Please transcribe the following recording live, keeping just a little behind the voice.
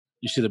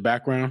You see the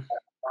background?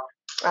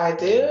 I Um,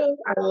 do.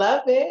 I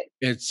love it.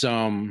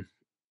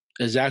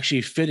 it's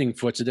actually fitting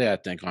for today, I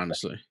think,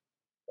 honestly.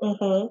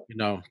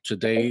 Mhm.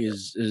 Today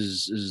is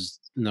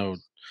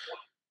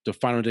the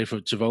final day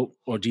for to vote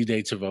or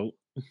D-Day to vote.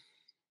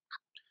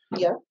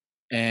 Yeah.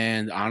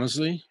 And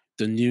honestly,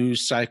 the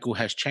news cycle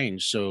has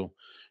changed. So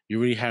you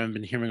really haven't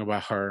been hearing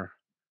about her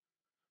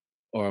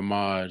or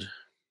Ahmaud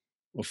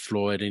or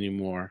Floyd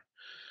anymore,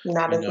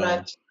 Not you as know,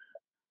 much.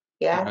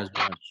 Yeah. not as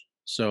much.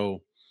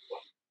 So,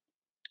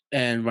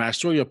 and when I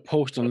saw your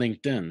post on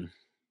LinkedIn,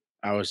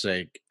 I was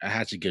like, I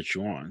had to get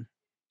you on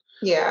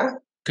Yeah.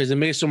 because it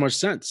made so much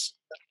sense.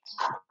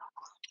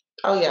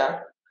 Oh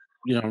yeah.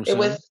 You know what I'm It saying?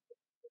 was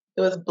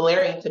it was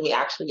blaring to me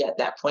actually at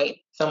that point,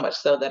 so much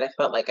so that I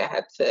felt like I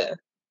had to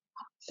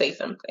say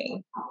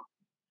something.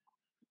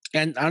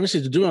 And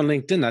honestly, to do it on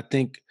LinkedIn, I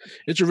think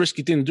it's a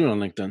risky thing to do it on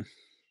LinkedIn.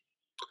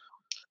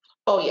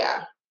 Oh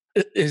yeah.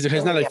 It's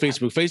not Oh like yeah.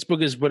 Facebook.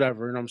 Facebook is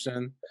whatever, you know what I'm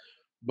saying?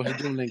 But to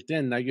do on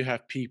LinkedIn, now you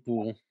have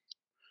people,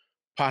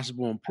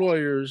 possible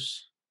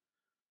employers,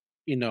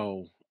 you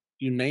know,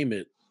 you name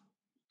it,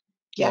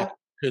 that Yeah,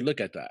 could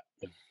look at that.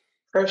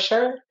 for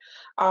sure.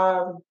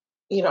 Um,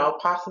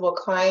 possible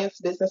clients,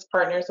 business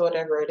partners,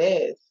 whatever it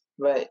is.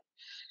 But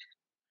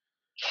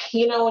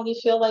when you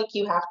feel like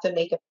you have to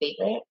make a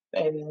statement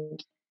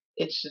and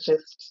it's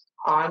just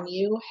on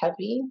you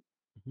heavy,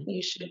 Mhm.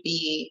 you should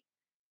be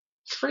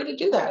free to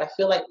do that. I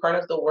feel like part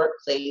of the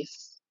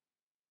workplace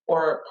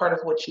or part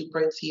of what you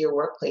bring to your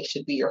workplace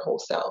should be your whole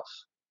self.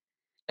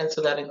 And so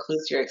that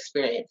includes your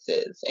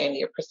experiences and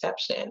your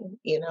perception,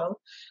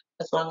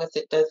 as long as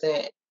it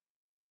doesn't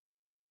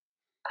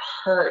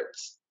hurt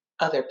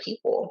other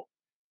people,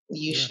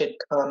 you Yeah, should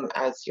come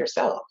as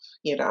yourself.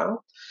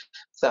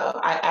 So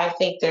I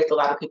think there's a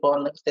lot of people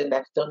on LinkedIn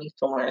that still need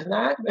to learn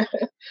that.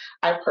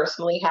 I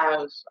personally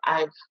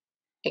I've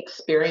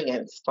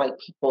experienced like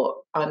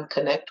people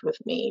unconnect with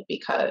me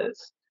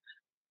because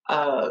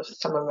of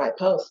some of my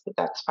posts, but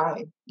that's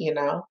fine,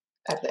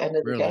 at the end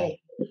of the really.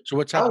 day. So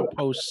what type Oh, of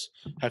posts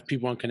have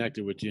people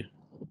unconnected with you?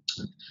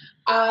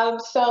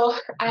 so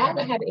I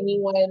haven't had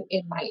anyone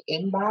in my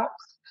inbox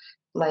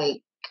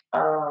like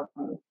um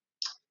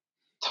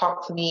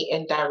talk to me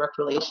in direct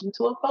relation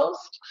to a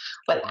post,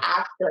 but Okay.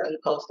 after a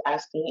post,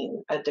 I've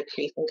seen a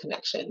decrease in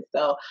connection.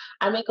 So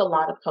I make a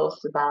lot of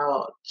posts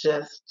about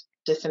just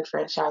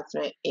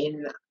disenfranchisement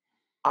in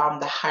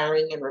the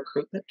hiring and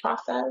recruitment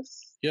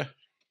process. Yeah,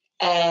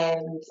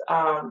 And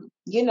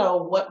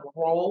what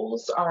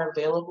roles are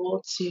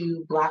available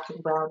to Black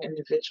and Brown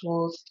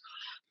individuals,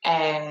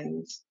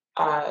 and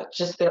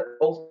just their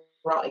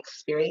overall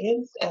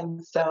experience.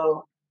 And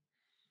so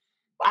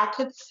I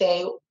could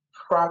say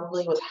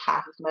probably with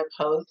half of my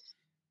posts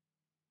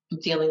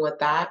dealing with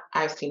that,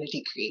 I've seen a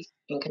decrease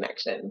in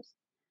connections.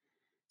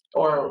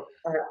 wow.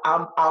 Or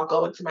I'll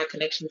go into my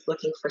connections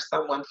looking for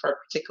someone for a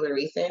particular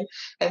reason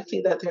and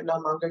see that they're no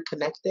longer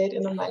connected,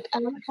 and I'm like,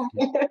 "Oh,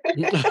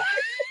 okay."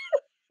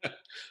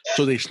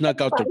 So they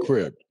snuck out the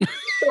crib.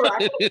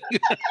 Right,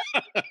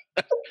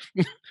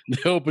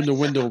 They opened the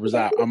window, was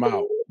out. I'm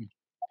out.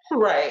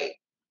 right.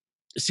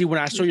 See, when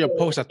I saw your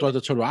post, I thought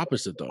the total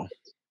opposite though.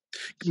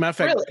 Matter of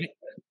fact, Really.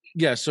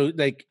 yeah. So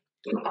like,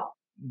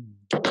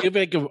 give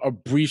like a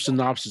brief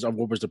synopsis of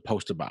what was the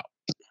post about.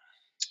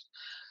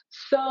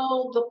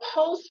 So the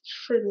post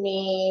for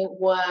me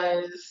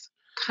was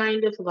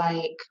kind of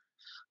like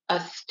a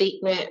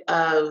statement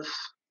of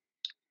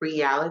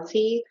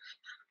reality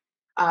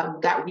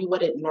that we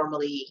wouldn't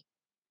normally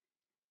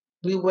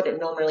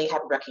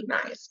have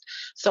recognized.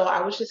 So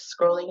I was just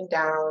scrolling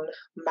down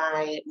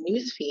my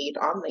news feed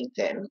on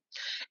LinkedIn,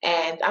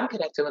 and I'm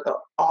connected with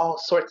all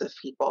sorts of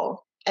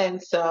people.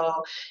 And so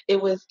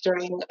it was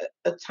during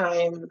a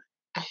time,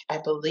 I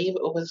believe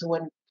it was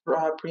when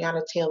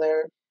Breonna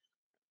Taylor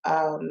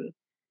um,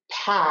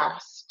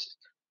 passed,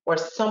 or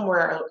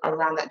somewhere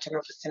around that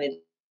general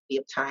vicinity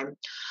of time.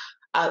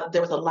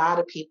 There was a lot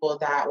of people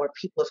that were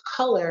people of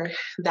color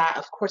that,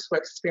 of course, were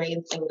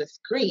experiencing this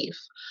grief,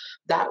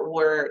 that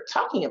were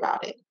talking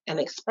about it and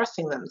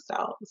expressing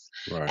themselves,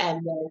 Right.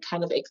 and then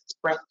kind of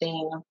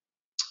expressing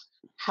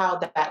how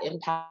that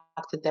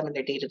impacted them in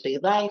their day to day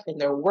life, in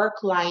their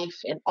work life,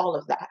 and all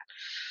of that.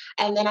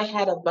 And then I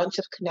had a bunch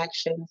of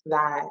connections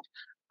that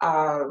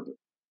um,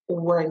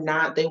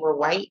 they were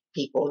white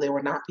people, they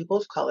were not people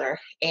of color.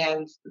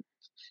 And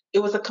it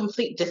was a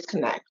complete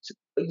disconnect.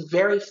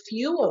 Very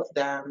few of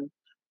them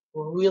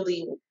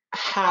really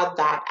had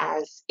that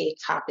as a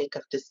topic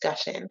of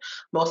discussion.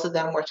 Most of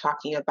them were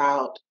talking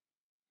about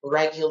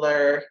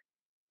regular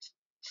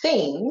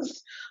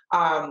things,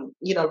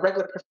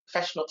 regular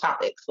professional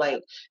topics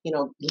like,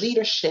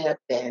 leadership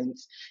and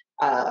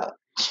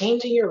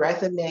changing your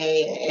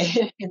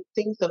resume and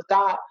things of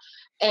that.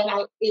 And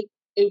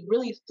it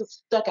really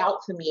stuck out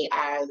to me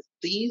as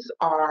these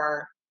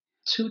are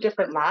two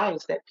different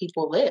lives that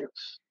people live,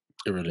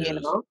 It really you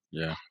is. know?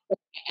 Yeah.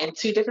 And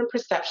two different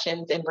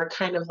perceptions, and we're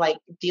kind of like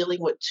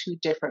dealing with two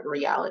different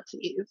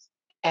realities.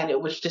 And it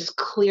was just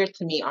clear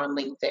to me on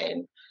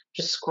LinkedIn,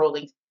 just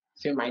scrolling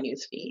through my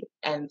newsfeed.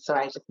 And so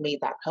I just made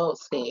that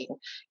post saying,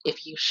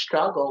 if you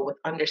struggle with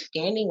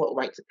understanding what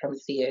white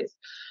supremacy is,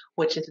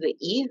 which is the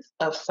ease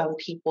of some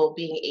people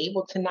being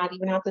able to not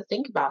even have to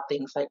think about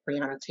things like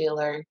Breonna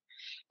Taylor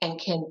and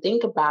can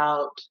think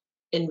about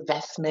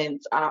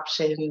investments,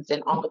 options,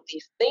 and all of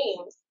these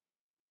things,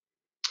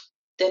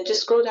 then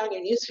just scroll down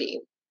your newsfeed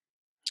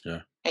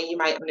Yeah. and you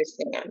might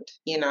understand,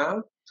 you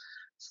know?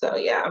 So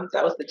yeah,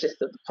 that was the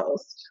gist of the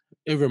post.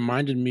 It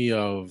reminded me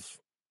of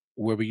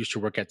where we used to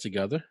work at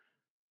together,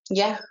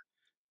 Yeah,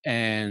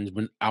 and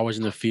when I was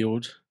in the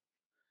field,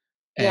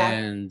 yeah.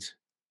 and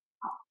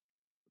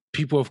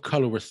people of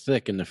color were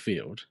thick in the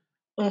field.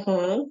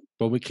 Mhm.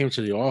 But when we came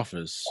to the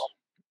office,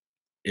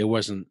 it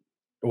wasn't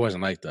it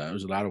wasn't like that. It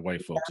was a lot of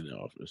white folks in the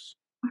office.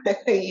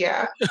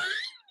 Yeah,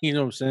 You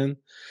know what I'm saying?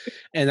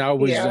 And I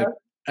was yeah. like,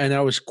 and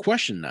I was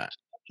questioning that.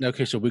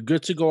 Okay, so we're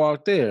good to go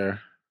out there,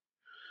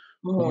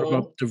 but what Mhm.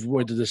 about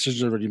where the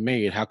decision's already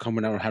made? How come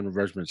we're not having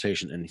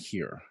representation in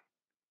here?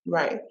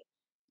 Right.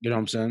 You know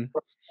what I'm saying?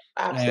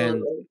 And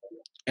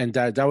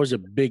Absolutely. that was a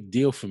big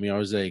deal for me. I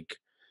was like,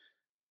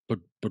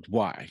 but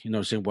why? You know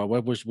what I'm saying?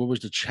 What was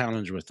the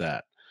challenge with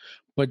that?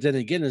 But then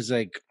again, it's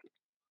like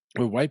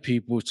with white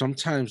people,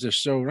 sometimes they're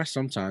so not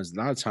sometimes, a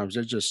lot of times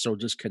they're just so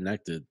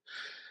disconnected.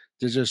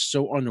 They're just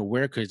so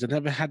unaware because they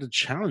never had a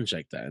challenge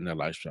like that in their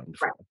lifetime Right.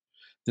 before.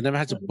 They never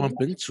had to Mhm.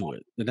 bump into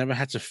it. They never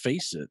had to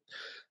face it.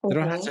 They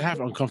don't have to Mhm. have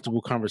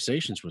uncomfortable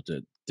conversations with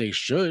it. They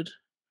should,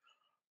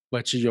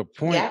 but to your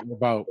point Yeah,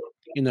 about,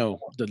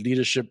 the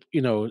leadership,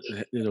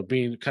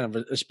 being kind of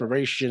an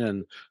inspiration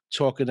and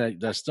talking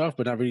that stuff,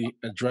 but not really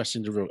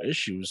addressing the real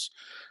issues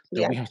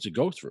that yeah, we have to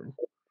go through.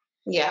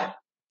 yeah,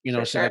 for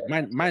So sure.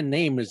 like my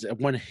name is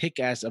one hick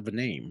ass of a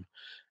name,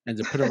 and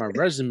to put on my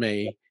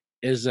resume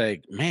is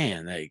like,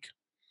 man, like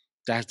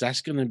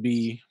that's gonna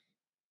be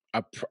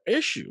a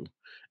issue.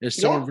 Is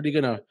someone Yeah, really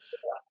gonna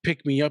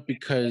pick me up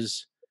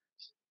because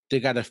they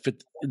gotta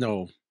fit,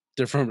 their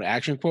affirmative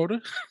action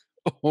quota,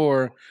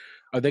 or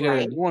are they gonna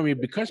right. ignore me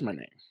because of my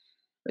name?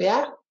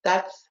 Yeah,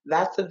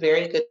 that's a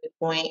very good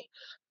point.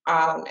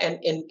 And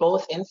in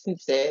both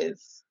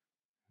instances,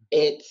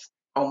 it's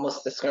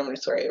almost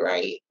discriminatory,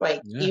 right?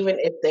 Like Yeah, even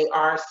if they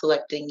are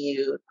selecting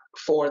you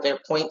for their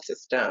point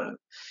system,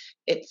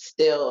 it's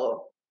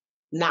still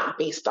not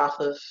based off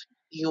of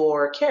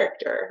your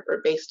character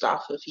or based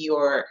off of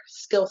your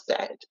skill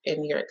set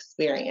and your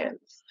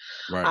experience,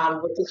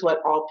 right. which is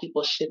what all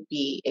people should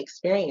be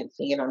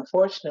experiencing. And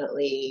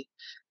unfortunately,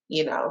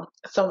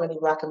 so many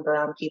Black and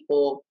Brown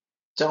people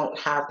don't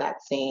have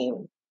that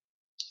same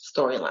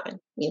storyline,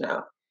 in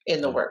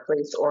the Yeah,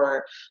 workplace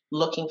or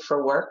looking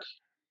for work,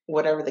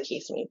 whatever the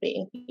case may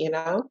be.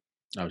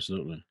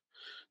 absolutely.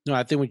 No,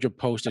 I think what your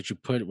post that you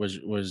put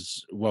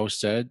was well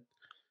said.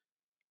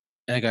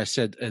 And like I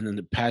said, and in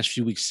the past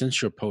few weeks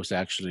since your post,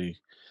 actually,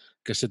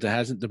 like I said,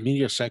 the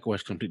media cycle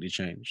has completely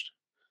changed,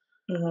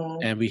 Hmm.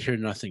 and we hear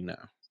nothing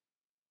now.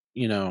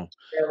 You know,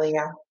 Really,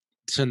 yeah.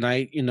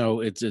 tonight,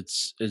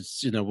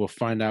 it's we'll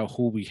find out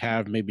who we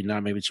have, maybe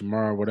not, maybe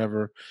tomorrow,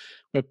 whatever.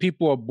 But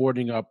people are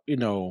boarding up,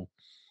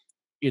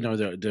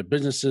 their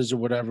businesses or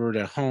whatever,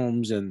 their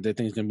homes, and they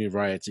think it's gonna be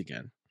riots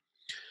again.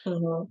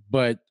 Hmm.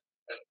 But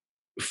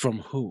from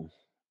who?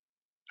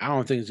 I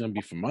don't think it's gonna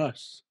be from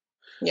us.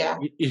 Yeah,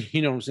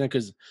 You know what I'm saying?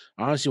 Because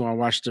honestly, when I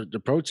watched the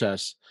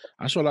protests,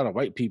 I saw a lot of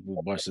white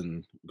people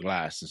busting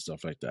glass and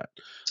stuff like that.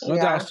 No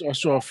doubt, yeah, I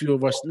saw a few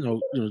of us,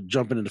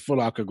 jumping in the Foot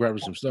Locker, grabbing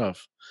some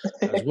stuff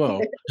as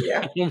well.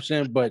 yeah. You know what I'm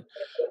saying? But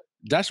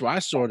that's what I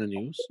saw in the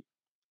news,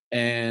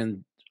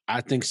 and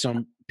I think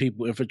some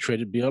people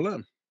infiltrated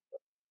BLM,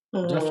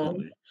 Hmm.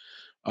 definitely.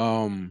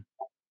 Um,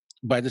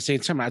 but at the same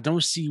time, I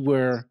don't see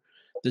where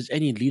there's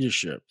any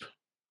leadership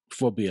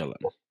for BLM.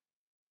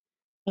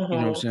 You know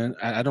what I'm Hmm. saying?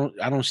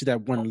 I don't see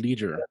that one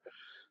leader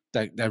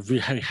that really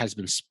has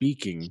been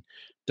speaking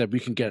that we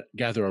can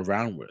gather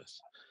around with.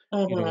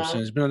 You know what I'm saying?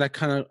 Hmm. It's been that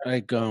kind of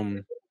like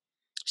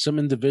some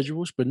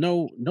individuals, but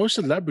no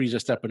celebrities are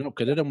stepping up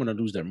because they don't want to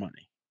lose their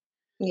money.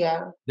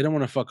 Yeah, They don't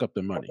want to fuck up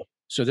their money.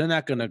 So they're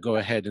not gonna go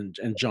ahead and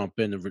jump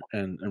in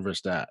and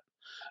risk that.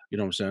 You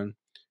know what I'm saying?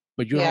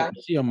 But you yeah,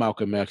 don't see a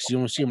Malcolm X, you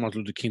don't see a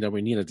Martin Luther King that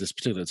we need at this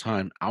particular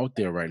time out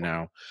there right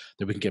now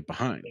that we can get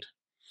behind.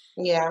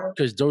 yeah,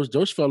 Because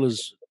those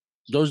fellas,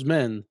 those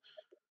men,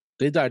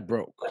 they died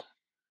broke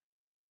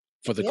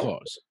for the yeah.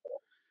 cause.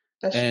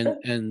 That's true.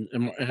 And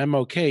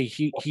MLK,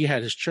 he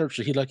had his church,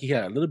 so he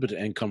had a little bit of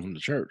income from the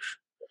church,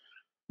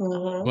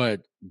 Hmm.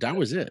 but that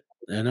was it,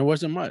 and it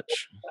wasn't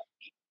much.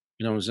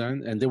 You know what I'm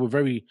saying? And they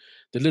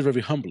lived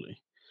very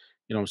humbly.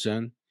 You know what I'm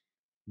saying?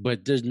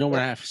 But there's no one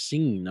Yeah, I've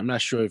seen. I'm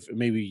not sure if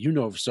maybe you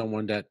know of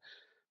someone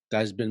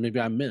that's been maybe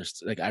I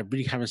missed. Like I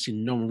really haven't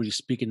seen no one really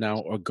speaking now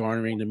or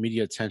garnering the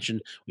media attention,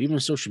 or even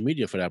social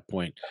media for that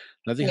point.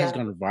 Nothing has yeah.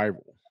 gone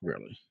viral,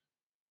 really.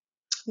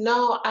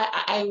 No,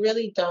 I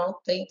really don't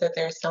think that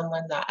there's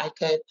someone that I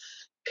could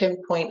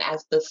pinpoint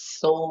as the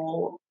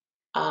sole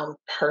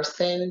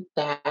person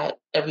that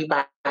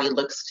everybody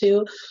looks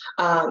to.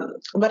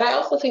 But I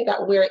also think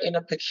that we're in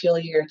a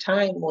peculiar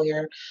time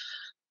where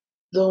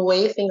the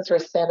way things were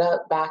set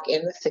up back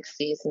in the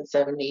 60s and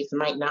 70s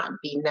might not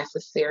be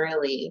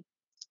necessarily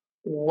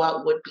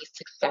what would be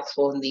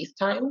successful in these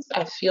times.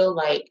 I feel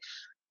like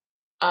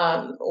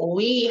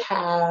we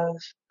have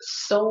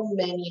so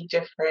many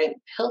different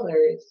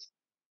pillars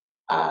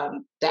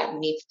that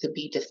needs to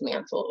be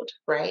dismantled,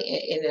 right?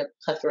 In a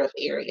plethora of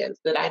areas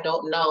that I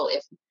don't know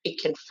if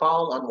it can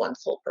fall on one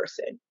sole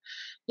person,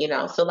 you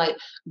know? So, like,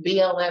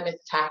 BLM is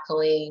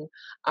tackling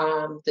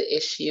the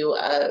issue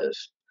of,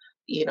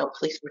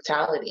 police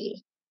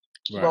brutality.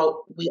 Right.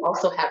 Well, we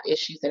also have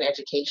issues in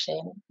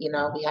education.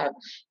 Mhm. We have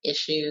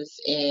issues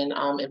in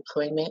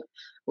employment.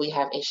 We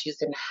have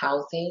issues in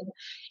housing.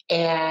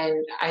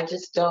 And I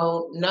just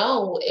don't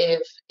know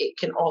if it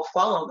can all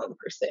fall on one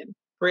person,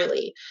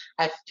 really.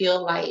 I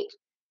feel like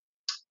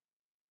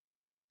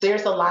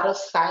there's a lot of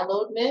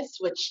siloedness,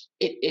 which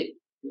it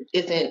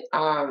isn't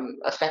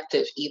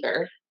effective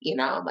either.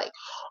 Like,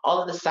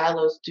 all of the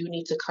silos do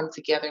need to come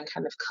together and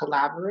kind of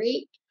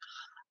collaborate,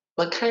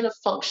 but kind of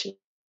function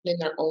in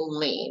their own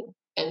lane.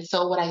 And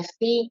so, what I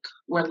think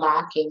we're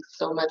lacking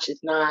so much is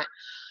not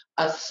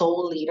a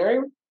sole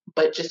leader,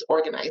 but just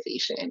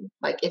organization.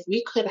 Like, if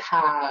we could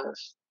have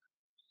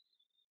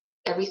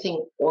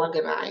everything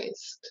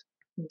organized,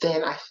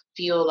 then I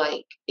feel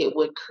like it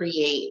would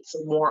create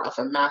more of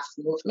a mass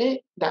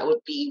movement that would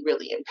be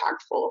really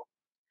impactful,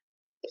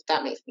 if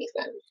that makes any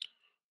sense.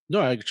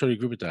 No, I totally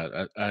agree with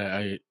that.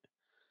 I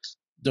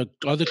the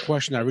other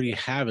question I really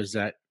have is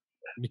that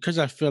because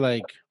I feel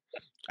like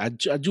I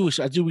do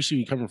see where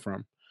you're coming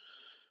from,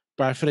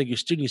 but I feel like you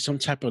still need some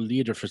type of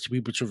leader for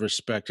people to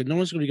respect. And no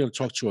one's really going to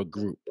talk to a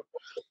group.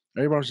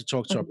 Everybody wants to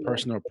talk to a Mhm.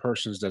 person or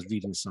persons that's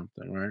leading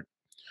something, right?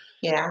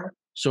 Yeah,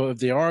 So if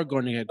they are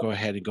going to go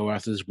ahead and go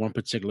after this one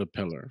particular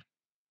pillar,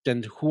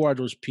 then who are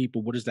those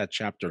people? What does that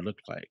chapter look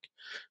like?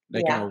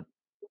 Like, yeah,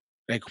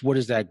 like what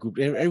is that group?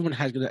 Everyone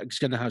is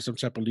gonna have some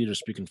type of leader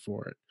speaking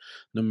for it,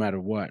 no matter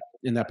what,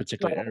 in that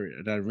particular right,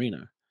 area, that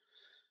arena.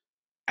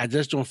 I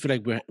just don't feel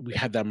like we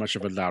have that much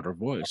of a louder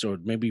voice, or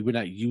maybe we're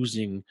not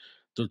using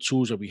the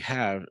tools that we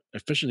have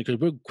efficiently because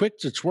we're quick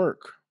to twerk.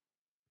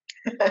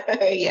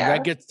 yeah,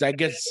 That gets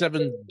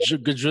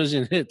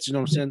gajillion hits. You know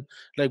what I'm saying?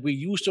 Like we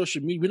use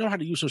social media. We know how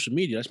to use social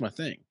media. That's my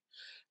thing.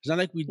 It's not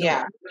like we don't.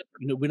 yeah,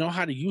 We know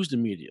how to use the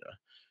media.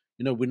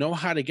 We know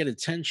how to get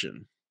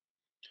attention.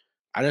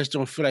 I just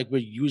don't feel like we're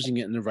using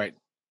it in the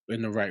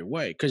right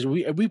way. Because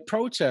if we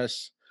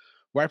protest,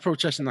 why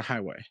protest in the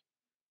highway?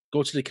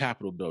 Go to the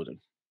Capitol building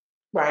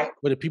right,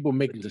 where the people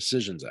making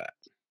decisions at.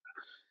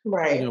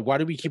 right, Why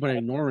do we keep on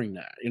ignoring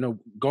that?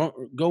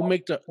 Go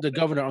make the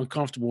governor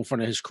uncomfortable in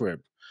front of his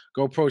crib.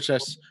 Go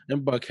protest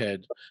in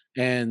Buckhead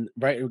and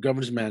right in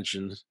governor's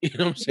mansion, you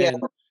know what I'm yeah,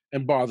 saying?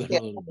 And bother him yeah,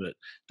 a little bit.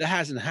 That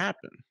hasn't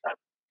happened.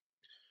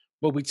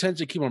 But we tend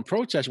to keep on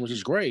protesting, which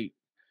is great.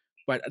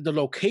 But the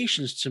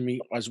locations to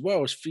me as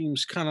well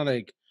seems kind of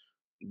like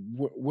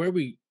where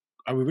we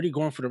are we really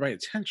going for the right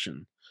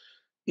attention?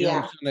 You know what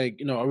I'm yeah, saying?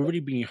 Like, are we really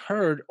being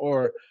heard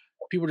or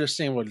people just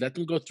saying, well, let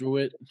them go through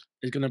it.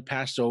 It's gonna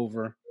pass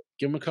over.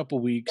 Give them a couple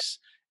weeks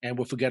and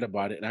we'll forget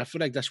about it. And I feel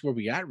like that's where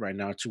we at right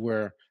now to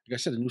where, like I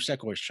said, the news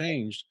cycle has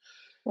changed.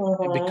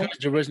 And mhm, because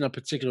there isn't a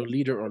particular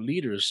leader or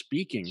leaders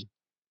speaking,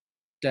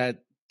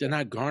 that they're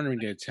not garnering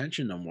the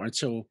attention no more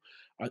until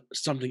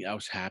something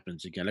else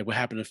happens again, like what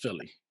happened in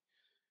Philly.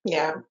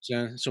 yeah,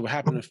 So what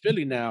happened in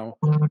Philly now,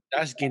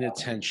 that's gained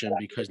attention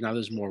because now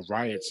there's more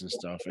riots and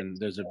stuff, and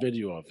there's a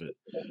video of it.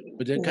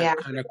 But they got yeah,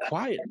 kind of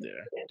quiet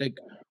there. Like,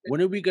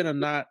 when are we gonna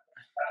not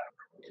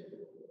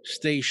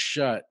stay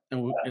shut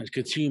and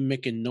continue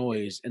making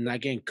noise and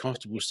not getting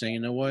comfortable saying, you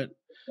know what,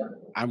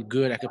 I'm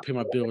good. I can pay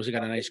my bills. I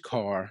got a nice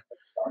car,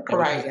 and because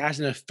right, it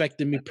hasn't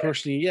affected me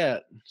personally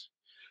yet,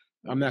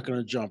 I'm not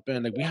gonna jump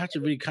in. Like we have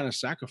to really kind of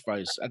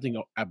sacrifice. I think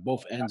at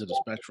both ends of the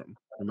spectrum,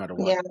 no matter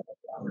what. yeah.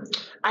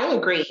 I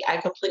agree. I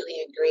completely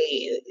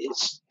agree.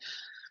 It's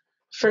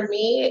for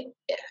me,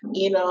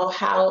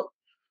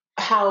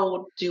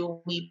 how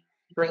do we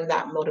bring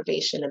that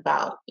motivation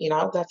about?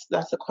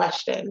 That's a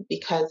question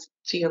because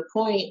to your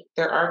point,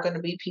 there are going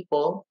to be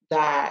people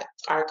that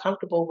are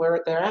comfortable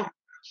where they're at,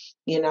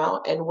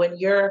 and when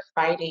you're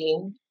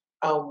fighting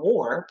a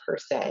war per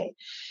se,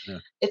 Yeah.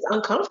 it's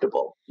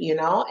uncomfortable,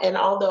 and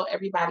although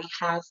everybody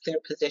has their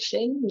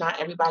position, not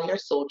everybody are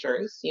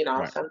soldiers,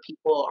 Right. some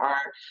people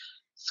are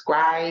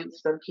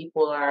scribes, some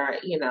people are,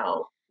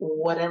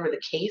 whatever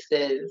the case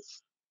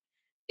is,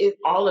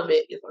 all of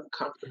it is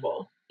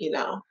uncomfortable,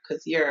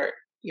 because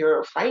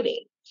you're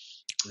fighting.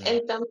 Yeah.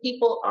 And some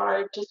people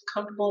are just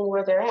comfortable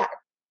where they're at.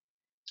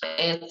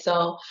 And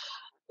so,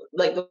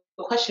 like, the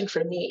question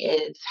for me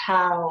is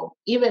how,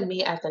 even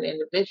me as an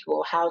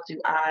individual, how do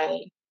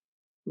I,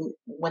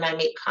 when I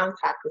make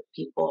contact with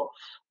people,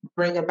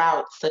 bring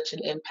about such an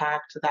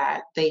impact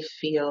that they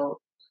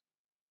feel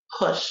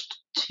pushed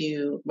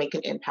to make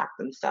an impact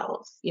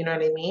themselves? You know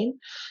what I mean?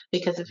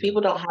 Because if Yeah.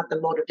 people don't have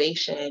the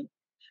motivation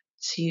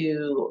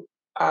to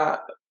uh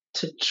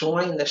to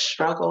join the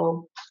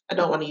struggle. I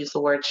don't want to use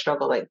the word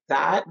struggle like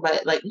that,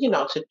 but, like,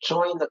 to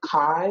join the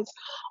cause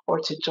or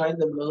to join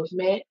the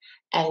movement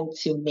and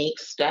to make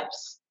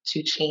steps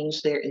to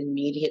change their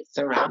immediate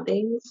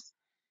surroundings,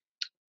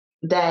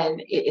 then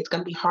it's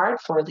going to be hard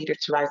for a leader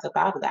to rise up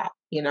out of that.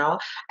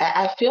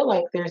 I feel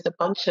like there's a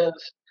bunch of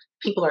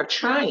people are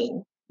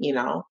trying,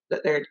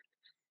 that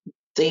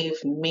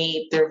they've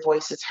made their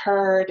voices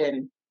heard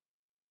and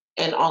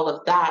all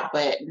of that,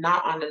 but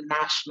not on a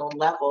national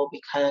level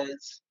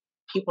because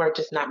people are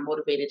just not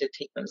motivated to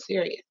take them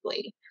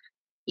seriously,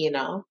 you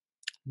know?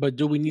 But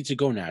do we need to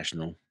go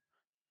national?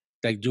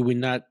 Like, do we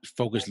not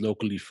focus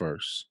locally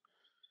first,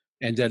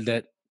 and then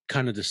let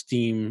kind of the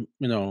steam,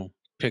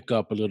 pick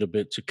up a little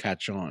bit to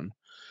catch on?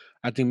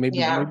 I think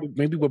Yeah.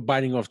 maybe we're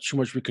biting off too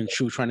much we can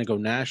chew trying to go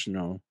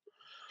national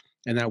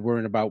and not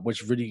worrying about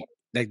what's really,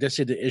 like, let's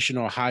say the issue in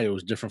Ohio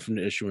is different from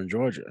the issue in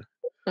Georgia.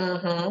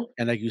 Mhm.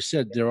 And like you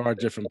said, there are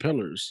different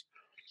pillars.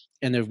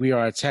 And if we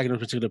are attacking those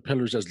particular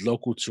pillars as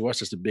local to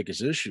us as the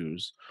biggest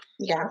issues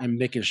Yeah. and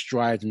making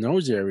strides in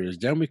those areas,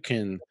 then we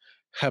can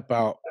help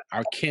out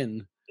our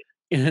kin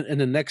in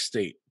the next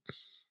state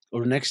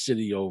or the next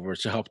city over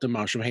to help them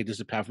out. Show 'em, hey, this is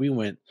the path we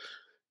went.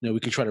 We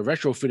can try to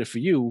retrofit it for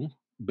you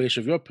based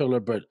off your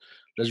pillar, but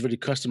let's really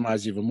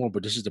customize even more.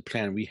 But this is the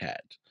plan we had.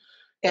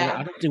 And I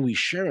Yeah. don't think we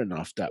share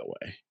enough that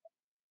way.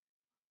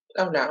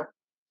 Oh, no.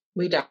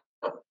 We don't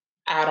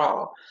at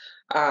all.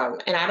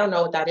 And I don't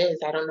know what that is.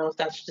 I don't know if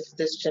that's just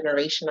this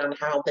generation on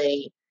how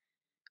they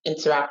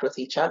interact with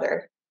each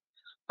other.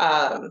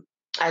 Um,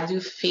 I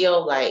do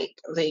feel like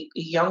the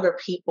younger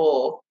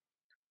people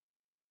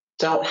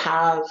don't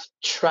have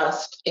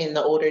trust in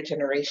the older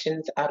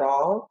generations at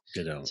all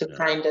You know, to yeah.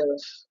 kind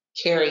of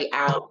carry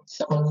out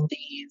some of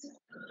these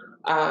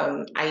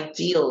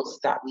ideals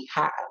that we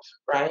have,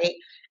 right?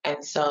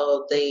 And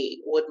so they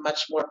would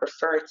much more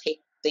prefer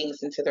take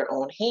things into their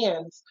own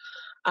hands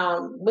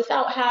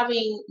without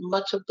having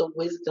much of the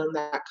wisdom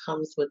that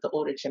comes with the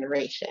older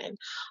generation.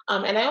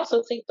 And I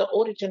also think the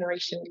older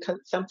generation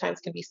sometimes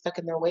can be stuck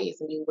in their ways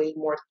and be way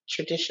more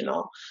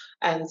traditional.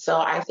 And so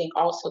I think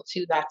also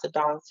too that's a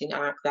balancing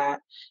act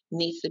that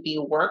needs to be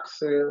worked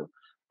through.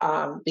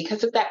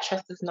 Because if that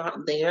trust is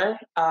not there,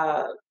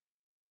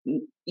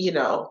 you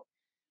know,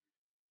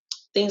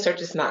 things are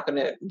just not going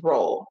to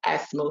roll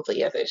as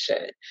smoothly as it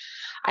should.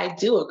 I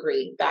do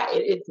agree that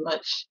it is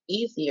much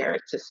easier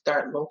to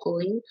start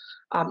locally.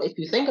 If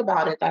you think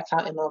about it, that's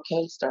how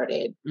MLK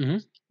started. Hmm.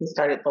 He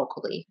started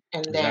locally,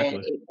 and then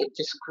Exactly. it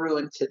just grew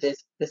into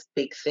this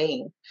big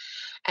thing.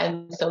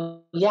 And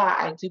so, yeah,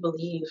 I do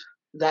believe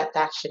that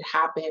that should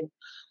happen.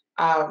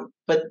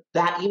 But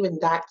that even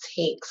that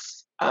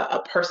takes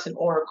a person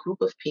or a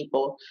group of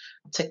people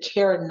to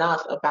care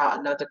enough about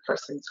another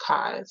person's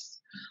cause,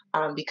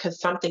 because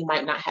something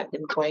might not have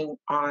been going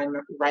on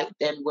right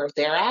then where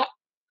they're at,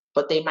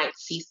 but they might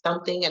see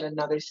something in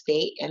another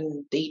state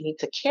and they need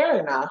to care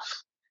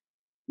enough,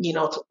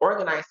 to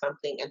organize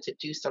something and to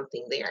do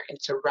something there and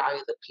to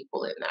rally the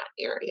people in that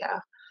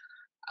area.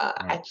 Right.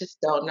 I just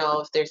don't know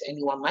if there's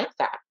anyone like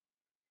that,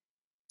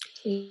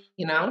 you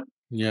know?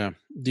 Yeah.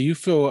 Do you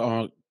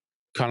feel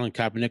Colin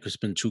Kaepernick has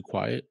been too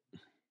quiet?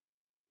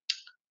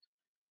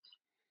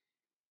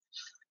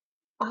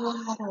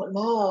 I don't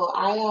know.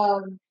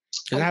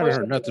 Because I haven't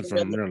heard Unfortunately nothing didn't from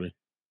him really. really.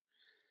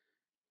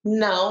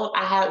 No,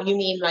 I have. You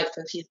mean like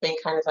since he's been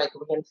kind of like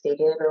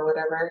reinstated or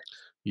whatever?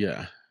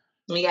 Yeah.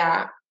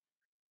 Yeah.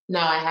 No,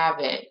 I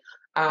haven't.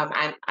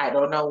 I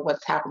don't know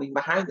what's happening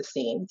behind the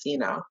scenes,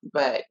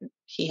 but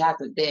he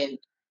hasn't been,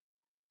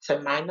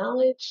 to my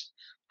knowledge,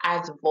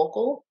 as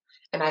vocal.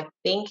 And I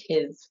think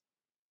his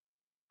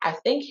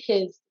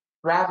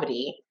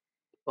gravity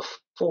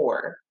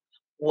before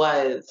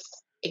was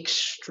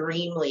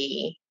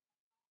extremely,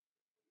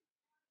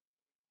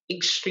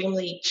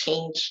 extremely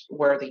change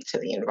worthy to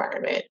the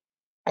environment.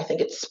 I think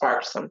it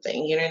sparked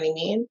something, you know what I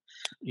mean?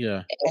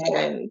 Yeah.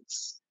 And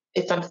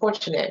it's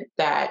unfortunate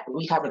that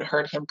we haven't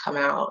heard him come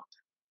out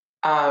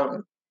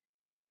um,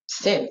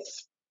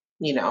 since,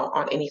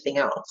 on anything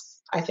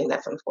else. I think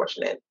that's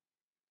unfortunate.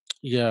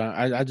 Yeah.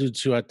 I do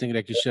too. I think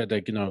like you said,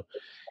 like, he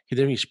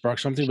definitely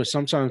sparked something, but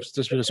sometimes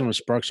just because someone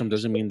sparks something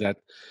doesn't mean that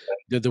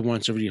they're the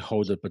ones to really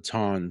hold the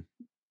baton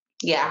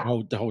Yeah.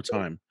 the whole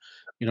time.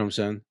 You know what I'm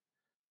saying?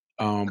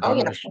 But Oh, I'm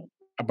yeah. not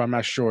but I'm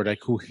not sure like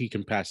who he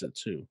can pass it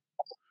to.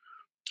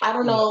 I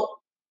don't Yeah. know.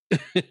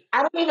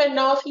 I don't even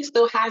know if he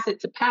still has it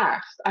to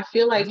pass. I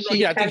feel like No, he's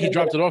yeah, I think kind he of,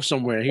 dropped it off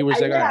somewhere. He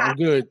was like, "All right, yeah, I'm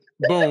good."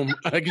 Boom.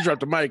 Like he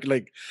dropped the mic.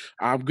 Like,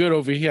 I'm good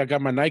over here. I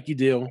got my Nike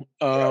deal.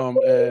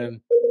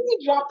 And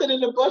he dropped it in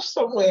the bush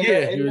somewhere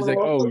yeah, he and was like,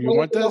 "Oh, you somebody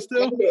want had to that go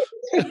still?"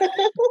 find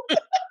it.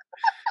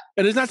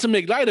 And it's not to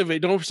make light of it, you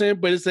know what I'm saying?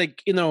 But it's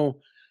like,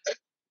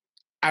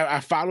 I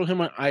follow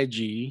him on IG,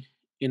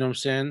 you know what I'm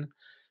saying?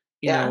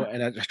 Yeah.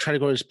 And I try to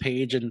go to his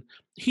page and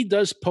he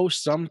does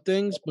post some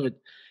things, but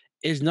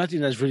it's nothing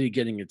that's really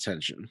getting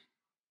attention.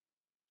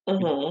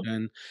 Hmm.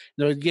 And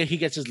yeah, he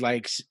gets his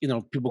likes,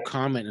 people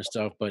comment and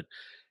stuff, but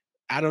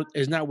I don't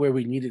it's not where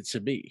we need it to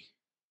be.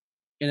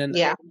 And then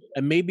Yeah.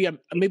 maybe I'm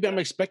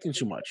expecting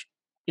too much.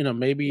 Yeah.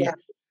 Maybe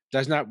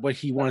that's not what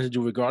he wanted to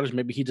do regardless.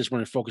 Maybe he just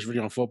wanted to focus really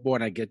on football,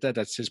 and I get that.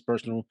 That's his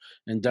personal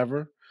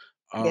endeavor.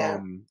 Yeah.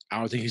 I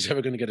don't think he's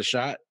ever gonna get a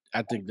shot.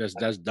 I think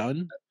that's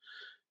done.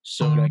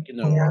 So, like,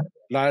 Yeah.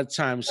 a lot of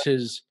times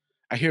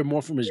I hear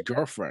more from his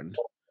girlfriend,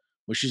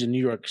 well, she's a New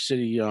York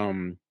City,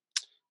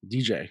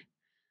 DJ,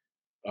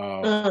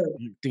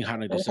 Mm, thing Hot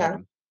okay.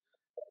 97.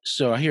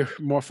 So I hear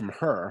more from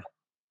her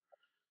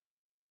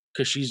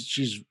because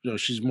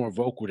she's more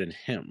vocal than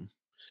him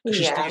because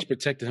she Yeah. stays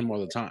protecting him all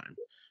the time.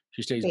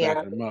 She stays Yeah.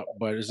 backing him up,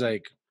 but it's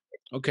like,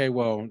 okay,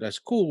 well, that's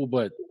cool,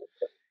 but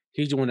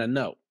he's the one that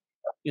knelt.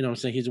 You know what I'm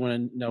saying? He's the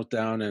one that knelt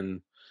down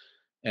and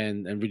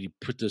really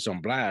put this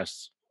on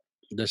blast.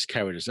 Let's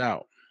carry this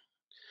out.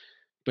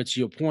 But to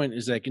your point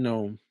is like,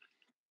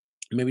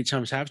 maybe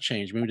times have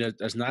changed. Maybe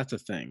that's not the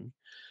thing.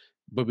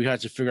 But we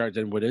have to figure out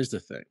then what is the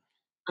thing.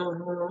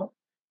 Mhm.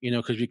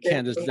 Because we Yeah,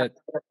 can't just we have let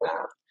to work it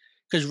out.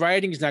 because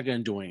rioting is not gonna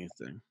do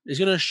anything. It's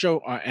gonna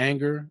show our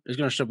anger. It's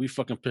gonna show we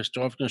fucking pissed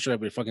off. It's gonna show that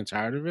we're fucking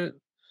tired of it.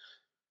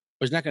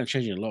 But it's not gonna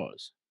change any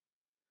laws.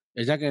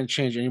 It's not gonna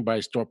change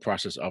anybody's thought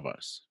process of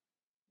us.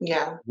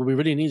 Yeah. What we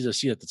really need is a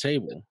seat at the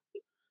table.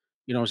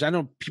 So I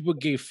know people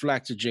gave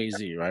flack to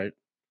Jay-Z, right?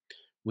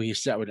 When he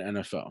sat with the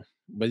NFL.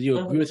 Whether you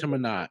agree with Mhm. him or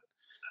not,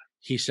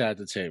 he sat at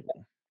the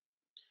table.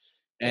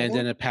 And Yeah.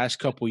 then the past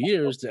couple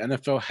years, the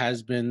NFL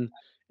has been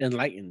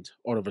enlightened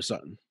all of a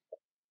sudden.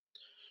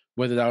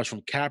 Whether that was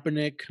from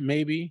Kaepernick,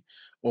 maybe,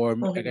 or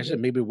like I said,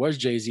 Mhm. maybe it was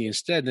Jay-Z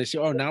instead. They say,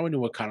 "Oh, now we know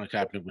what Colin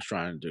Kaepernick was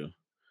trying to do."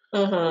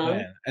 Mhm.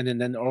 Man,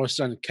 and then all of a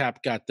sudden,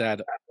 Cap got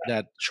that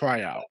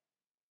tryout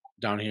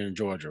down here in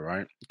Georgia,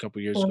 right? A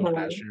couple years ago,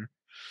 last Mhm. year,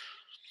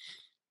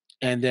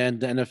 and then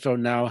the NFL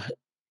now,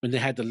 when they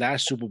had the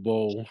last Super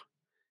Bowl,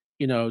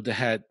 they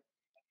had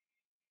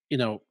you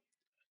know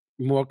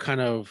more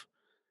kind of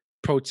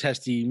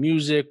protesty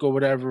music or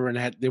whatever, and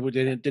they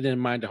didn't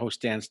mind the whole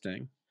stance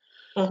thing.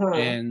 Mhm.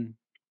 And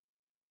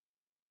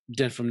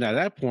then from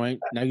that point,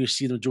 now you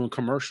see them doing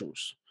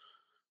commercials,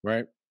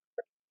 right?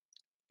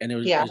 And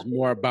Yeah. it's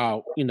more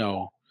about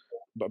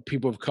about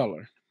people of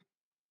color.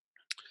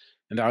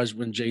 And that was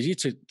when Jay Z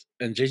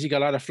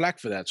got a lot of flack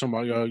for that. Talking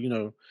about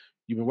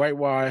you've been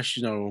whitewashed,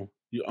 your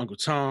Uncle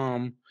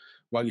Tom,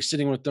 while you're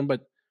sitting with them.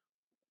 But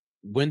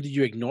when did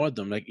you ignore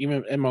them? Like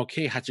even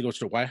MLK had to go to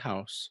the White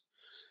House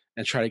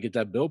and try to get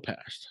that bill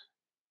passed,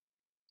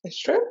 It's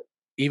true.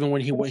 even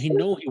when It's he true.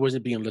 knew he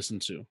wasn't being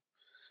listened to,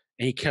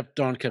 and he kept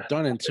on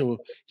until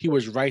he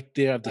was right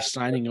there at the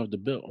signing of the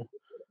bill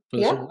for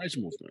the Yeah. civil rights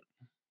movement.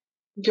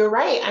 You're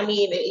right. I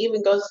mean, it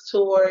even goes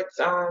towards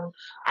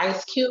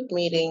Ice Cube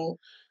meeting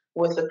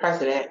with the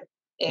president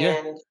Yeah,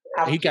 and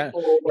how he got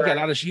people he got a were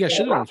lot of he got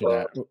shit on for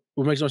ruffled. that.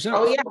 What makes no Oh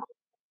sense. yeah,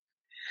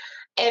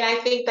 and I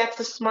think that's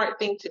a smart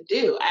thing to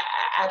do.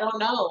 I don't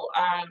know.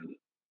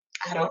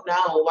 I don't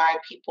know why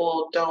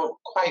people don't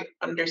quite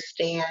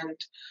understand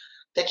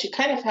that you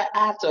kind of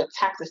have to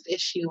attack this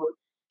issue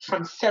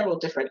from several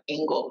different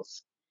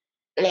angles.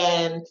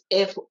 And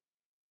if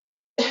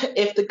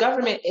the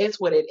government is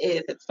what it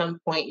is, at some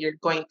point you're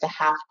going to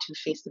have to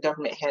face the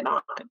government head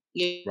on.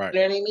 You Right?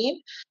 know what I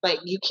mean? Like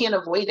you can't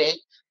avoid it.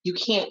 You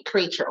can't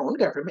create your own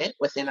government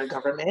within a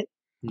government.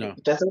 No,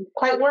 It doesn't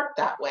quite work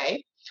that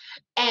way.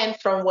 And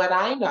from what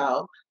I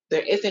know,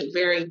 there isn't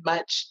very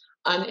much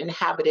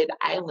uninhabited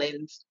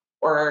islands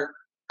or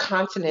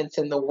continents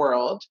in the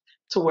world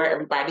to where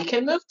everybody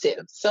can move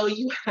to. So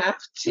you have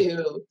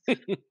to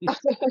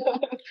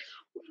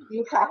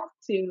you have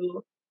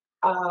to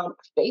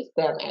face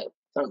them at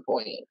some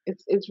point.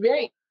 It's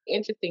very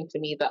interesting to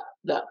me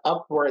the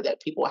uproar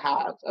that people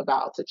have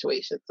about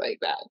situations like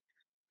that.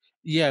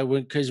 yeah,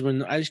 when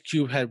Ice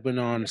Cube had been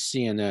on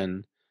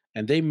CNN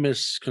and they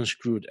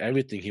misconstrued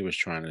everything he was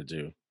trying to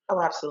do,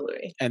 Oh,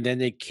 absolutely. and then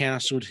they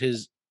canceled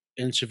his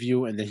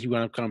interview, and then he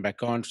wound up coming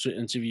back on to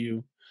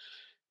interview,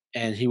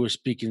 and he was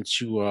speaking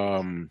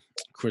to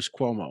Chris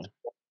Cuomo,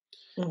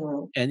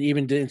 Hmm. and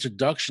even the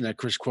introduction that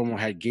Chris Cuomo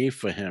had gave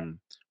for him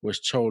was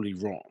totally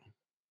wrong.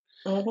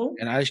 Hmm.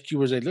 And Ice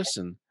Cube was like,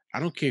 "Listen, I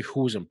don't care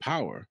who's in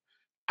power.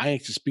 I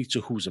need to speak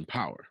to who's in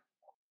power."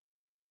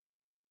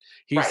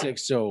 He's Right. like,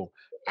 "So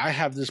I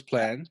have this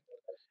plan,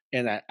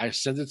 and I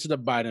sent it to the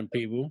Biden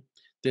people.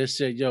 They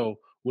said, 'Yo,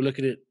 we'll look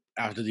at it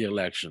after the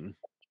election.'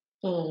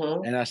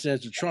 Hmm. And I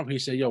sent it to Trump. He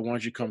said, 'Yo, why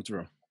don't you come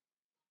through?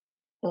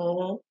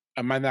 Hmm.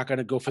 Am I not going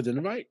to go for the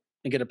invite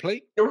and get a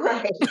plate?'"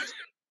 Right.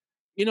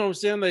 You know what I'm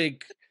saying?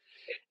 Like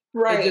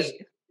it just.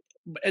 Right.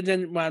 And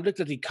then when I looked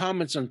at the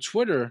comments on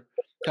Twitter,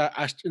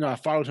 I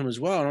followed him as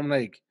well, and I'm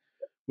like,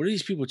 "What are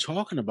these people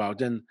talking about?"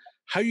 Then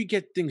how you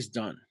get things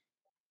done?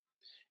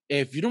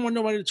 If you don't want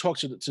nobody to talk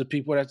to the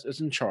people that's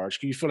in charge,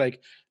 'cause you feel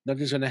like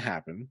nothing's going to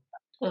happen,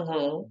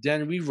 Hmm.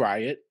 then we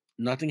riot.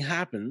 Nothing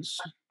happens.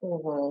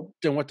 Hmm.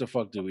 Then what the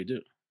fuck do we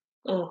do?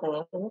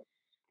 Hmm.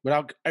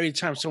 Without every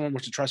time someone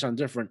wants to try something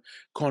different,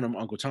 calling him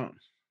Uncle Tom.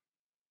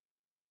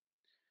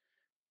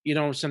 You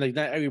know what I'm saying? Like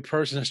not every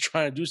person that's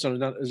trying to do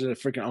something is a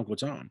freaking Uncle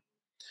Tom.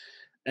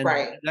 And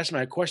Right. that's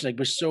my question. Like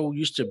we're so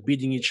used to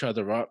beating each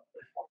other up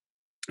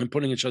and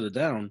putting each other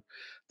down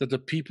that the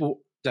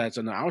people that's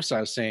on the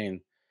outside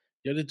saying,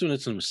 "Yeah, they're doing it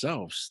to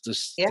themselves.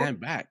 Just Yeah.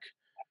 stand back."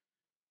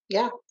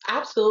 Yeah.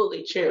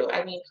 Absolutely true.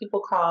 I mean,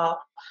 people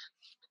call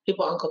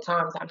people Uncle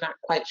Toms. I'm not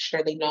quite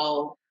sure they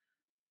know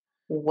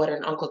what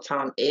an Uncle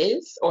Tom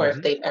is or if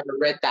Mhm. they've ever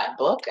read that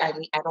book. I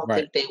mean, I don't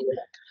Right. think they would.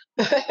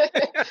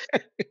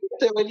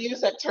 They would use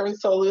that term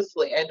so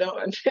loosely. I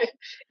don't.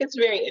 It's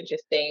very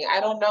interesting. I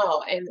don't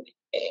know, and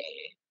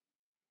eh,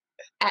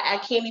 I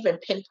can't even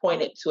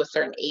pinpoint it to a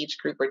certain age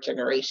group or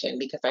generation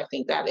because I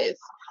think that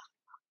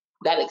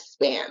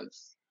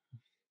expands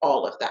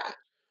all of that.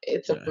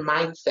 It's a Yeah.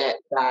 mindset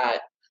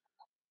that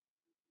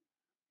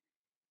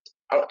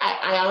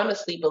I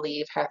honestly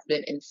believe has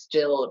been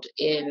instilled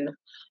in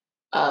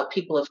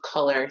people of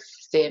color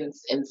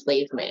since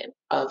enslavement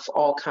of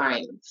all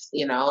kinds,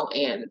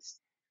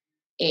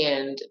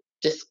 and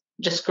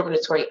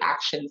discriminatory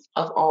actions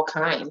of all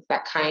kinds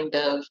that kind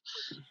of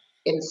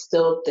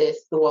instilled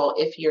this. Well,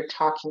 if you're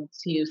talking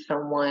to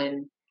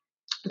someone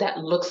that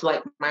looks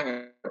like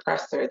my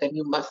oppressor, then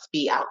you must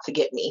be out to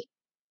get me,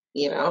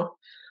 you know,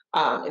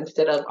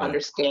 instead of Yeah.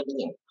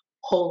 understanding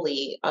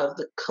wholly of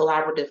the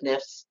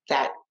collaborativeness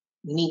that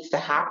needs to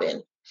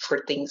happen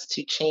for things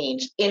to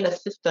change in a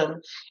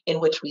system in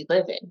which we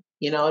live in.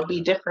 It'd be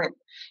Yeah. different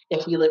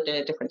if we lived in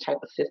a different type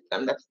of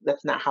system.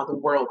 That's not how the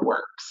world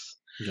works.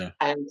 Yeah.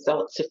 And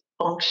so to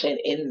function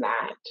in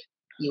that,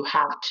 you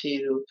have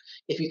to,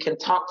 if you can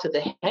talk to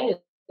the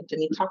head,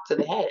 then you talk to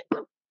the head.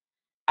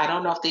 I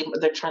don't know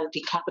if they're trying to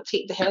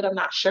decapitate the head. I'm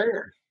not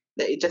sure.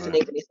 It doesn't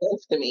Right. make any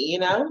sense to me.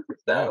 Yeah.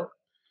 So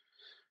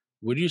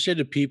What do you say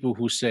to people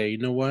who say, "You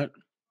know what?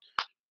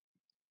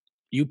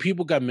 You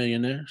people got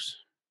millionaires.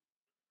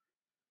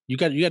 You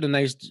got a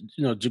nice,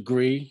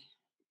 degree.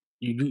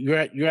 You're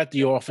at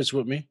the office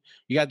with me.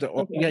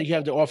 mhm, You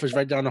have the office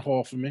right down the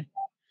hall from me.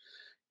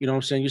 You know what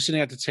I'm saying? You're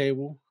sitting at the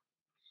table,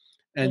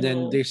 and then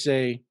mhm, they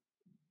say,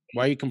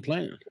 "Why are you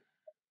complaining?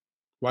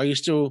 Why are you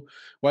still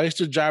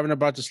driving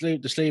about the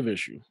slave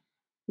issue?"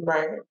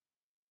 right.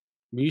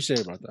 What do you say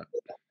about that?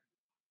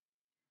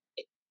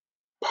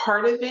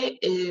 Part of it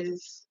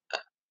is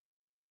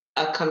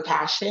a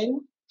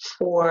compassion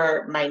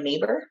for my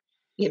neighbor.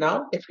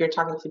 If you're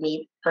talking to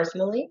me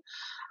personally,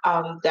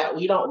 that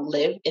we don't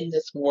live in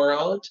this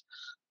world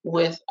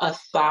with a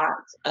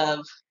thought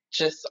of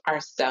just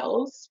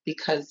ourselves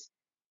because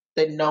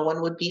then no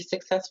one would be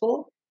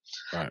successful.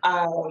 Right.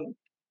 Um,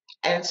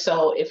 and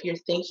so if you're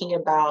thinking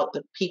about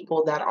the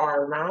people that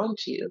are around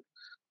you,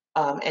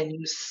 and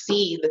you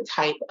see the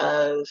type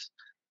of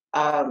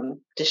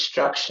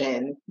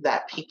destruction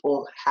that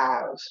people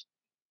have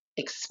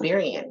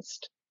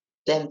experienced,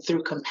 then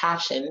through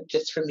compassion,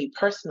 just for me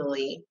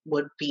personally,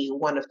 would be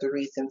one of the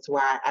reasons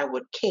why I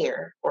would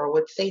care or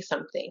would say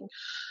something.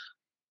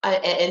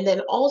 And then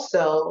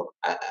also,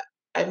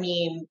 I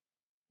mean,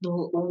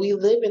 we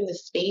live in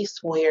this space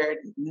where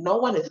no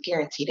one is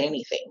guaranteed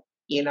anything.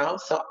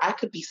 So I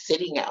could be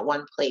sitting at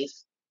one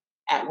place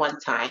at one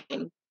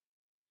time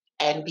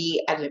and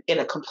be in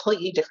a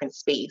completely different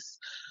space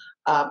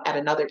at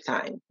another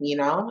time.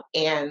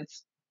 And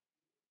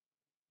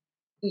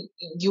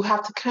you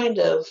have to kind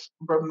of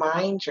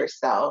remind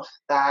yourself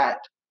that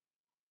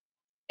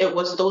it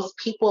was those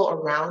people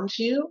around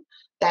you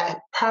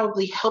that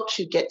probably helped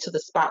you get to the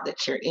spot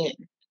that you're in.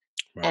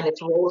 And Right.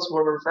 if roles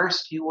were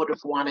reversed, you would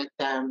have wanted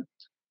them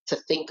to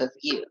think of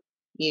you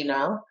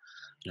know?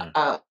 Yeah.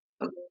 Uh,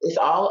 it's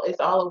all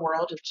a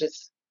world of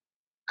just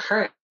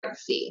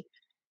currency.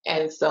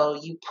 And so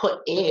you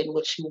put in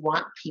what you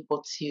want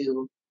people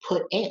to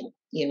put in.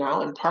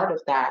 And part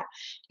of that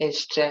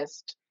is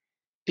just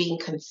being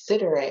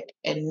considerate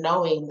and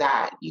knowing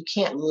that you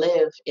can't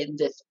live in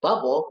this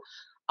bubble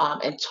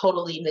and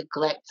totally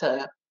neglect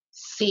to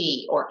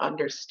see or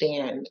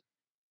understand,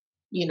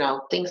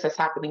 things that's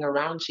happening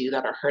around you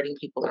that are hurting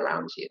people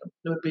around you.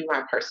 It would be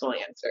my personal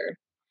answer.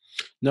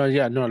 No,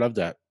 yeah, no, I love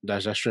that.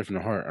 That's straight from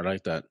the heart. I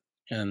like that.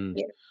 And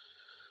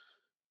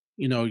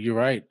Yeah. you're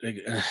right. Like,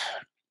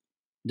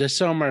 there's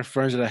some of my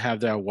friends that I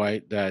have that are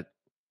white that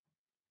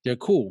they're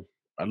cool.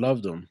 I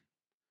love them.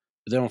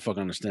 But they don't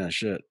fucking understand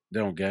shit. They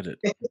don't get it.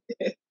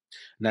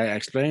 And I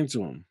explain to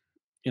them,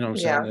 you know what I'm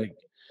saying? Yeah. Like,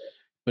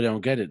 but they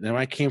don't get it. Now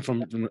I came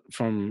from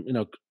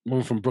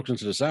moving from Brooklyn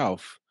to the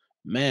South,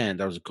 man,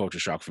 that was a culture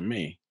shock for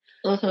me.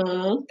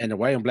 Mhm. And the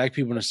white and black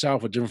people in the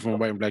South are different from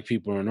white and black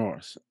people in the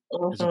North.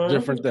 It's a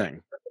different Mhm.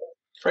 thing.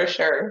 For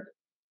sure.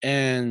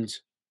 And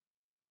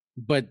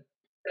but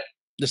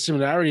the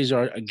similarities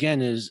are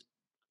again is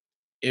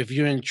if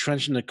you're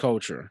entrenched in the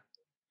culture,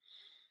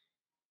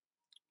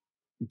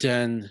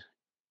 then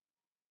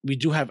we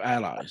do have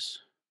allies.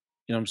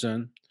 You know what I'm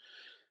saying?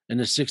 In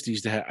the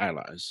 60s, they had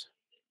allies.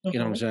 You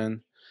know what I'm Mhm.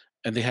 saying?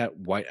 And they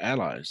had white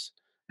allies.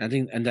 I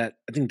think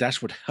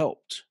that's what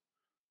helped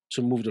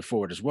to move it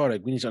forward as well.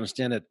 Like we need to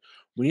understand that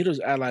we need those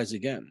allies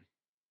again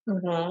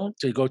Mhm.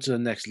 to go to the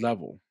next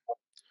level.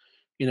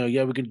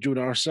 Yeah, we can do it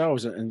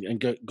ourselves and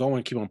go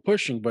and keep on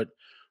pushing, but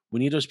we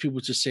need those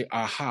people to say,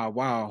 aha,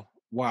 wow,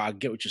 I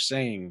get what you're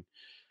saying.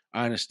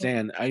 I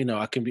understand.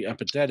 I can be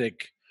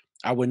empathetic.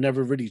 I would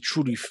never really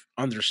truly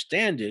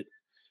understand it.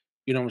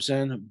 You know what I'm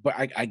saying? But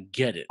I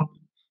get it.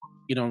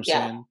 You know what I'm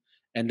Yeah. saying?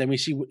 And let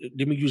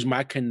me use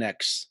my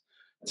connects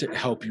to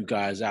help you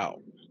guys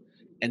out.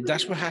 And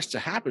that's what has to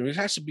happen. It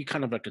has to be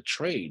kind of like a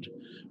trade,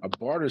 a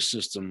barter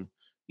system,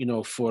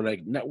 for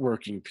like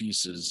networking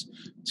pieces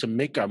to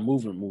make our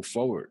movement move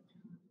forward.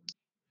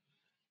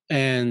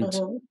 And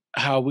Mhm.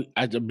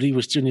 I believe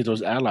we still need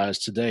those allies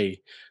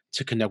today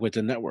to connect with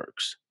the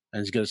networks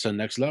and to get us to the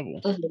next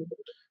level. Mhm.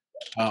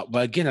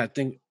 But again, I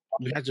think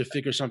we have to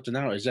figure something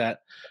out. Is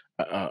that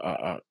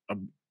a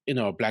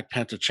Black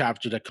Panther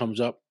chapter that comes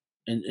up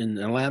in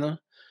Atlanta?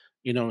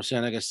 You know what I'm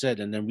saying? Like I said,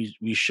 and then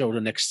we show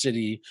the next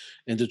city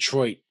in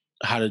Detroit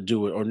how to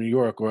do it, or New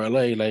York or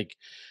LA. Like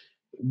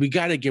we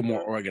got to get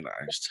more Mhm.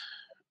 organized.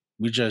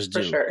 We just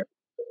For do, sure.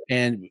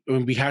 and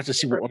we have to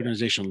see what For sure.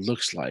 organization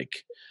looks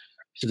like,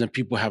 so then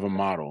people have a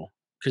model.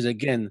 Because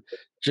again,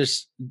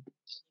 just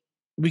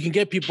we can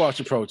get people out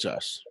to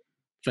protest.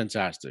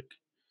 Fantastic.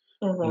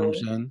 You know what Mhm. I'm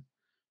saying?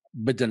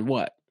 But then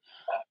what?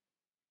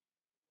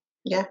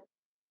 Yeah.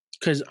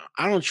 Because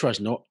I don't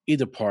trust no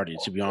either party,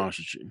 to be honest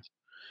with you.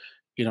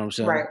 You know what I'm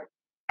saying? Right.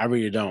 I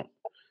really don't.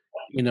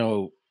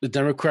 The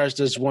Democrats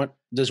just want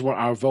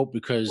our vote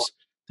because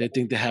they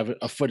think they have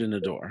a foot in the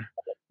door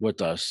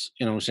with us.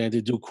 You know what I'm saying?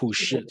 They do cool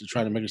shit to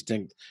try to make us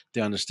think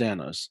they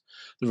understand us.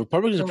 The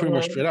Republicans are pretty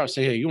much Mhm. straight out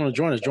say, "Hey, you want to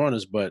join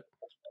us, but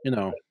you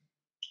know,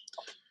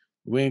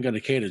 we ain't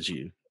gonna cater to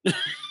you."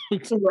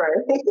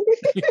 Right.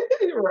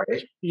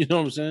 Right. You know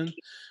what I'm saying?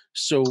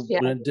 So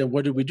Yeah. then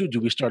what do we do? Do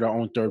we start our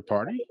own third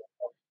party?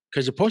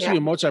 Because it's supposed to Yeah. be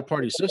a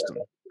multi-party system.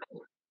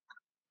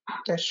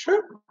 That's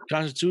true.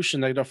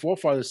 Constitution, like the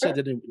forefathers said,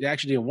 they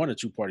actually didn't want a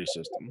two-party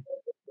system.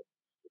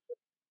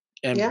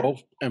 And Yeah.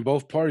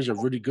 both parties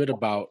are really good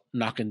about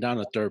knocking down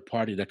a third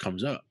party that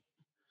comes up.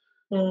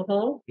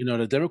 Mhm.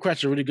 The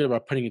Democrats are really good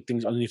about putting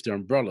things underneath their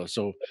umbrella.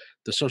 So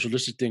the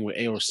socialistic thing with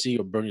AOC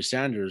or Bernie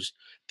Sanders,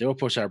 they were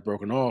supposed to have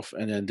broken off,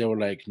 and then they were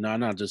like, "No,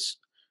 no, just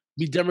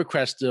be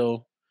Democrats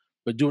still,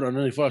 but do it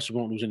underneath us. We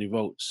won't lose any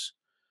votes."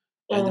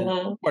 And then the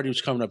Mhm. Tea Party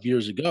was coming up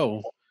years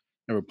ago,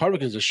 and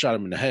Republicans just shot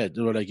him in the head.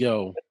 They were like,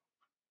 "Yo,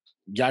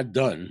 y'all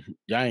done.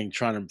 Y'all ain't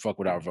trying to fuck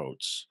with our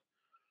votes."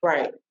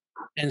 Right.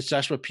 And so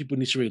that's what people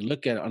need to really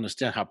look at and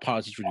understand how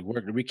politics really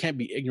work. And we can't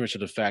be ignorant to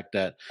the fact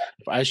that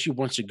if ISU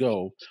wants to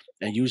go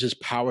and use his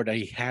power that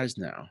he has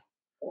now,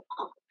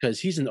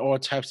 because he's in all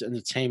types of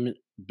entertainment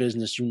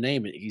business, you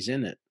name it, he's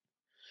in it.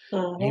 He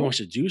Mhm. wants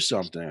to do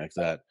something like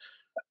that.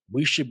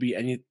 We should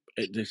be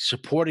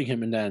supporting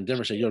him in that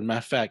endeavor. Say, yo, matter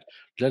of fact,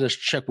 let us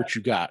check what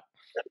you got.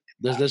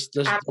 Let's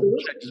double check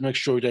Absolutely. to make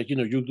sure that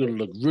you're going to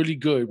look really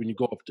good when you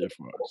go up there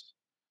for us.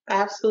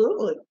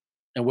 Absolutely.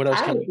 And what else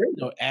I can we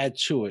agree. add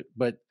to it?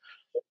 But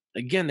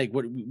again, like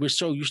we're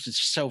so used to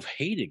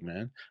self-hating,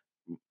 man.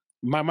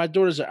 My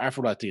daughter's an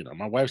Afro Latina.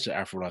 My wife's an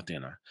Afro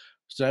Latina.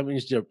 So that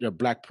means they're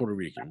Black Puerto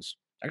Ricans.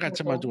 I gotta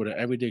tell my Mhm. daughter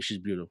every day she's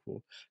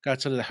beautiful.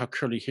 Gotta tell her that her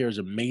curly hair is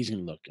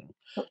amazing looking.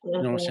 You know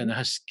what I'm saying? Mhm. That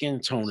her skin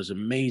tone is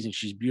amazing.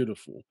 She's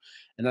beautiful.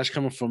 And that's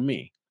coming from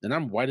me. And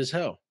I'm white as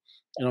hell.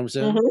 You know what I'm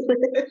saying?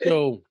 Mhm.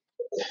 So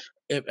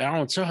if I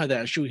don't tell her that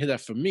and she'll hear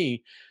that from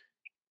me,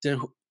 then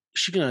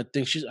she's gonna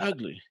think she's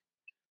ugly.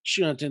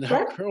 She don't think that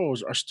her Right.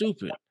 curls are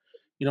stupid.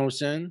 You know what I'm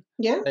saying?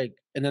 Yeah. Like,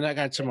 and then I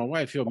gotta tell my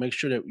wife, yo, make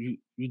sure that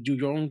you do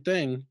your own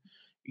thing.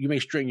 You may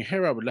straighten your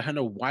hair out, but let her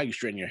know why you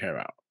straighten your hair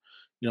out.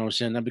 You know what I'm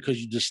saying? Not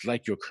because you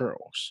dislike your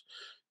curls.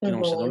 You know what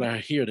I'm saying? Don't Mhm. let her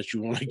hear that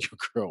you don't like your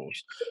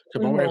curls.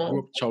 Because my wife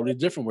grew Mhm. up totally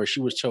different, where she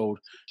was told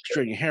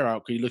straighten your hair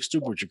out because you look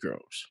stupid with your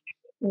curls.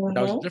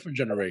 That was a Mhm. different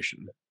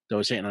generation that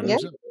was hating on Yeah.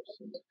 themselves.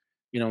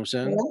 You know what I'm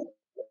saying?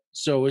 Yeah.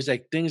 So it's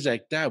like things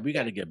like that we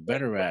got to get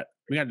better at.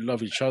 We got to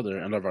love each other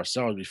and love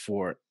ourselves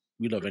before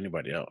we love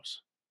anybody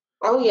else.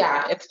 Oh,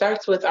 yeah. It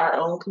starts with our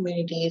own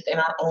communities and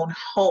our own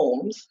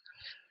homes.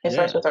 It Yeah.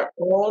 starts with our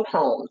own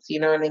homes. You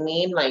know what I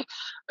mean? Like,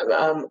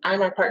 I and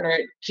my partner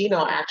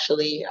Gino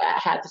actually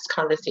had this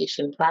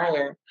conversation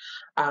prior.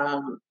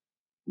 Um,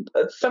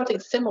 Something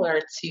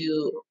similar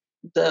to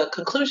the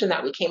conclusion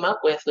that we came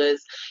up with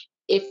was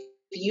if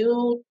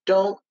you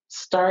don't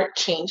start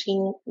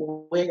changing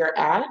where you're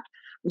at,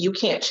 you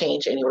can't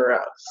change anywhere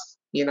else,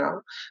 you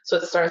know? So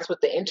it starts with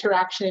the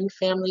interaction in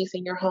families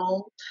in your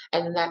home,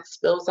 and then that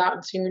spills out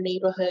into your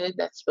neighborhood,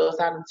 that spills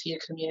out into your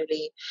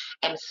community,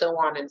 and so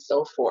on and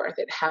so forth.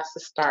 It has to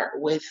start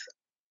with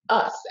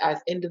us as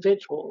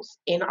individuals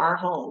in our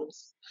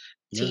homes,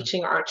 Yeah.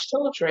 teaching our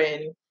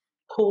children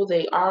who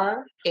they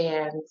are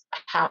and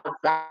how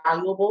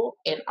valuable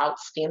and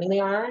outstanding they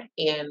are,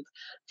 and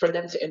for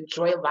them to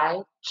enjoy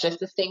life just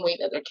the same way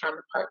that their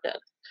counterpart does,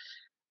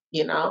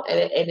 you know?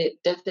 And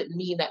it doesn't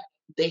mean that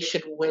they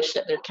should wish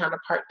that their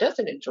counterpart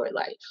doesn't enjoy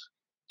life,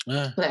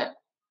 Yeah. that,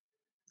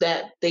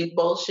 that they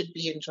both should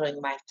be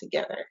enjoying life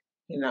together,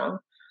 you know?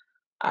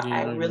 Yeah,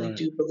 I you're really right.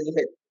 do believe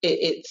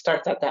it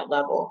starts at that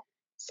level.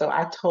 So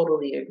I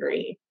totally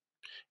agree.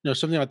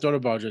 Something I thought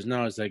about just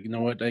now is like, you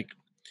know what? Like,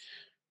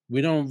 we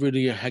don't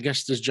really, I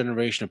guess this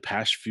generation, the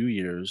past few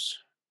years,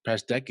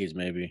 past decades,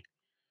 maybe,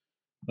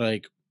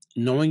 like,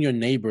 knowing your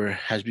neighbor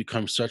has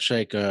become such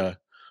like a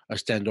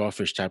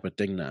standoffish type of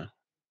thing now.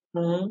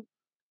 Mhm.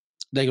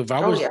 Like,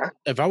 Oh, yeah.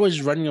 if I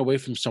was running away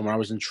from someone, I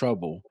was in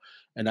trouble,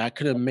 and I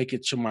couldn't make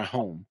it to my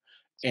home,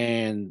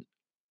 and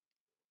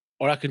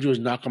all I could do is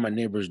knock on my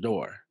neighbor's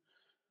door.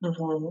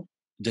 Mhm.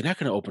 They're not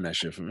gonna open that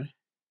shit for me.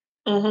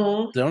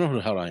 Mhm. They don't know who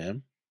the hell I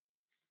am.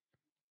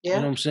 You know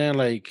what Yeah. I'm saying?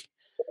 Like,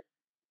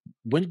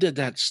 when did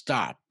that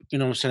stop? You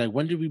know what I'm saying? Like,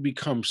 when did we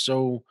become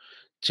so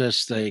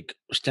just like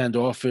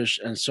standoffish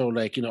and so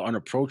like,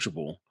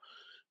 unapproachable?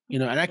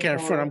 And I can't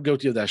front, Mhm. I'm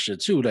guilty of that shit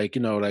too. Like,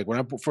 like when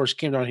I first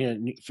came down here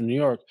from New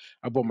York,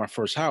 I bought my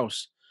first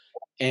house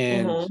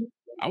and Mhm.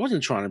 I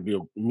wasn't trying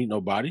to meet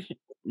nobody.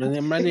 And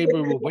then my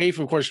neighbor would wave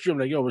from across the street, I'm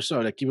like, yo, what's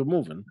up? Like, keep it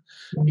moving.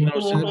 You know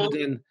what I'm saying? But Mhm.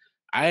 then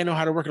I didn't know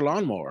how to work a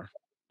lawnmower.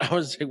 I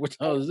was like, what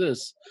the hell is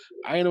this?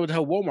 I didn't know what the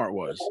hell Walmart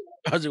was.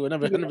 I was like, I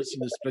never seen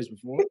this place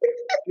before.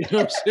 You know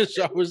what I'm saying?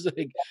 So I was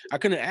like, I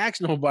couldn't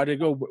ask nobody to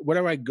go, where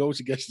do I go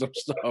to get some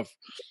stuff?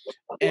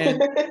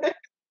 And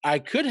I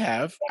could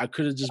have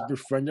just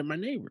befriended my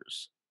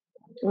neighbors.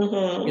 You know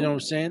what I'm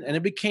Mhm. saying? And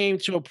it became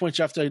to a point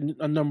after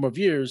a number of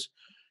years,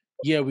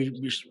 yeah,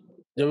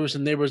 there were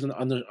some neighbors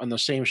on the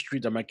same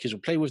street that my kids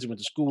would play with, they went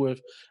to school with,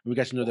 and we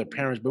got to know their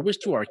parents, but it was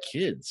to our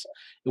kids.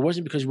 It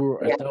wasn't because we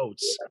were Yeah.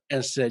 adults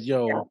and said, Yeah.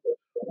 "Yo,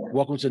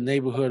 welcome to the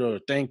neighborhood," or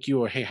 "Thank you,"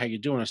 or "Hey, how you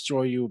doing? I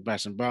saw you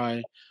passing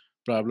by."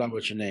 Blah blah.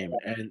 What's your name?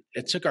 And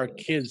it took our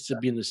kids to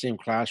be in the same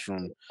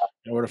classroom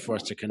in order for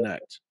us to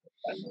connect.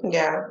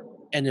 Yeah.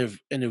 And if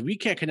we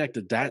can't connect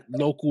at that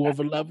local of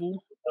a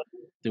level,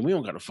 then we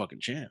don't got a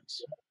fucking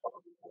chance.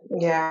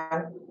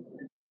 Yeah.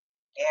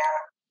 Yeah.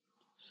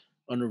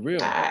 On the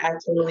real. I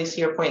totally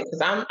see your point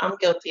because I'm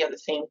guilty of the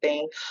same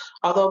thing.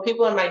 Although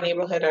people in my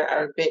neighborhood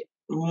are a bit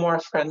more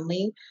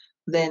friendly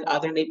than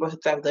other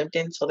neighborhoods I've lived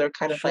in, so they're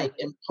kind of like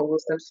Sure.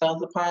 impose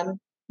themselves upon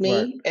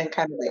Right. me and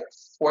kind of like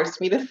force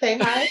me to say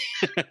hi.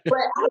 But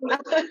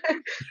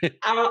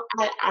I'm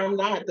not, I'm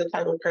not the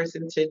type of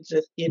person to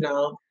just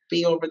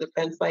be over the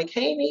fence like,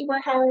 "Hey neighbor,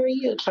 how are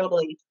you?"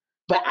 Totally.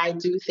 But I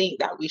do think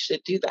that we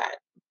should do that.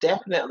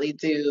 Definitely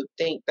do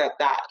think that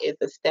that is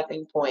a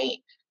stepping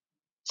point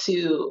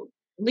to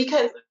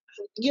because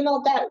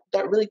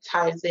that really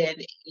ties in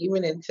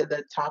even into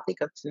the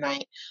topic of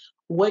tonight.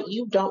 What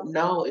you don't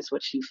know is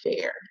what you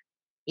fear.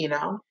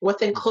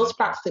 What's in close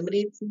Exactly.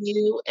 proximity to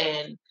you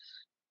and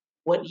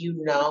what you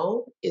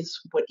know is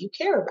what you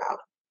care about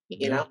you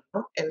Yeah,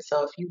 know and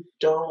so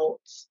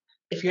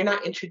if you're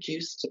not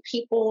introduced to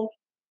people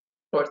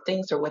or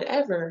things or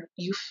whatever,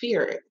 you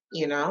fear it.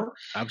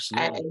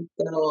 absolutely. And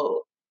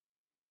so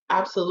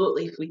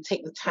absolutely, if we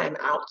take the time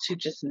out to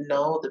just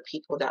know the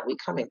people that we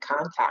come in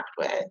contact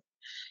with,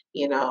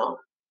 you know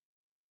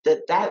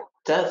that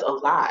does a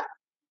lot.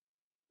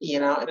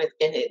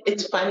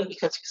 It's funny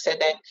because you said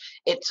that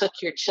it took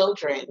your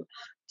children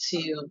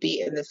to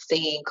be in the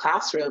same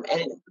classroom,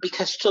 and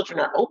because children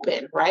are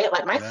open, right?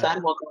 Like my Yeah,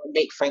 son will go and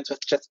make friends with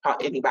just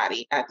about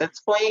anybody at this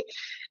point,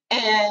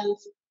 and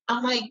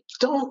I'm like,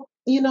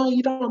 you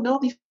don't know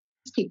these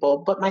people,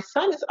 but my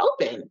son is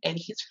open and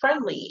he's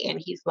friendly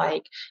and he's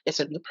like, it's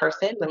a new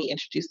person. Let me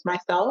introduce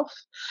myself.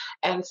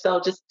 And so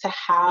just to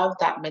have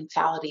that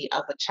mentality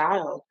of a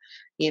child,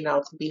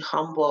 to be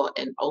humble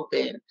and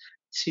open,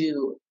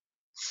 to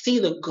see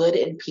the good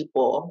in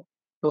people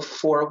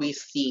before we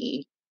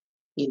see,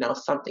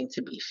 something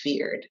to be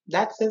feared.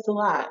 That says a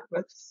lot.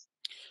 That's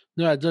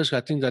no, it does.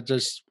 I think that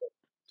does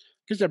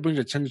because that brings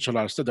attention to a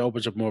lot of stuff. That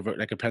opens up more of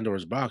like a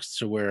Pandora's box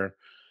to where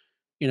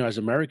as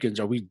Americans,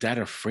 are we that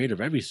afraid of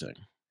everything?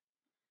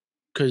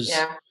 Because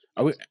yeah.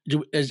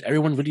 is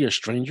everyone really a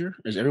stranger?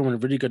 Is everyone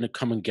really going to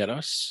come and get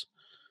us?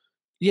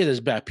 Yeah, there's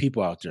bad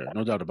people out there,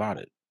 no doubt about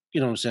it. You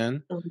know what I'm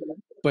saying?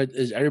 Mhm. But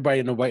is everybody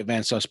in the white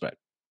van suspect?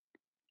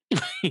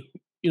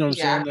 You know what I'm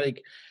saying? Yeah.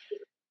 Like,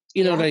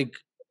 Yeah. like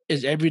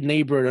is every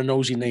neighbor a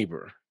nosy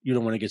neighbor you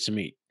don't want to get to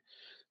meet?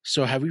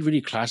 So have we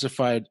really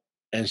classified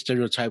and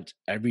stereotyped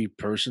every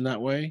person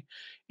that way?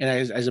 And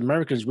as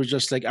Americans, we're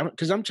just like,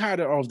 because I'm tired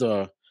of all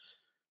the,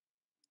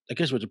 I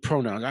guess with the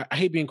pronouns. I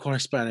hate being called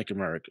Hispanic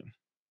American.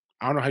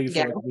 I don't know how you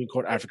feel Yeah. like being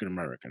called African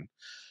American.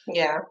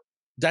 Yeah.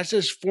 That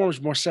just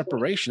forms more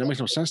separation. That makes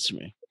no sense to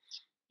me.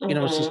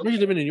 Mhm. Especially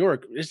living in New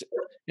York.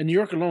 In New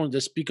York alone, they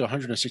speak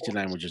 160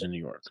 languages in New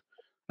York.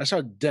 That's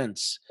how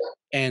dense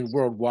and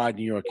worldwide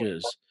New York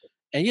is.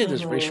 And yeah,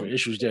 there's racial Mhm.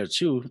 issues there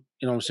too.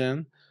 You know what I'm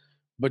saying?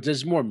 But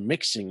there's more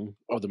mixing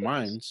of the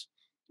minds.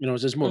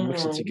 There's more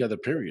mixing Mhm. together,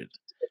 period.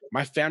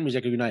 My family's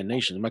like a United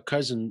Nations. My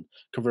cousin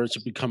converted to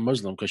become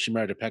Muslim because she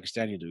married a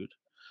Pakistani dude.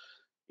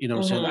 You know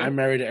what I'm saying? I Mhm.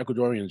 married an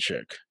Ecuadorian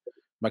chick.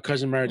 My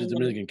cousin married a Mhm.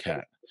 Dominican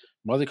cat.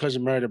 My other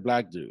cousin married a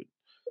black dude.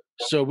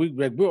 So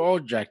we're all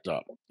jacked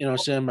up. You know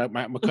what I'm saying?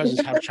 My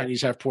cousin's half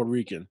Chinese, half Puerto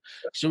Rican.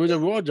 So we're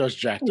all just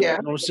jacked up. Yeah.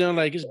 You know what I'm saying?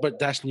 Like but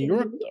that's New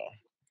York Mhm. though.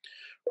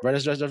 Right?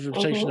 That's the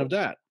representation Mhm. of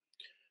that.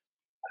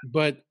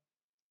 But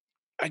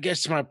I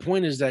guess my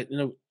point is that,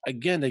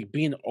 again, like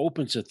being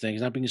open to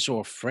things, not being so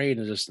afraid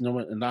and just no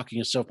one and locking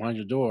yourself behind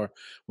your door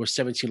with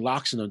 17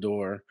 locks in the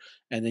door,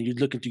 and then you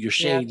look into your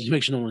Yeah. shades, you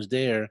make sure no one's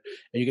there,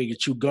 and you got your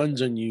two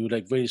guns on you,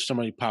 like ready for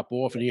somebody to pop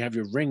off, and you have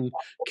your ring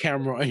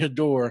camera on your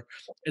door.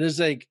 And it's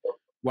like,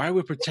 why are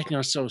we protecting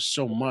ourselves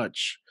so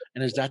much?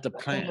 And is that the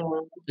plan?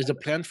 Mhm. Is the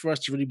plan for us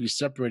to really be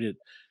separated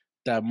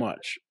that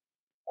much?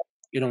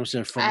 You know what I'm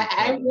saying, from each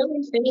I other?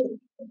 really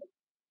think,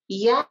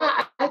 yeah,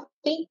 I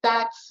think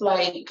that's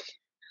like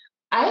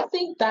I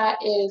think that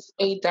is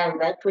a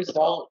direct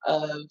result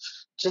of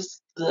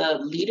just the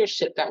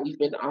leadership that we've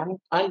been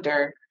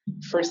under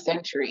for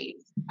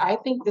centuries. I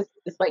think this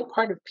is like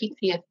part of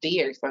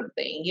PTSD or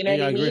something. You know what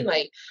Yeah, I I mean? agree.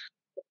 Like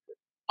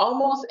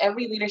almost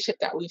every leadership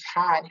that we've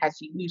had has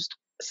used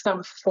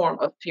some form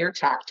of fear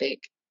tactic,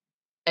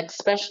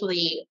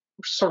 especially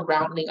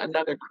surrounding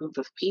another group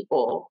of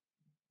people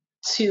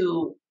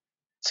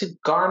to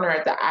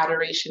garner the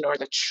adoration or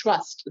the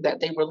trust that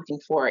they were looking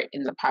for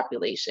in the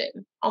population,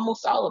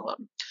 almost all of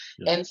them.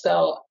 Yeah, And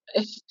so,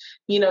 if,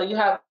 you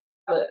have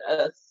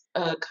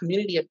a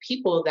community of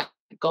people that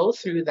go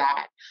through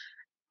that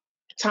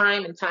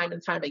time and time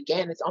and time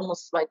again, it's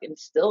almost like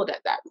instilled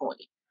at that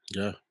point.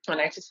 yeah,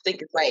 And I just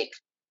think it's like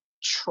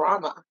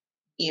trauma,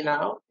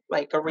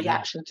 like a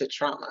yeah, reaction to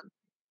trauma.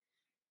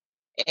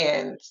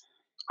 And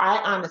I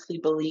honestly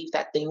believe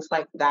that things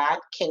like that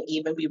can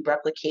even be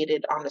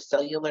replicated on a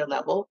cellular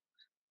level.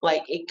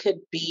 Like it could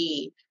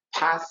be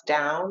passed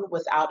down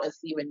without us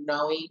even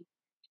knowing,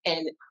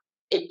 and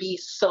it be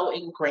so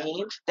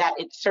ingrained that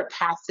it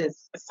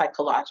surpasses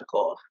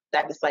psychological.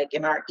 That is like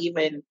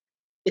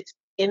it's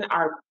in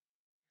our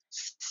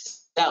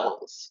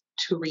cells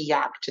to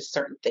react to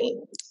certain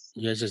things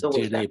yeah. It's just the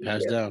way that DNA we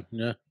passed do. down.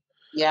 Yeah,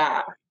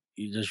 Yeah,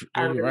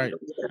 I you're really right.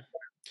 believe it.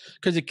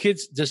 Because the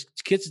kids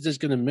are just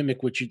gonna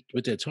mimic what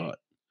they're taught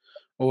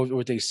or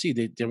what they see.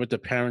 They're with their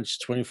parents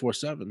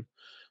 24/7.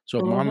 So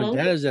if mom and Hmm.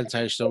 dad is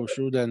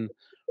antisocial, then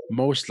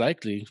most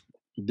likely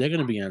they're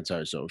gonna be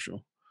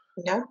antisocial.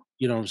 Yeah,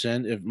 You know what I'm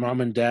saying? If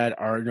mom and dad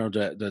are,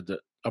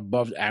 the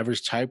above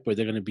average type where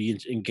they're gonna be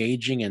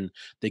engaging and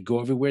they go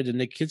everywhere, then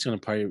their kid's gonna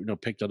probably,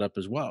 pick that up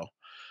as well.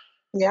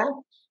 yeah,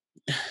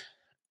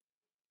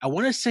 I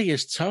wanna say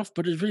it's tough,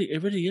 but it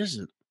really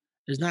isn't.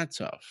 It's not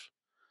tough.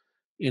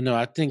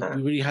 I think uh,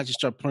 we really have to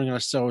start putting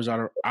ourselves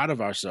out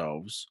of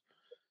ourselves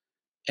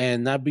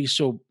and not be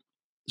so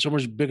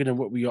much bigger than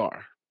what we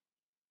are.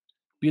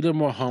 Be a little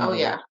more oh humble,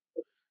 yeah,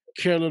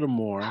 care a little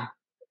more.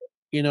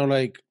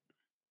 Like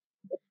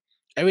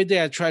every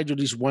day I try to do at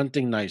least one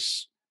thing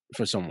nice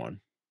for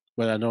someone,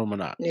 whether I know them or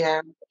not.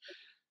 yeah.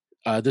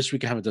 This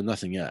week I haven't done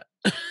nothing yet,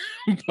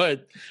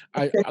 but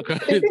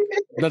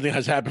nothing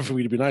has happened for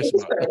me to be nice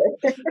about.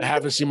 I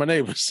haven't seen my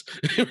neighbors,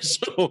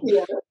 so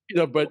Yeah,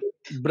 but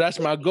that's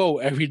my goal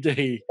every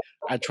day.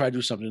 I try to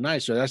do something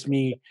nice. So that's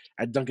me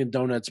at Dunkin'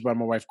 Donuts buy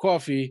my wife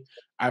coffee.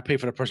 I pay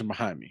for the person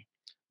behind me.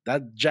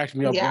 That jacked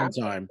me up yeah. one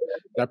time.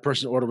 That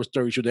person order was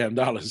 $32 damn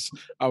dollars.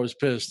 I was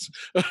pissed.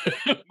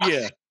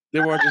 Yeah,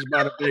 they weren't just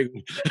buying a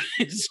bagel.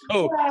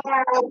 So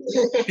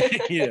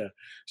yeah,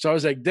 so I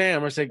was like,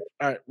 damn. I was like,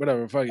 all right,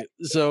 whatever, fuck it.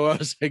 So I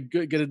was like,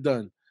 good, get it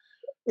done.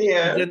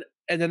 And Yeah, then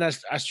and then I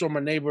saw my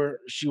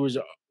neighbor. She's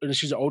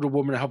an older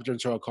woman. I helped her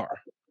into her car.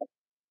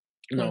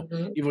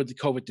 mhm, Even with the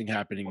COVID thing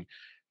happening,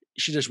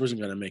 she just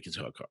wasn't gonna make it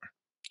to her car.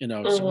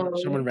 Someone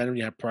mhm,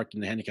 randomly had parked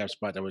in the handicap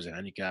spot that was a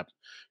handicap.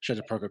 She had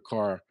to park her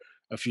car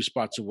a few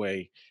spots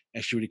away,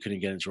 and she really couldn't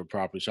get into her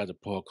property, so I had to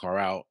pull her car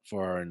out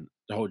for her and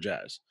the whole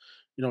jazz.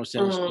 You know what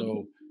I'm saying?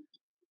 So mhm.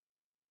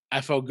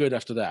 I felt good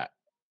after that.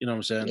 You know what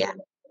I'm saying? Yeah,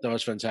 That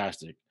was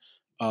fantastic.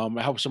 I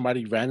helped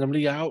somebody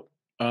randomly out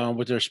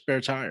with their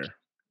spare tire.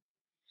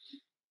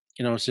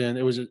 You know what I'm saying?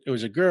 It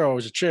was a girl, it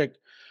was a chick,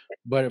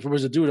 but if it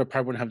was a dude, I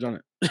probably wouldn't have done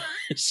it.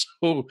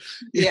 So,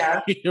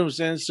 yeah, you know what I'm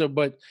saying? So,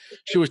 but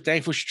she was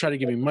thankful. She tried to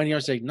give me money. I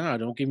was like, "Nah,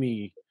 don't give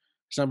me.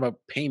 It's not about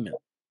payment."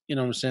 You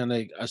know what I'm saying?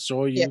 Like, I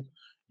saw yeah,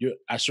 you.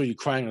 I saw you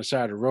crying on the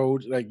side of the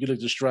road. Like, you look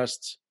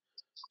distressed.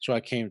 So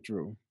I came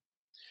through.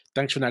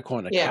 Thanks for not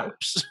calling the yeah,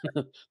 cops.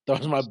 That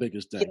was my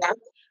biggest thing. yeah,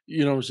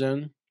 You know what I'm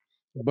saying?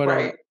 But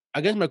right.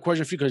 I guess my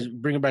question for you, because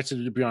bringing it back to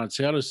the Breonna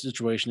Taylor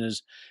situation,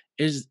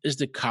 is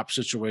the cop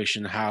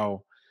situation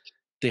how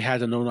they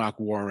had a no knock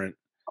warrant.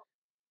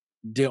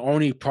 They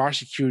only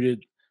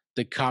prosecuted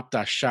the cop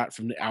that shot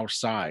from the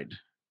outside.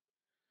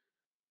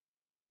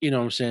 You know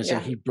what I'm saying?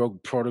 Saying Yeah, he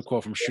broke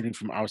protocol from shooting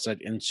from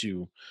outside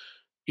into,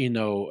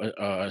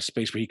 a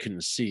space where he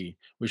couldn't see,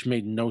 which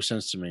made no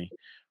sense to me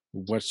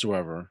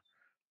whatsoever.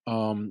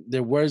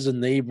 There was a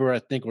neighbor, I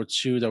think, or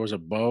two that was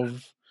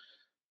above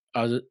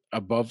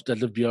that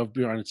lived above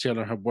Breonna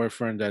Taylor and her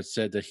boyfriend that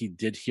said that he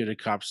did hear the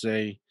cops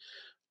say,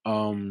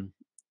 um,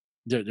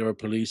 there were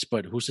police,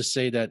 but who's to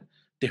say that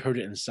they heard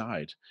it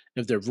inside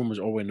if their room was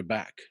all the way in the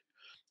back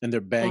and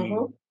they're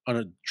mhm, banging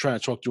on trying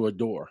to talk through a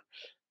door.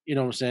 You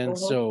know what I'm saying? mhm,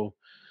 So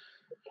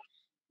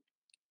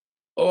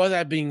all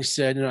that being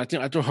said, I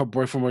thought her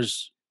boyfriend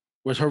was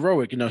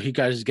heroic. He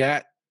got his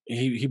gat,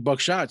 he buck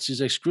shots.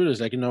 He's like, screw this,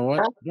 like, you know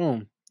what? uh,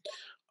 Boom.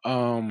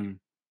 Um,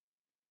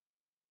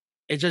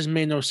 it just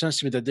made no sense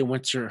to me that they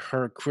went to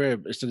her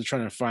crib instead of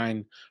trying to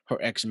find her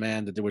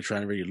ex-man that they were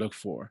trying to really look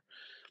for.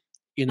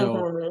 You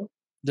know, mhm,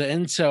 the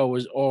intel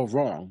was all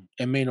wrong.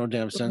 It made no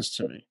damn mhm, sense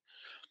to me.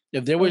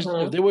 If they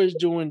was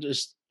doing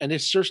this and they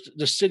searched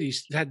the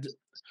cities, had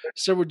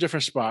several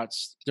different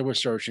spots they were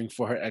searching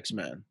for her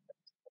ex-man,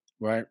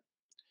 right?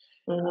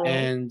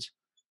 mhm, And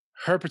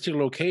her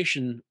particular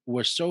location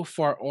was so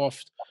far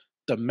off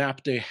the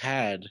map they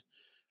had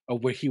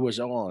of where he was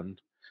on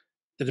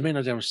that it made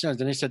no damn sense.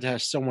 Then they said they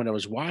had someone that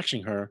was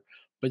watching her,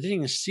 but they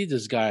didn't see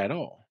this guy at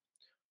all.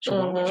 So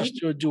why would you Mhm.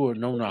 still do a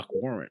no knock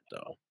warrant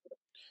though?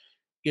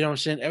 You know what I'm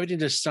saying? Everything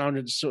just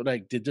sounded so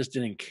like they just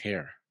didn't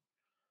care.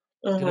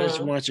 They just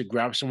Mhm. wanted to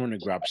grab someone to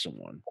grab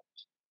someone.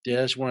 They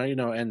just want,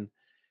 and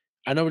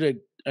I know that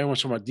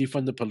everyone's talking about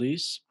defund the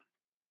police.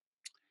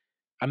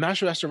 I'm not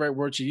sure that's the right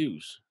word to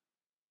use.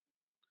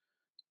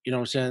 You know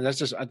what I'm saying? That's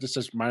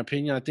just my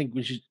opinion. I think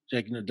we should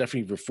like,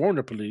 definitely reform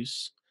the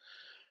police.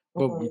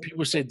 But when Mhm.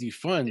 people say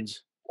defund,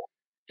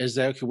 is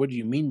that okay? What do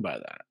you mean by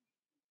that?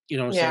 You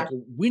know what I'm saying? Yeah.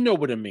 'Cause we know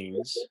what it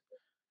means.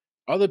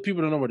 Other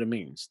people don't know what it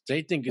means.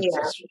 They think it's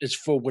Yeah. it's, it's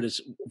for what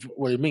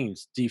it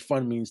means.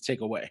 Defund means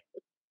take away,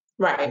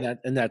 and Right.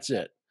 that's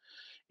it.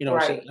 You know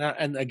what I'm saying? Right.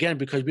 And again,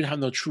 because we don't have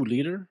no true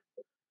leader,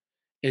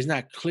 it's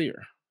not clear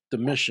the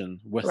mission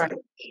with Right.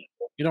 it.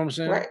 You know what I'm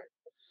saying? Right.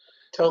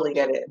 Totally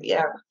get it.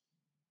 Yeah.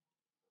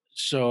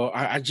 So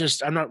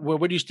I'm not.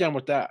 Where do you stand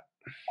with that?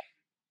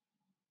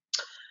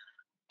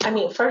 I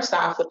mean, first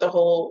off, with the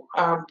whole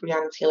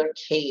Breonna Taylor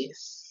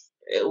case,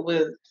 it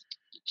was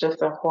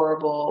just a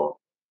horrible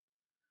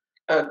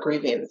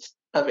grievance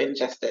of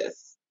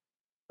injustice.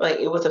 Like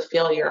it was a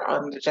failure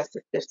on the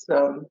justice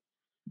system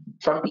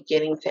from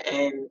beginning to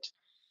end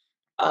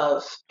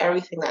of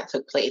everything that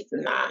took place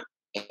in that,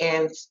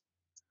 and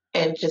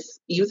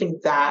just using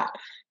that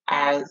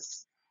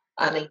as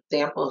an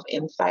example of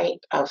insight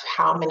of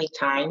how many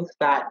times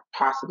that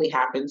possibly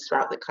happens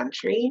throughout the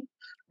country,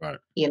 Right.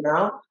 you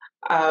know,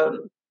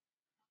 um,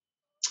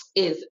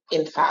 is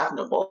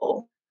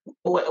unfathomable.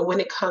 When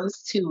it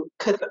comes to,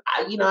 because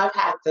I've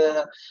had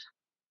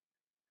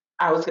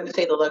I was going to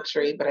say the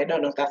luxury, but I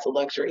don't know if that's a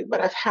luxury, but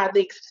I've had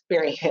the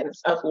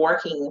experience of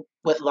working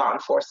with law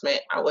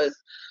enforcement. I was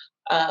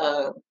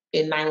uh,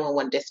 in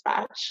 911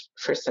 dispatch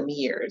for some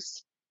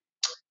years.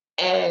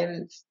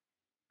 And,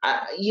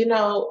 you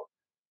know,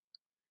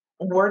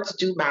 words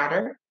do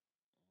matter.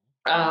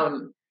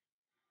 Um,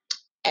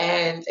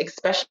 and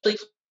especially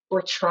if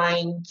we're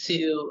trying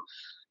to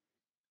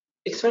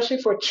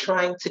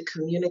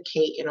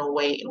communicate in a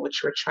way in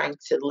which we're trying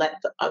to let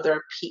the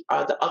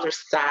other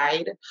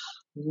side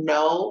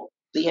know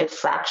the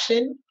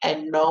infraction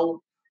and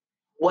know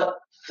what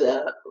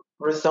the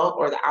result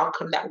or the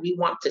outcome that we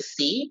want to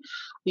see,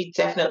 we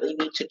definitely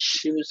need to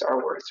choose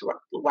our words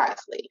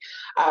wisely.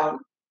 Um,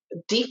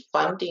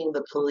 Defunding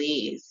the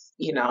police,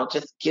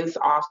 just gives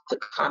off the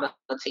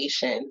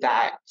connotation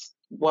that,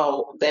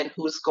 well, then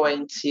who's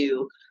going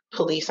to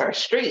police our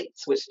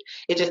streets? Which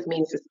it just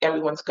means that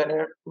everyone's going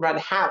to run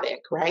havoc,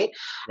 right?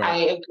 Right. I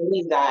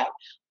agree that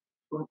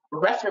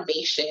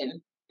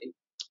reformation,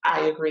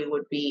 I agree,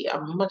 would be a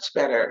much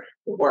better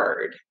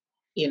word,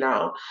 you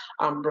know,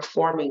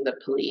 reforming the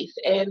police.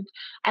 And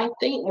I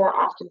think more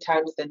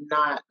oftentimes than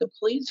not, the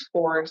police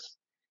force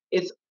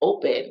is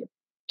open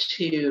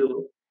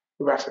to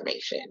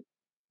reformation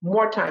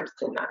more times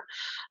than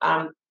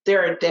not.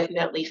 There are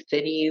definitely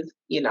cities,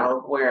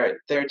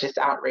 where they're just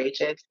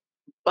outrageous,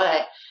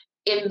 but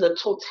in the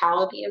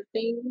totality of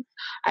things,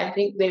 I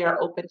think they are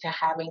open to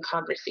having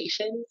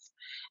conversations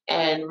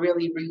and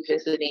really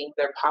revisiting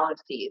their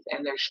policies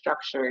and their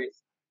structures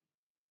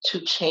to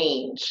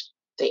change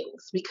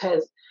things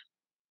because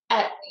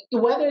at,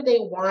 whether they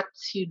want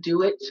to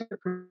do it to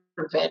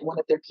prevent one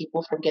of their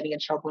people from getting in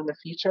trouble in the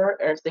future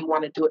or if they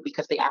want to do it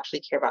because they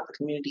actually care about the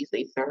communities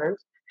they serve,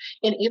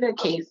 in either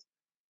case,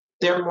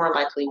 they're more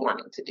likely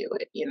wanting to do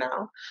it.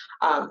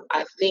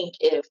 I think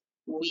if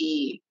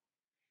we,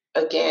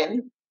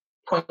 again,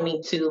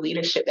 pointing to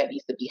leadership that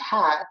needs to be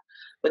had,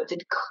 but to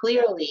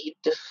clearly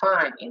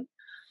define,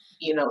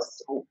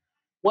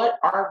 what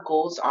our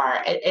goals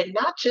are, and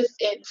not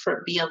just in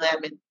for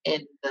BLM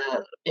in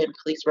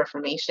police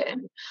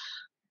reformation,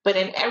 but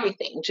in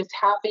everything, just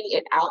having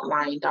it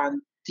outlined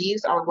on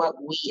these are what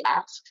we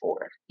ask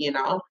for.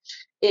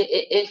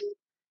 If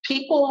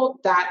people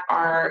that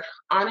are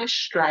on a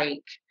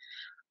strike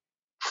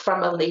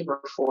from a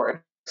labor force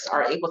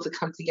are able to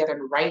come together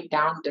and write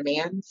down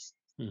demands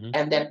Hmm.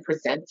 and then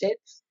present it,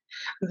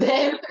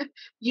 then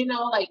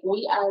like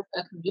we as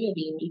a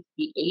community need to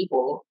be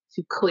able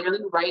to clearly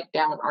write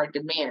down our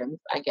demands,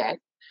 I guess,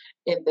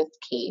 in this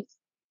case,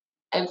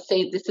 and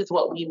say this is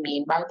what we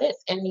mean by this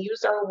and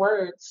use our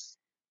words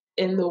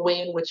in the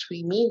way in which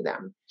we mean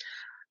them.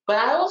 But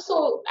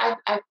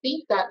I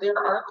think that there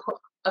are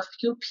a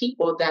few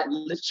people that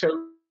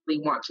literally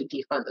want to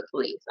defund the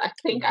police. I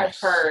think I've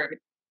Yes. heard,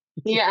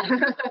 yeah.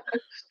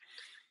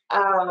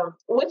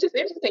 Which is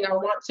interesting. I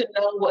want to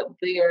know what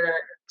their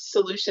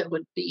solution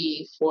would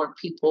be for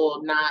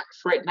people not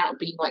for it not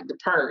being like the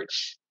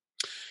purge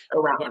But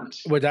around.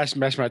 that's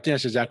my thing.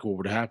 That's exactly what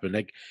would happen.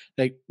 Like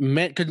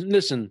men. Because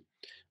listen,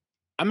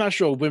 I'm not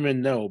sure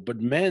women know,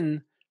 but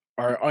men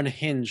are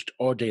unhinged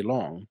all day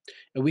long,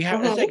 and we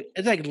have Mhm.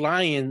 it's like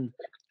lion.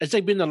 It's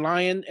like being a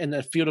lion in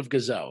a field of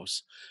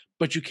gazelles,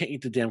 but you can't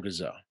eat the damn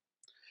gazelle.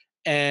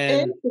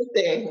 And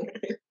Interesting.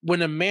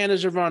 when a man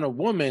is around a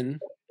woman,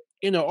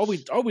 all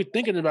we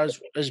thinking about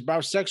is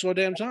about sex all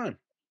damn time.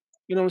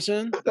 You know what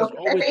I'm saying? That's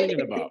all we're Okay.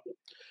 thinking about.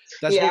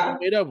 That's what we're Yeah.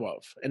 made up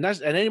of, and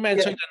any man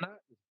Yeah. tell you that not.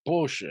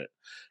 bullshit.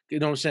 You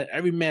know what I'm saying?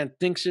 Every man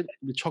thinks it.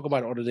 We talk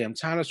about it all the damn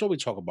time. That's what we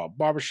talk about.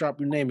 Barbershop,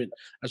 you name it.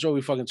 That's what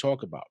we fucking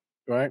talk about,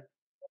 right?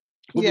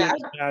 Who we Yeah.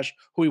 want to smash,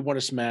 who we want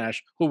to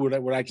smash, who would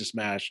like to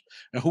smash,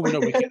 and who we know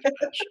we can't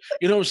smash.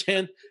 You know what I'm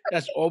saying?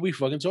 That's all we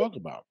fucking talk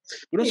about.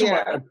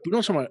 Yeah. We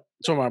don't talk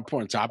about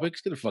important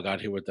topics. Get the fuck out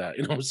of here with that.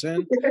 You know what I'm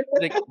saying?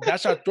 Like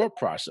that's our thought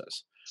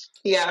process. So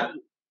Yeah.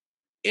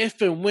 if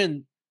and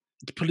when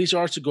the police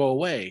are to go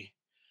away,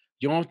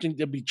 you don't think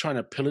they'll be trying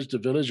to pillage the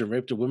village and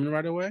rape the women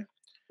right away?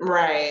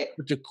 Right.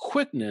 With the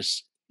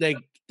quickness,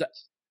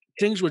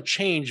 things would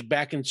change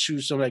back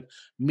into some like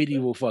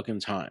medieval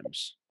fucking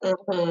times. That's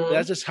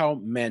Mhm. just how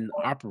men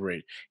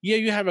operate. Yeah,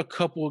 you have a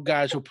couple of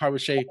guys who probably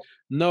say,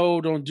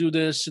 "No, don't do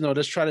this. You know,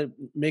 let's try to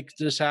make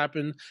this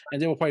happen,"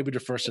 and they will probably be the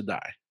first to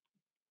die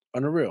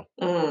on the real.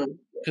 Mm.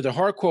 Because the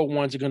hardcore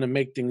ones are going to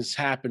make things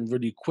happen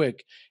really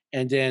quick,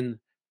 and then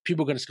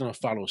people are just going to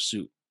follow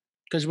suit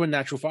because we're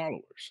natural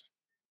followers.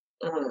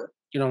 Mm.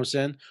 You know what I'm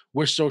saying?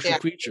 We're social Yeah.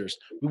 creatures.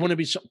 We want to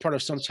be part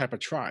of some type of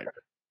tribe.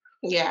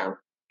 Yeah.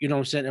 You know what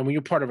I'm saying? And when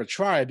you're part of a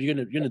tribe, you're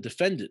gonna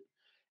defend it.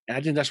 And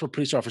I think that's what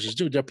police officers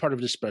do. They're part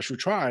of this special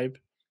tribe.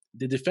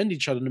 They defend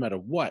each other no matter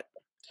what,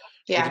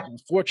 which is Yeah.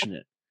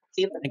 unfortunate.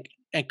 See that?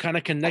 And kind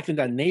of connecting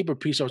that neighbor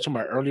piece I was talking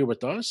about earlier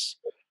with us,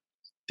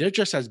 they're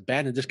just as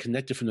bad and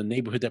disconnected from the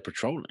neighborhood they're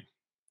patrolling.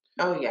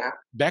 Oh, yeah.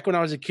 Back when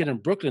I was a kid in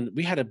Brooklyn,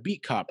 we had a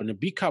beat cop, and the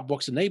beat cop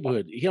walks the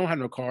neighborhood. He don't have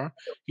no car.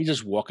 He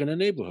just walk in the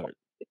neighborhood.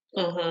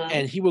 Mhm.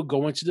 And he would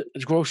go into the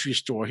grocery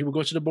store. He would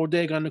go to the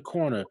bodega on the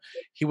corner.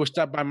 He would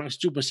stop by my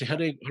stoop and say,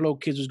 hello,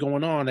 kids, what's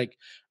going on? Like,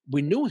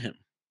 we knew him.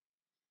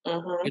 You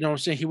Mhm. know what I'm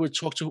saying? He would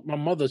talk to my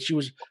mother. She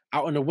was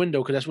out in the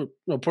window because that's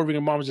what Puerto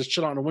Rican moms just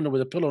chill out in the window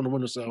with a pillow in the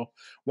windowsill,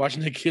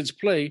 watching the kids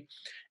play.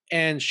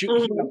 And he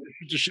would Mhm.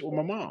 shoot the shit with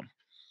my mom.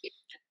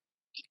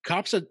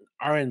 Cops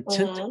are in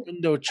tinted Mhm.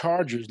 window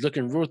chargers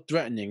looking real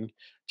threatening,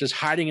 just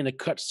hiding in a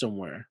cut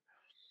somewhere.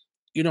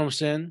 You know what I'm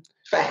saying?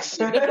 Facts.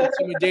 They look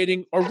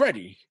intimidating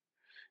already.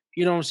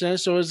 You know what I'm saying?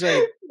 So it's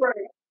like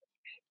Right.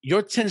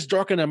 your tent's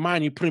darker than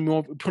mine. You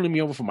pulling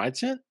me over for my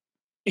tent.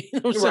 You know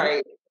what I'm saying?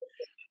 Right.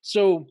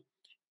 So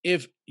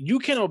if you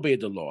can obey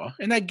the law,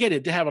 and I get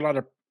it, they have a lot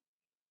of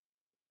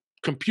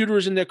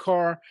computers in their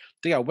car,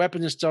 they got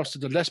weapons and stuff. So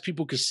the less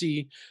people can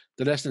see,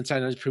 the less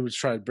intelligent people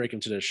try to break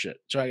into their shit.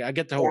 So I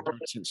get the whole Yeah. dark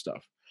tent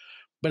stuff,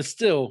 but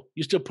still,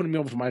 you're still putting me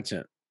over for my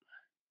tent.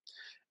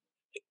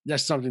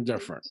 That's something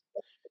different.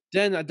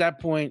 Then at that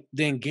point,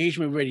 the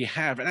engagement we already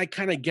have, and I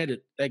kind of get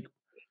it. Like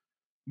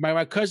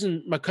my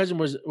cousin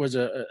was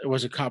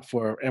a cop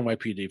for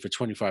NYPD for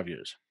 25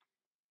 years.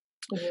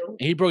 Mhm.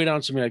 And he broke it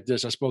down to me like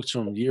this. I spoke to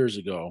him years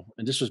ago,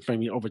 and this was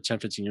maybe over 10,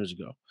 15 years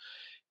ago.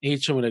 And he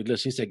told me like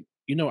this. He said,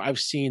 I've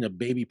seen a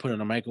baby put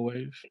in a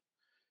microwave.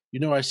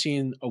 I've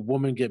seen a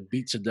woman get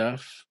beat to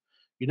death.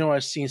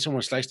 I've seen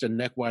someone slice their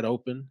neck wide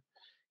open.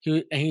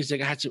 He's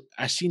like,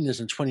 I seen this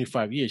in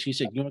 25 years. He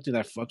said, you don't think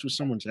that fucks with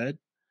someone's head?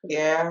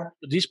 Yeah.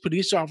 These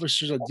police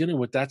officers are dealing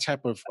with that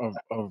type of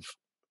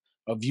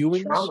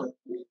viewings, Trauma.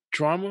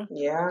 trauma,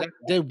 Yeah.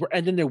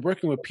 and then they're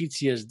working with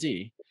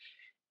PTSD.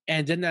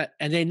 And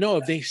they know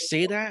if they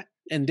say that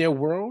in their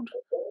world,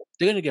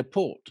 they're gonna get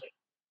pulled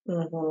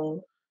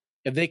Mhm.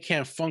 if they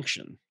can't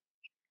function.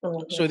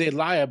 So they Mhm.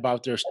 lie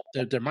about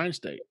their mind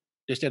state,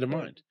 their state of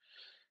mind.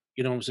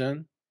 You know what I'm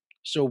saying?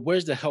 So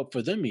where's the help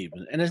for them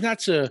even? And it's not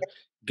to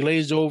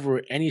glaze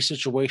over any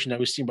situation that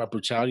we've seen about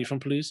brutality from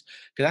police,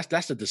 because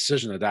that's a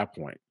decision at that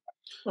point.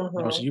 So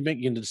Mhm. you're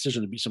making the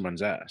decision to beat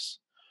someone's ass.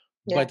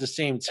 But at Yeah. the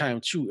same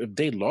time, too, if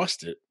they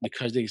lost it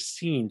because they've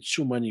seen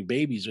too many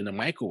babies in the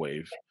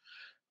microwave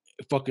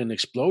fucking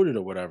exploded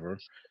or whatever,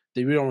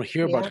 that we don't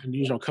hear about Yeah. the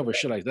news don't cover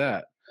shit like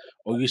that.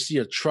 Or you see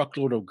a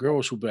truckload of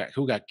girls who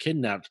got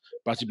kidnapped,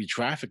 about to be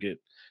trafficked. You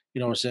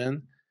know what I'm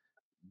saying?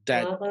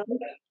 That Mhm.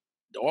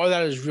 all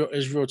that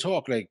is real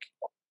talk. Like,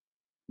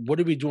 what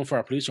are we doing for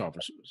our police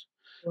officers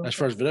as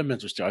far as Mhm. their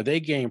mental state? Are they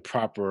getting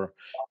proper,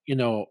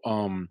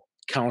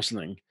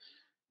 counseling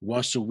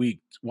once a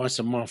week, once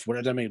a month,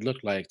 whatever that may look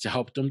like, to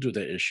help them through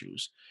their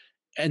issues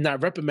and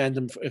not reprimand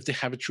them if they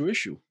have a true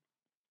issue?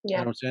 You know Yeah.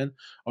 what I'm saying?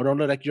 Or don't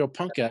look like you're a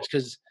punk ass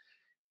because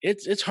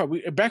it's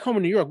hard. Back home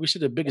in New York, we see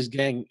the biggest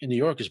gang in New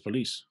York is the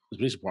police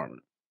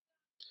department.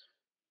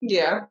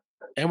 Yeah.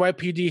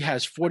 NYPD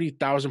has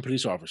 40,000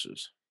 police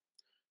officers.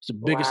 It's the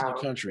biggest in the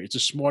Wow. country. It's a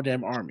small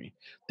damn army.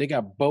 They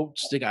got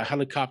boats, they got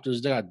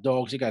helicopters, they got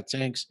dogs, they got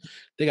tanks,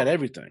 they got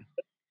everything.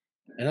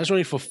 And that's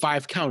only for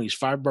 5 counties,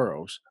 5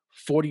 boroughs, Yeah.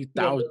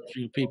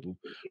 40,000 people.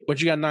 But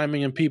you got 9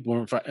 million people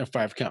in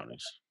 5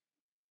 counties.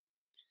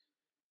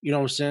 You know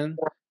what I'm saying?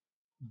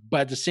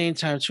 But at the same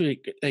time, too,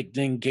 like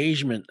the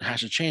engagement has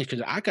to change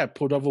because I got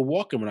pulled over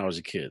walking when I was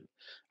a kid.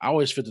 I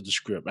always fit the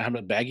script. I had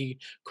my baggy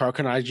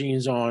Carcanine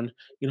jeans on.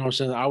 You know what I'm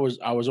saying? I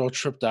was all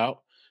tripped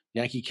out,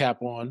 Yankee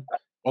cap on.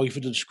 Oh, you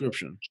fit the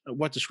description.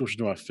 What description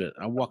do I fit?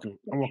 I'm walking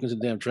to the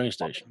damn train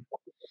station.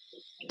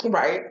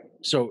 Right.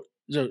 So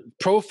the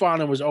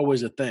profiling was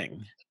always a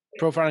thing.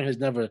 Profiling has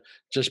never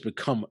just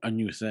become a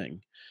new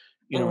thing.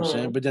 You know what I'm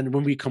saying? Mhm. But then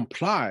when we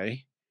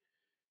comply,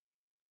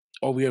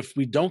 or if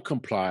we don't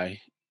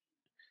comply,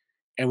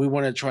 and we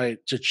want to try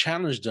to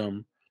challenge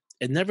them,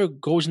 it never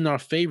goes in our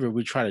favor.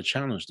 We try to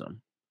challenge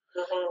them.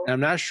 Mhm. And I'm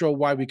not sure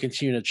why we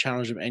continue to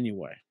challenge them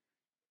anyway.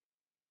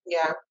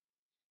 Yeah.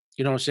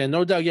 You know what I'm saying?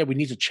 No doubt, yeah, we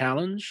need to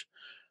challenge,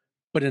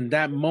 but in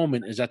that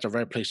moment, is that the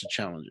right place to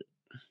challenge it?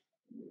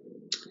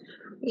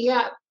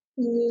 Yeah.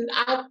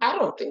 I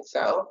don't think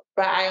so.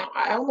 But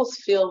I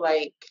almost feel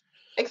like,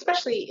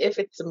 especially if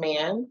it's a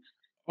man,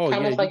 Oh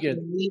kind yeah, of you like get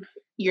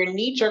your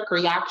knee-jerk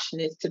reaction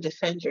is to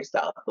defend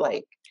yourself.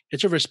 Like,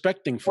 it's a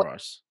respect thing what for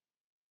us.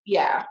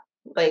 yeah.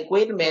 Like,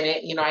 wait a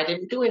minute, I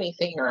didn't do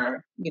anything,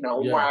 or, Yeah.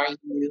 why are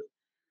you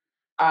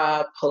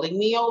pulling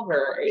me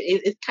over?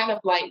 It's kind of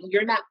like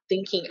you're not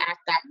thinking at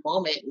that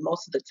moment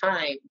most of the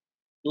time,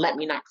 let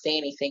me not say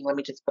anything, let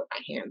me just put my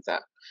hands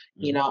up,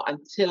 Mhm.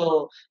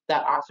 until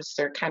that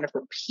officer kind of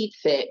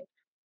repeats it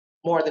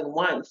more than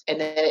once. And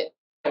then it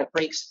kind of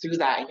breaks through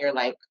that, and you're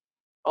like,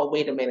 oh,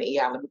 wait a minute,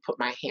 yeah, let me put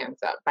my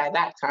hands up. By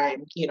that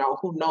time,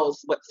 who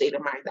knows what state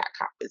of mind that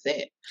cop is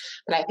in.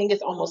 But I think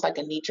it's almost like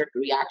a knee jerk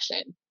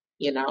reaction,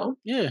 you know?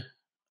 Yeah,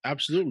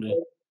 absolutely.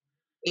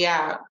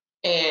 Yeah.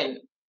 And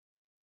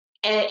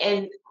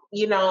and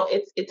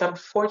it's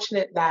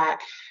unfortunate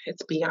that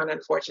it's beyond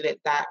unfortunate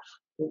that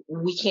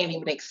we can't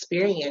even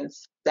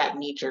experience that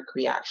knee jerk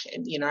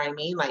reaction. You know what I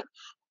mean? Like,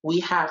 we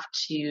have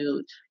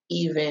to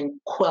even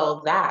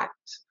quell that.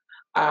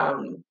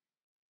 Um,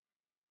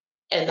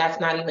 and that's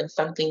not even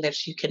something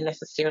that you can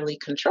necessarily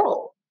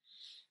control,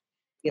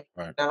 you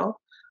Right. know?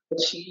 But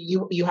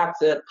you have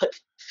to put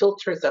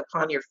filters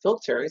upon your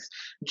filters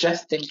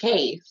just in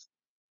case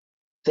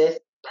this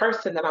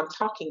person that I'm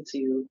talking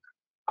to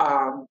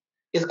um,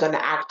 is going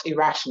to act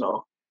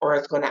irrational or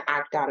is going to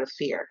act out of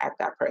fear at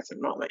that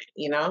present moment.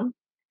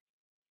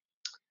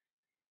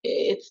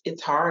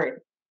 It's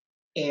hard,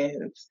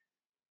 and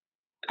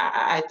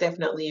I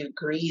definitely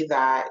agree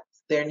that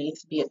there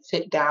needs to be a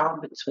sit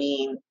down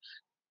between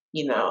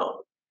you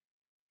know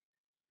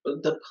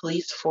the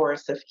police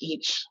force of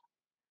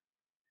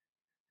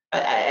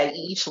at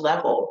each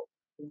level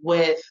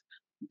with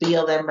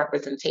BLM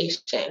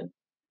representation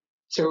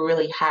to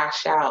really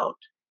hash out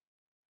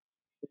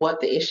what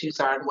the issues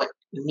are and what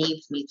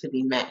needs need to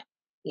be met.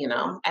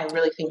 I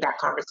really think that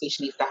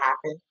conversation needs to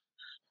happen.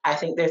 I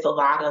think there's a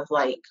lot of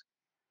like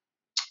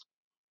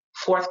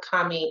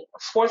forthcoming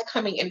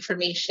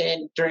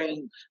information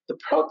during the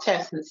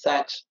protests and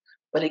such.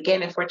 But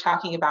again, if we're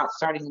talking about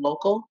starting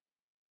local,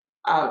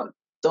 um,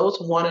 those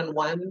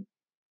one-on-one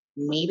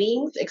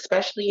meetings,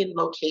 especially in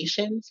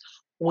locations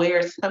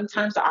where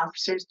sometimes the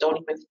officers don't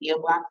even see a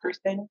black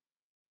person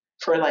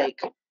for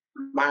like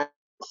miles,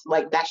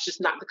 like that's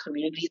just not the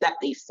community that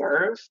they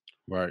serve.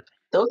 Right.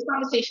 Those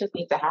conversations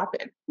need to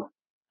happen,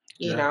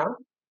 you Yeah. know,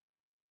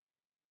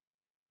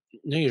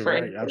 No, you're for right.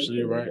 anything to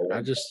Absolutely move right. I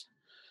forward. just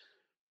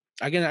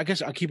again, I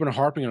guess I keep on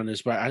harping on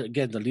this, but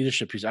again, the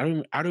leadership piece. I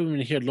don't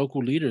even hear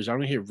local leaders. I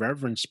don't hear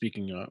reverends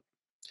speaking up.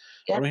 I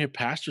Yeah. don't hear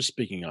pastors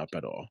speaking up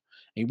at all.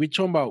 And we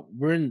talking about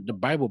we're in the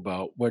Bible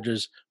Belt where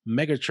there's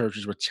mega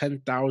churches with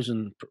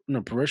 10,000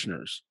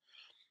 parishioners,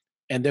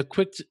 and they're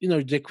quick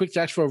to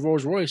ask for a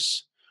Rolls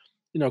Royce.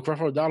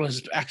 Creflo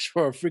Dollars asked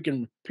for a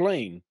freaking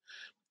plane.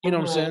 You know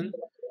what I'm saying?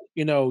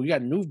 Hmm. You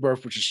got New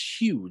Birth, which is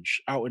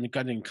huge out in the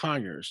goddamn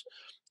Conyers.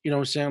 You know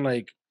what I'm saying?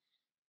 Like,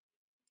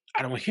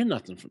 I don't hear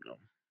nothing from them.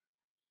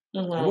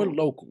 And we're Hmm.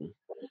 local.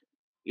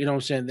 You know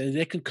what I'm saying?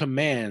 They can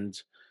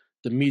command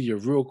the media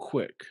real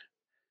quick,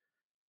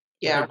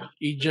 but Yeah.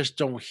 you just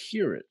don't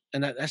hear it.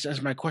 And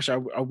that's my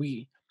question. Are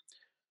we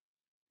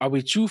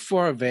too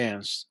far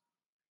advanced,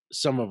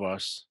 some of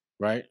us,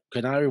 right?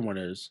 Because not everyone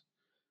is,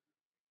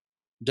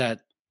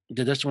 that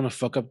they just want to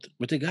fuck up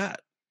what they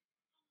got.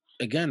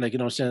 Again, like,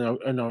 I'm saying,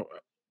 they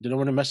don't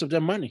want to mess up their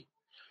money.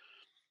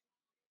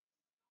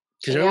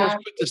 Because everyone's Yeah.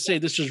 quick to say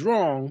this is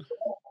wrong,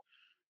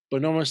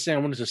 but no one's saying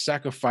I wanted to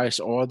sacrifice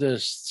all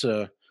this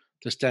to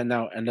stand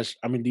out and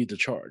lead the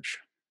charge.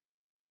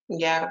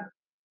 Yeah.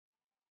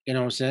 You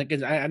know what I'm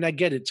saying? And I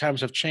get it,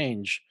 times have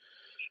changed,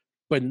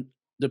 but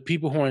the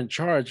people who are in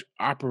charge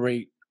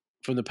operate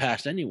from the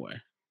past anyway.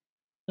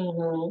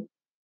 Hmm.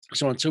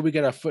 So until we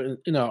get our foot,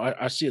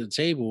 our seat at the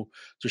table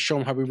to show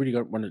them how we really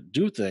want to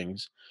do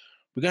things,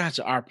 we're gonna have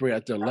to operate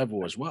at their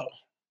level as well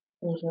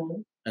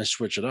Hmm. and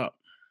switch it up.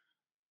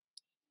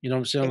 You know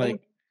what I'm saying? Yeah.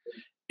 Like,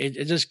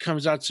 it just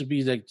comes out to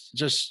be like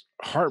just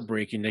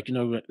heartbreaking. Like,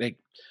 like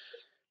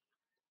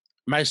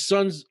my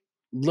sons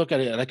look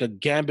at it like a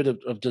gambit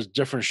of just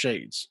different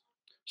shades.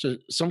 So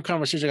some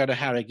conversation I gotta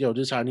have, like, yo,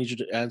 this is how I need you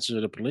to answer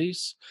the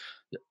police.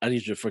 I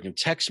need you to freaking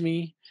text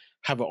me,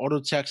 have an auto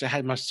text. I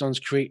had my sons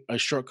create a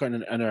shortcut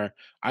on their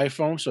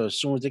iPhone. So as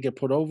soon as they get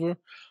put over,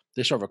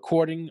 they start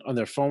recording on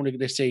their phone.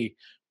 They say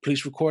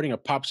police recording,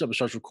 it pops up and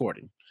starts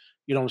recording.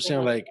 You know what I'm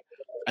saying? Hmm. Like,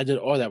 I did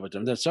all that with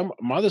them. Then some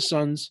my other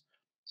sons,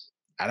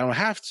 I don't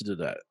have to do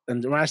that.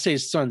 And when I say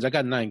sons, I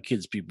got 9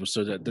 kids, people,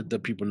 so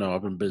that people know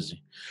I've been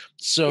busy.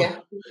 So Yeah.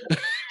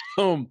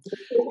 um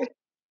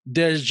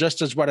they're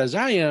just as white as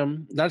I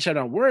am. Not that I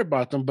don't worry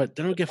about them, but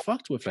they don't get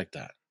fucked with like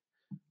that.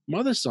 My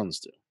other sons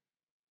do.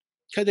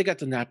 Okay, they got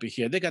the nappy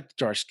hair, they got the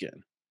dark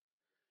skin.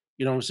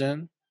 You know what I'm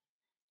saying?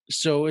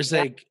 So it's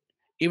Yeah. like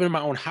even in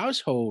my own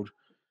household,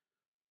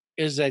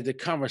 it's like the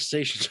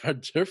conversations are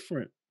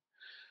different,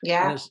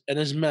 Yeah. and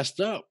it's messed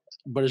up,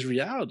 but it's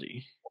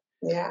reality.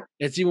 Yeah.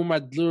 It's even my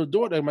little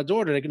daughter,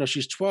 like,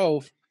 she's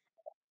 12.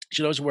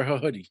 She loves to wear her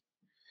hoodie,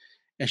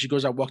 and she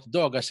goes, "I walk the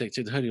dog." I say,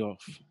 "Take the hoodie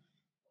off.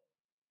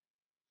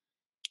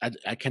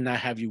 I cannot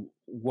have you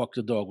walk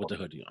the dog with the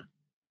hoodie on.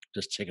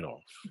 Just take it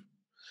off.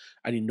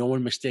 I need no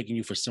one mistaking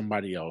you for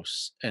somebody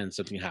else, and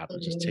something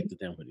happens. Just take Mhm. the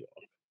damn hoodie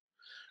off.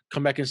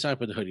 Come back inside,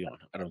 put the hoodie on.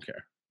 I don't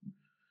care."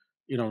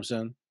 You know what I'm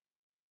saying?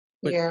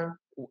 But Yeah.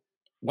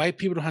 white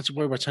people don't have to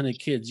worry about telling their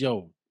kids,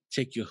 "Yo,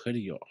 take your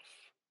hoodie off.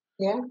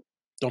 Yeah.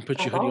 Don't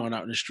put your At hoodie all. on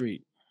out in the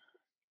street."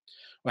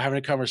 We're having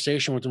a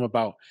conversation with them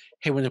about,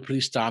 "Hey, when the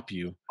police stop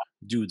you,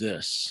 do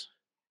this."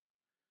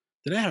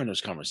 They're not having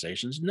those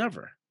conversations.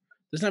 Never.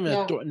 There's not even a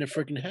Yeah. thought in their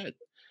freaking head.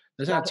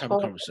 There's not a Not at type of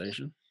all.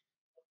 conversation.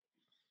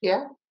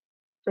 Yeah,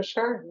 for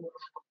sure.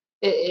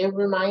 It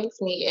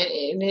reminds me,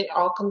 and it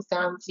all comes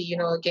down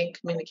to, again,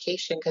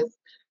 communication. Because,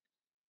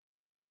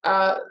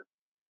 uh,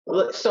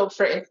 so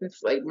for instance,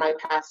 like my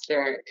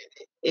pastor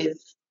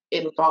is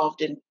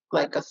involved in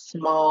like a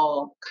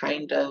small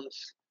kind of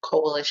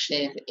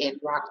coalition in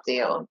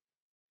Rockdale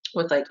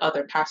with like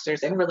other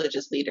pastors and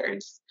religious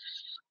leaders,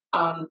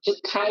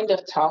 just kind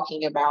of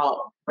talking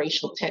about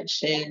racial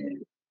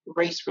tension,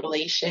 race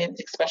relations,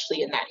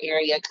 especially in that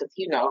area, because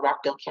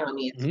Rockdale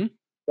County is Mhm.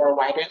 more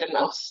whiter than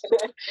most.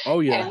 Oh,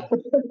 yeah.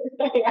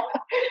 And yeah.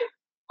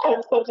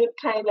 And so just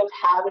kind of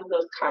having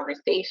those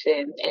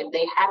conversations, and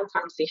they had a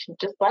conversation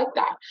just like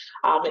that.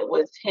 It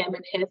was him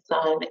and his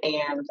son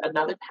and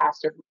another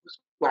pastor who was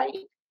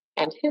white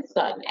and his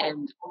son,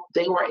 and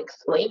they were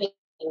explaining,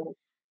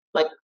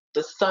 like,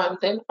 the sons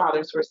and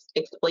fathers were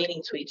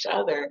explaining to each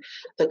other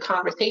the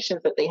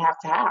conversations that they have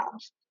to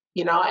have,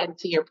 and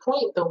to your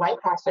point, the white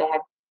pastor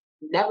had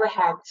never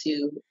had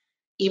to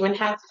even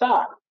have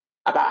thought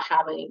about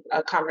having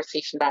a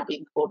conversation about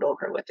being pulled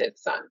over with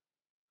his son,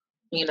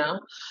 you know?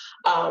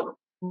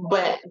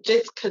 But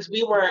just because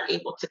we were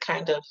able to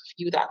kind of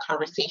view that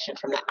conversation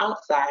from the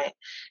outside,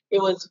 it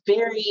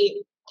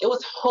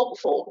was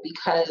hopeful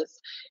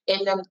because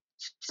in them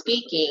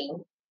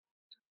speaking,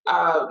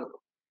 um,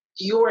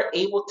 you were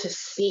able to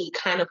see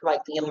kind of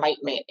like the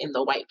enlightenment in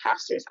the white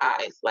pastor's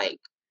eyes, like,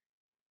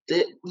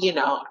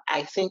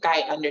 I think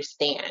I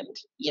understand,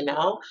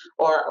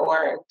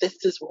 or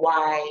this is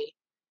why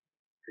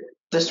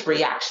this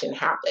reaction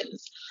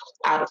happens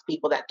out of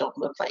people that don't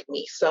look like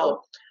me.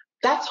 So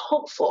that's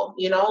hopeful,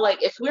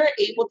 like if we're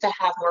able to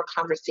have more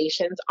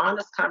conversations,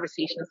 honest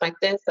conversations like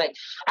this, like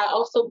I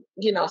also,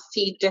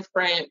 see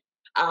different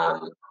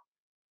um,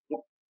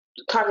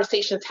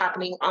 conversations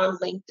happening on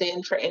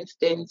LinkedIn, for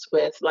instance,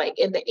 with like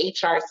in the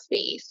HR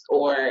space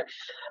or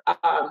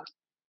um,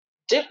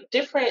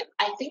 different,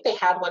 I think they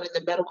had one in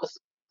the medical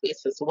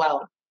space as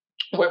well,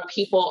 where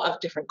people of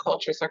different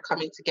cultures are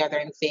coming together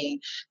and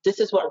saying, this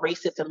is what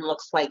racism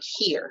looks like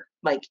here,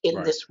 like in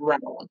Right. this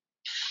realm.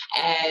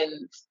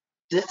 And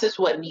this is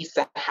what needs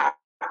to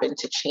happen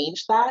to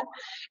change that.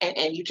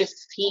 And you just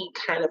see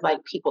kind of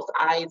like people's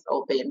eyes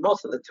open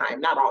most of the time,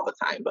 not all the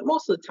time, but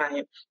most of the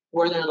time,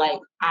 where they're like,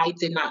 I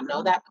did not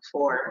know that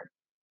before.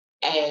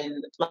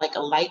 And like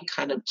a light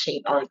kind of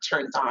change or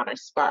turns on or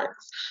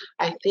sparks.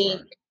 I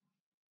think Right.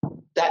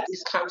 that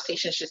these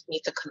conversations just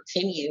need to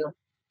continue,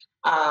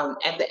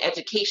 and the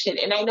education.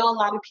 And I know a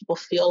lot of people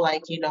feel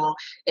like,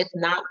 it's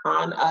not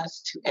on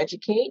us to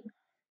educate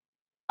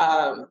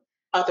um,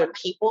 other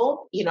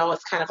people,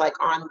 it's kind of like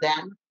on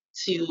them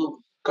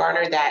to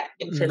garner that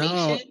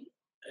information.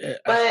 No, I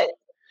But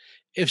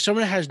if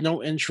someone has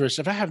no interest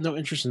if I have no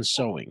interest in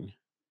sewing,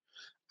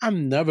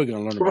 I'm never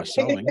gonna learn about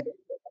sewing,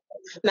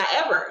 not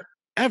ever.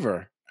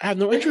 ever. I have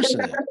no interest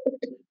in it.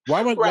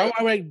 Why Right,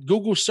 would I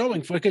Google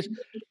sewing for? Because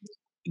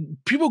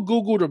people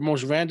Google the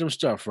most random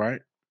stuff,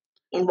 right?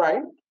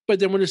 right, But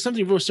then when there's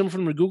something real simple for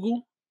them to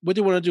Google, what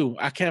do they wanna do?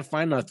 I can't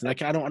find nothing. I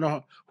don't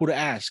know who to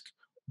ask.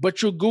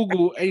 But you'll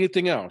Google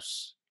anything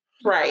else.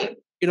 right.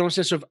 You know what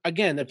I'm saying? So,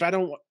 again, if I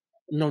don't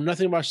know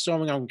nothing about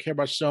sewing, I don't care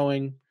about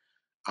sewing,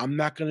 I'm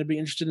not gonna be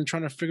interested in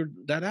trying to figure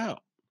that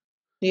out.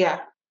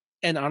 Yeah,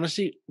 And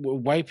honestly,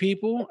 white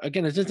people,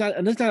 again, it's not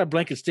a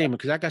blanket statement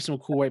because I got some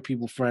cool white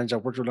people friends.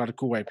 I've worked with a lot of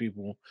cool white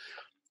people,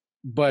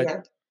 but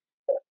yeah,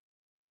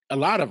 a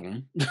lot of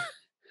them,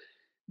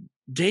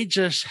 they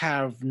just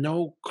have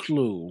no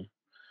clue,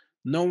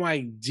 no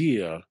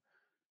idea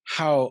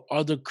how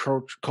other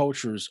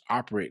cultures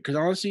operate. Because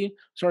honestly,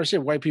 sorry to say,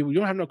 white people, you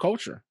don't have no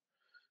culture.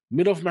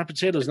 Middle of my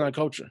potato is not a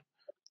culture.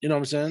 You know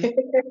what I'm saying?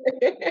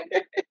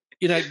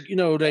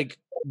 Like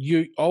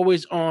you're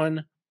always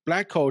on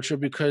black culture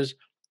because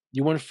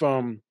you went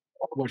from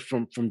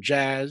from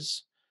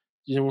jazz,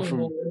 went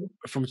mhm,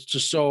 from to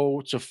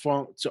soul to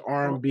funk to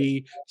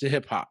R&B to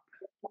hip hop.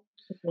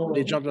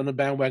 They mhm, jumped on the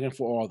bandwagon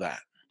for all that.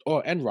 Oh,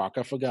 and rock,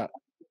 I forgot.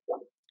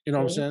 You know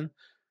what I'm mhm. saying?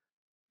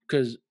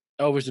 Because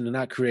Elvis did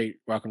not create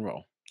rock and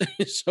roll.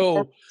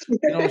 So,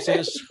 you know what I'm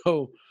saying?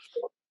 So,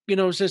 you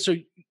know what I'm saying? So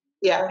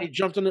Yeah, they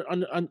jumped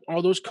on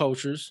all those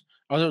cultures,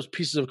 all those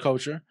pieces of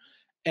culture,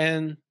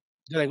 and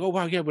They're like, "Oh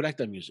wow, yeah, we like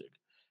that music."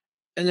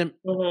 And then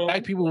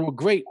black Mhm. people were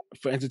great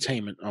for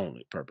entertainment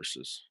only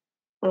purposes.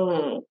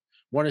 Mhm.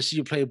 Want to see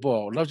you play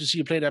ball. Love to see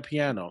you play that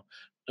piano.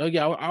 Oh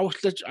yeah, I'll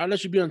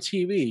let you be on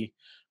TV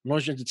as long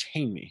as you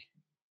entertain me.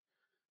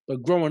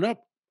 But growing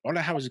up, all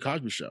I had was the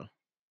Cosby Show.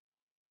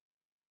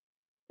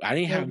 I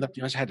didn't have Mhm.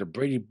 nothing else. I had the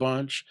Brady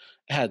Bunch,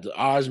 had the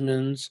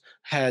Osmonds,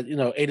 had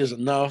Eight Is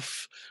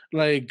Enough,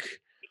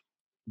 like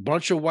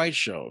bunch of white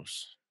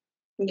shows.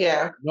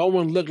 Yeah. No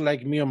one looked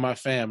like me or my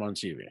fam on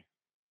TV.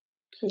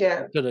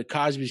 Yeah. Until the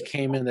Cosby's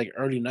came in like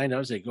early '90s, I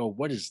was like, "Oh,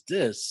 what is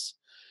this?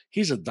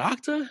 He's a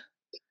doctor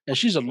and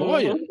she's a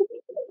lawyer. Mhm.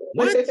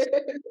 What?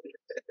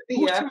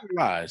 Who's Yeah. telling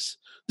lies?"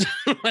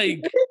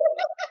 Like,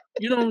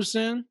 you know what I'm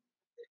saying?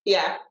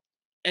 Yeah,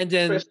 And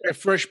for then sure. the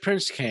Fresh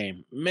Prince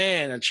came.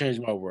 Man, that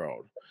changed my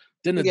world.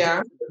 Then the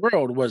Yeah. different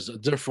world was a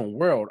different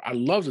world. I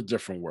love the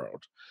different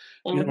world.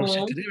 You know what I'm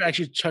saying? Mhm. 'Cause they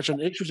actually touch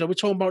on issues that we're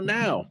talking about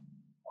now.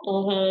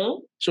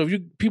 Mhm. So if you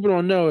people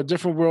don't know, A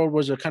Different World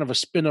was a kind of a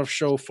spin-off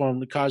show from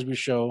the Cosby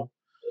Show,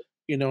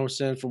 you know what I'm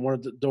saying, from one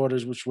of the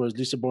daughters, which was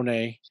Lisa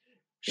Bonet.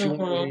 She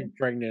went away Mhm.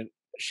 pregnant.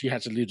 She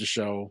had to leave the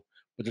show,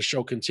 but the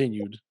show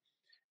continued.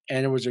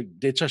 And it was a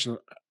they touched on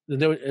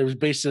it was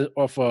based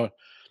off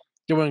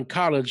they were in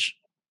college.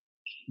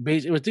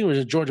 Based, I think it was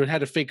in Georgia. It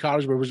had a fake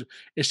college, but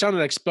it sounded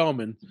like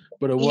Spelman,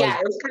 but it was Yeah,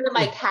 it was kinda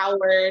like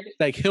Howard,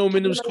 like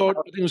Hillman. It kinda was like called.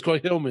 I Howard. think it was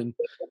called Hillman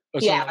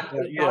or something like Yeah,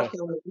 that. it's Yeah. about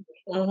Hillary.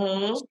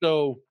 Mhm.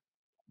 So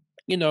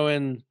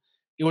and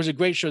it was a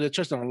great show that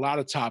touched on a lot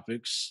of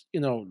topics.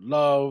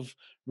 Love,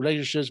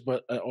 relationships,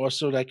 but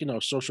also like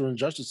social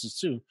injustices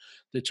too.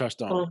 They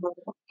touched on.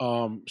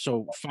 Mhm.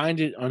 So find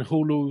it on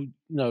Hulu.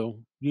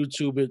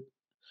 YouTube it,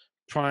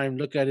 Prime.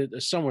 Look at it.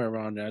 It's somewhere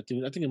around there. I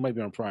think it might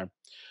be on Prime.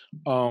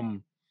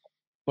 Um,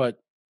 but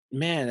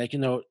man,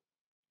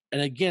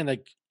 and again,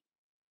 like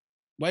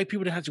white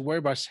people don't have to worry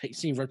about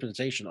seeing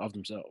representation of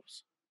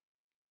themselves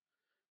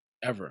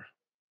ever.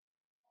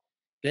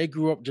 They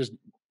grew up just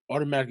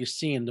automatically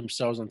seeing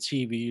themselves on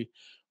TV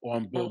or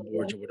on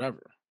billboards Mhm. or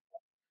whatever.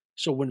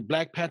 So when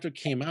Black Panther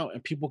came out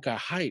and people got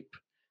hype,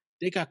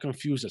 they got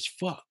confused as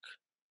fuck.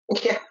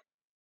 Yeah,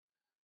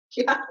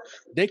 yeah,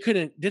 They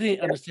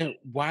didn't yeah. understand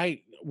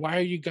why are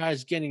you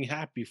guys getting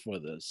happy for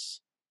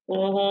this?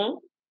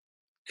 Mhm.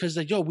 Because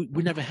like, yo,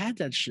 we never had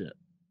that shit.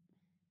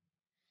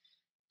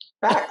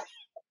 Facts.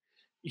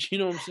 You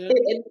know what I'm saying?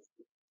 It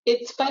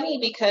it's funny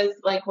because,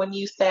 like, when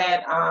you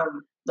said,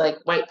 like,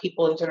 white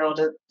people in general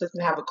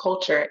doesn't have a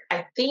culture,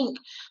 I think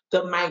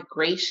the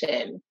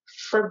migration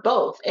for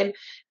both, and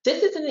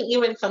this isn't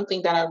even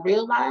something that I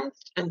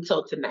realized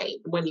until tonight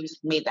when you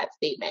made that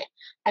statement.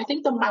 I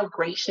think the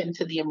migration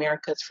to the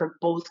Americas for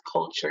both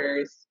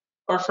cultures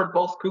or for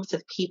both groups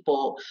of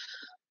people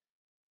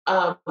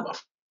um,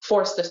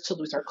 forced us to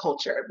lose our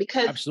culture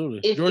because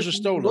Absolutely. if Georgia you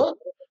Stoner. look.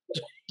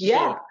 Yeah,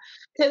 Yeah,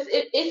 because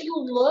if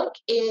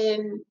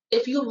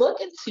you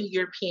look into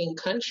European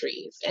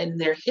countries and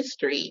their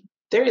history,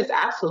 there is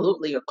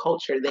absolutely a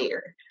culture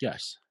there.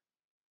 yes.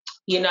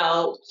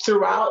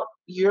 Throughout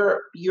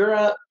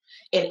Europe,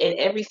 and in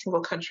every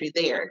single country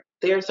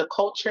there's a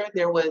culture.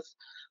 There was,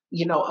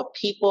 a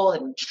people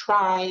and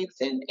tribes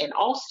and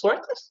all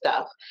sorts of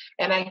stuff.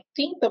 And I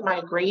think the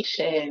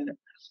migration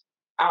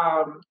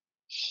um,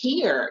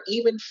 here,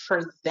 even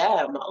for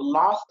them,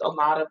 lost a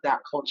lot of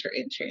that culture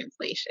in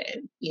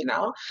translation.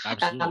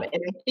 Absolutely.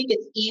 And I think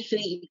it's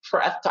easy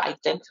for us to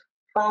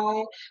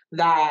identify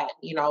that,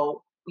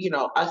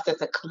 us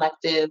as a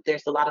collective,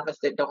 there's a lot of us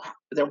that don't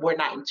that we're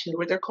not in tune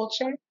with their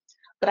culture,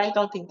 but I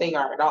don't think they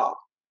are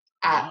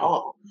at No.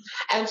 all.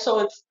 And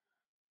so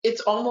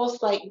it's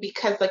almost like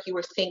because like you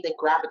were saying they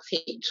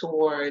gravitate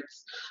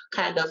towards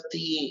kind of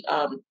the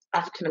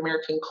African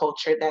American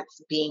culture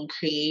that's being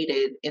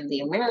created in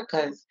the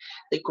Americas.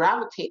 They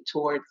gravitate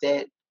towards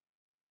it,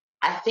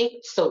 I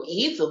think, so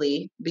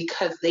easily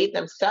because they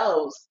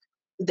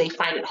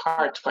find it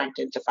hard to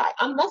identify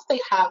unless they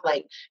have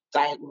like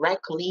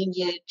direct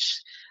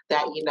lineage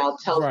that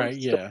tells them Right,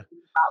 stories yeah.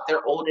 about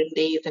their olden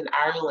days in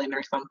Ireland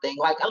or something.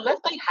 Like unless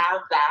they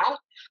have that,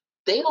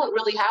 they don't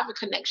really have a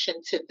connection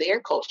to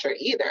their culture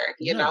either,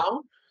 you No.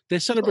 know? They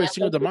celebrate And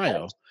Cinco de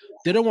Mayo.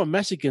 They don't want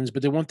Mexicans,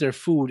 but they want their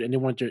food and they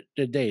want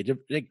their day. They're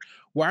like,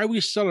 why are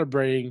we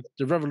celebrating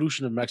the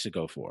revolution of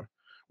Mexico for?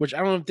 Which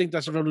I don't think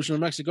that's the revolution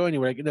of Mexico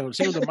anyway. Like,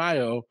 Cinco de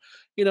Mayo,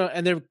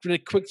 and they're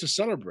quick to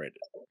celebrate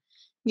it.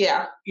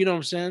 yeah, You know what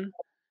I'm saying?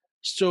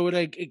 So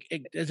like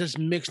it just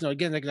mixed. Now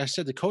again, like I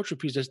said, the cultural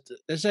piece.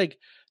 It's like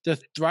they're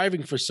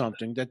thriving for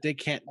something that they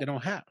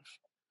don't have.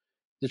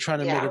 They're trying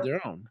to make it yeah,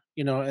 their own,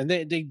 and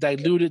they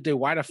dilute it, they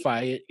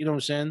whitify it. You know what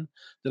I'm saying?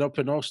 They don't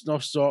put no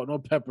salt, no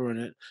pepper in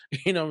it.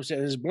 You know what I'm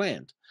saying? It's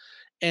bland,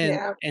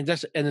 and yeah, and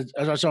that's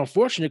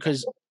unfortunate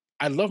because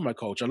I love my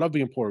culture. I love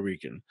being Puerto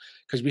Rican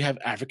because we have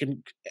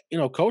African,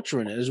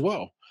 culture in it as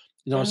well.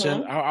 You know what I'm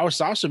saying? mhm, Our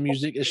salsa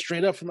music is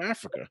straight up from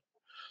Africa.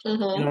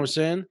 You know what I'm mhm,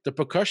 saying? The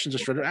percussions are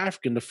straight up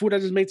African. The food I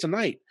just made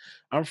tonight,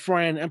 I'm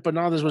frying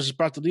empanadas with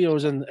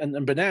espatilillos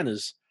and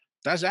bananas.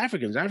 That's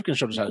Africans. Africans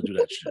showed us how to do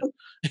that shit.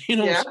 You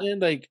know what yeah, I'm saying?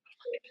 Like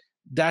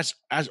that's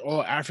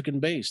all African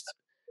based.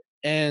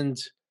 And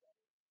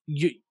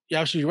you you're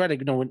absolutely right.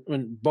 Like,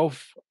 when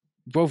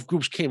both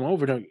groups came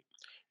over,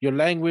 your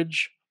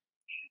language,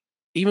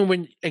 even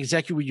when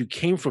exactly where you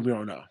came from, you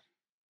don't know.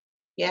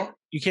 Yeah.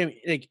 You can't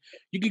like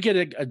you could get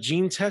a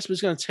gene test, but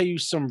it's gonna tell you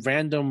some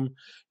random.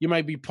 You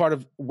might be part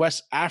of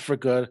West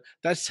Africa.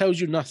 That tells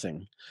you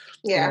nothing.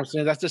 You know what I'm Yeah.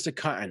 saying? That's just a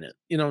continent.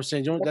 You know what I'm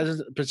saying? You don't, that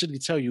doesn't particularly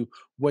tell you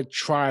what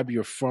tribe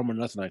you're from or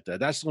nothing like that.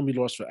 That's gonna be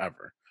lost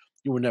forever.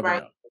 You will never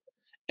Right. know.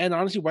 And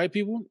honestly, white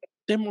people,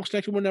 they most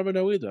likely will never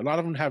know either. A lot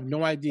of them have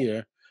no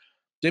idea.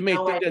 They may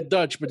No think they're idea.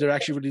 Dutch, but they're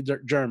actually really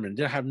German.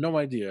 They have no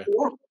idea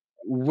Yeah.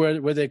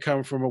 where they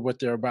come from or what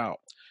they're about,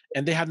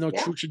 and they have no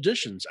Yeah. true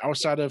traditions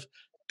outside of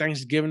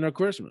Thanksgiving or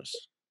Christmas.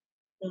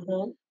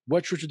 Mhm.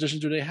 What true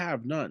traditions do they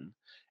have? None.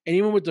 And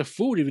even with the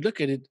food, if you look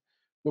at it,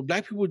 what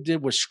black people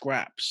did was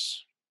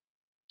scraps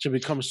to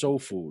become soul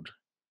food.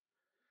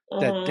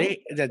 Mhm.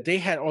 That they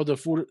had all the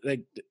food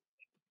like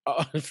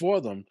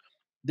for them.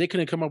 They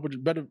couldn't come up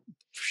with better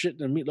shit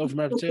than meatloaf and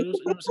mashed potatoes.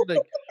 You know what I'm saying?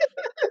 Like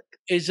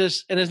it's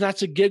just, and it's not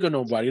to gig on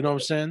nobody. You know what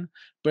I'm saying?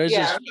 But it's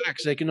Yeah. just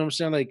facts. Like you know what I'm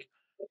saying? Like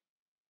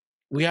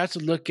we have to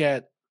look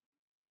at,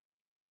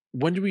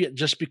 when do we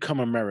just become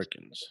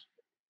Americans?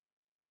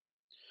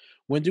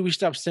 When do we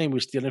stop saying we're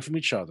stealing from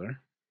each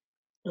other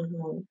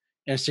Mhm.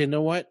 and say, you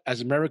know what?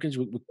 As Americans,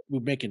 we're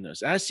making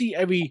this. And I see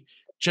every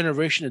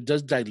generation it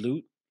does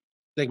dilute.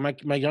 Like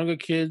my younger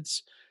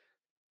kids,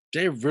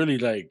 they really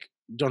like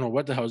don't know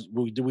what the hell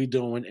we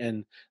doing,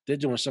 and they're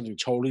doing something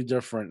totally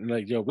different. And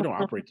like, yo, we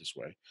don't operate this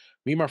way.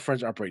 Me and my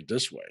friends operate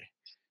this way.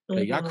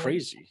 Like, y'all Mhm.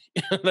 crazy.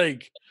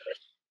 Like,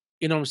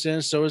 you know what I'm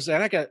saying? So it's,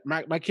 and I got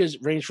my kids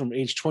range from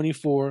age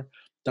 24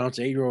 down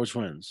to 8-year-old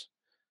twins.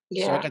 So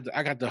Yeah.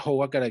 I got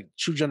like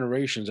 2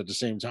 generations at the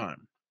same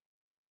time.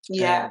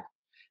 Yeah.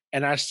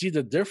 And I see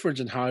the difference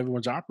in how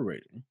everyone's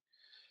operating.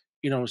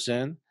 You know what I'm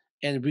saying?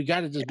 And we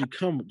gotta just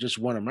become just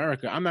one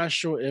America. I'm not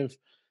sure if,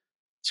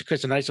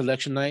 because tonight's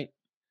election night,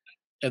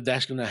 if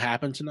that's gonna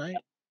happen tonight.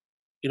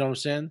 You know what I'm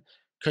saying?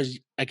 Because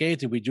like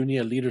anything, we do need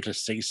a leader to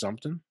say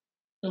something.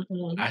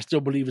 Mhm. I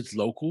still believe it's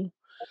local.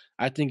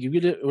 I think if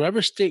you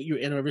whatever state you're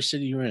in, whatever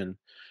city you're in,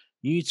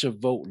 you need to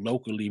vote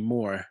locally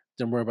more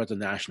than worry about the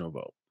national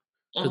vote,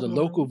 because the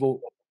local Mhm.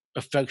 vote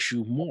affects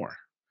you more.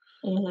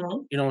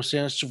 Mhm. You know what I'm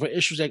saying? So for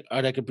issues like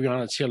that could be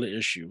on a Taylor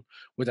issue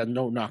with a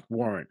no knock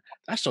warrant,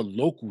 that's a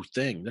local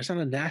thing. That's not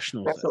a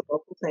national That's a thing.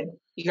 local thing.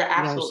 You're You know what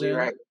I'm absolutely saying?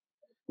 right.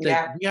 Like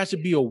Yeah. we have to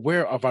be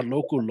aware of our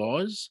local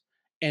laws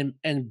and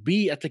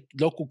be at the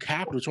local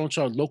capital, talking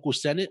to our local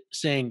senate,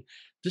 saying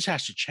this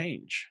has to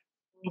change.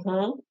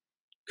 Mhm.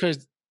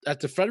 Because at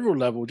the federal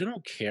level, they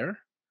don't care.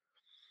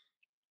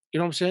 You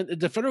know what I'm saying?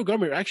 The federal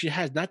government actually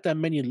has not that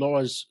many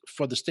laws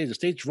for the state. The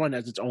states run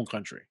as its own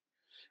country.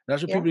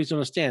 That's what Yeah. people need to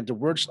understand. The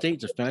word state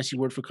is a fancy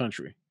word for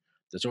country.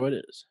 That's all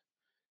it is.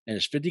 And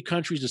it's 50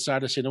 countries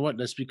decide to say, you know what,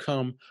 let's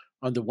become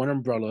under one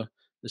umbrella,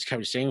 let's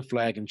carry the same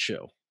flag and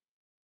chill.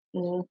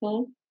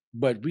 Mhm.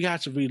 But we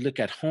have to really look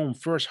at home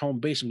first, home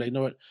base, and be like, you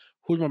know what,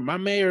 who's my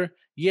mayor?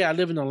 Yeah, I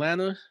live in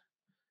Atlanta.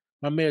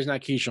 My mayor's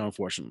not Keisha,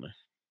 unfortunately.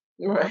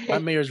 My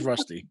Right. mayor's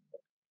Rusty.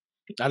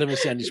 I live in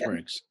Sandy Yeah.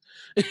 Springs.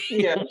 You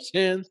know Yeah. what I'm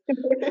saying?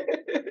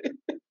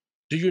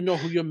 Do you know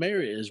who your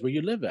mayor is where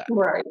you live at?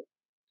 Right.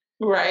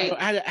 You know, Right.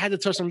 I had to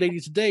tell some lady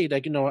today,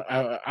 like, you know,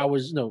 I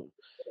was,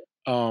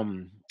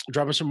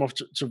 dropping some off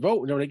to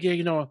vote. And they were like, yeah,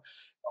 you know,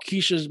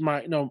 Keisha's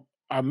my,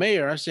 our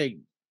mayor. I say,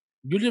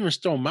 you live in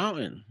Stone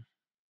Mountain.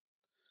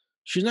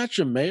 She's not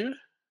your mayor.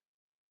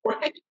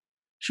 Right.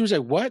 She was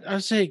like, what? I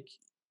say,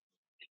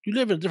 you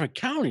live in a different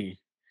county.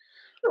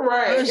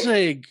 I was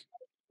Right. like,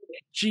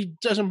 she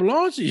doesn't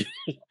belong to you.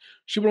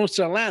 She belongs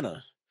to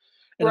Atlanta.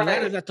 And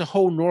Atlanta's Right. not the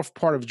whole north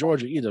part of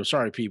Georgia either.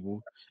 Sorry,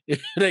 people.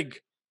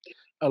 Like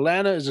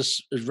Atlanta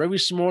is a very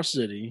small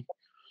city,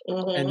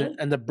 and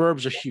Mhm. the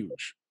burbs are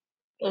huge.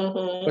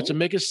 But to Mhm.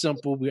 make it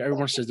simple,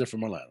 everyone says they're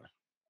from Atlanta.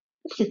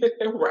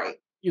 Right.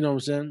 You know what I'm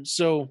saying?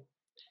 So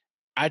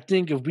I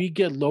think if we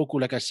get local,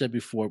 like I said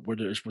before,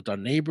 whether it's with our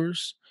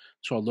neighbors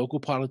to our local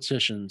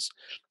politicians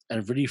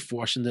and really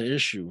forcing the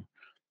issue,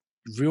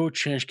 real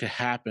change could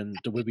happen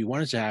the way we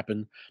want it to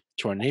happen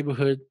to our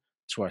neighborhood,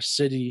 to our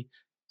city,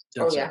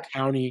 then Oh, to the yeah.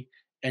 county,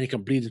 and it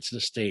can bleed into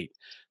the state.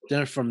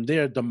 Then from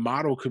there, the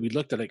model could be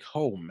looked at like,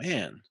 oh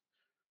man,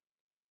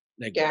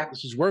 like Yeah.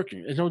 this is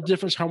working. There's no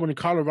difference how when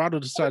Colorado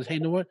decides, hey, you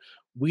know what?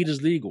 Weed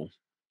is legal.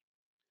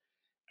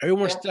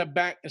 Everyone Yeah. step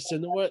back and say,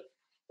 you know what?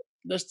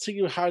 Let's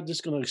see how this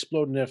is going to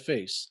explode in their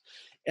face.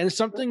 And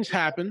some things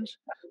happened.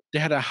 They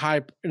had a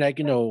high, like,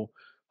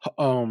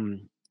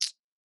 um,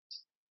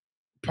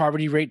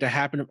 poverty rate that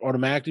happened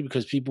automatically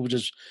because people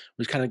just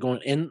was kind of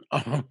going in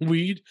on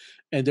weed,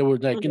 and they were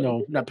like,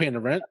 Mhm. not paying the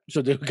rent.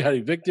 So they got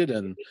evicted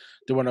and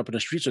they went up in the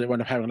street. So they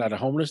wound up having a lot of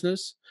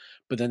homelessness.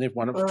 But then they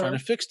wound up trying Mhm.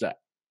 to fix that.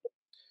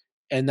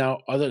 And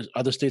now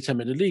other states have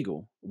made it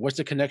illegal. What's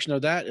the connection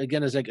of that?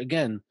 Again, is like,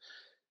 again,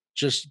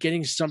 just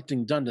getting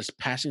something done, that's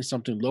passing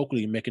something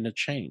locally and making a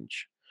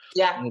change.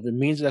 Yeah. And if it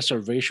means that's a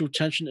racial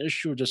tension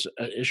issue or just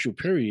an issue,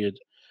 period,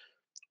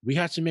 we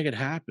have to make it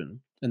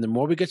happen. And the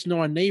more we get to know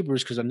our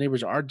neighbors, because our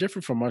neighbors are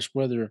different from us,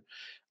 whether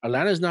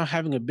Atlanta is now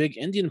having a big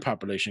Indian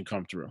population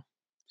come through.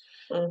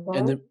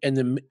 Mhm.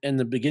 In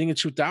the beginning of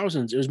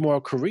 2000s, it was more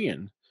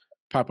Korean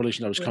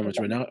population that was coming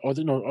through.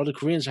 Mhm. Now all the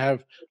Koreans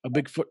have a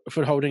big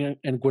footholding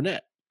in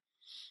Gwinnett.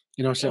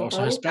 You know what I'm saying?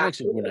 Also Mhm. Hispanics in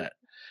Absolutely. Gwinnett.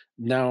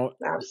 Now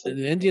the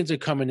Absolutely. Indians are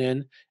coming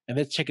in and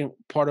they're taking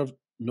part of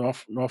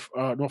North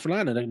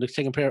Atlanta. They're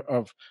taking care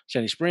of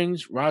Sandy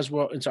Springs,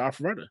 Roswell, into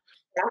Alpharetta.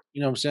 Yeah.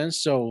 You know what I'm saying?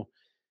 So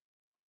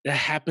that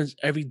happens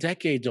every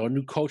decade, though. A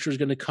new culture is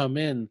going to come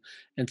in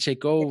and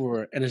take Yeah.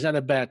 over, and it's not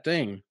a bad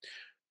thing.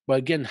 But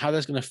again, how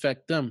that's going to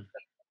affect them,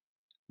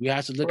 we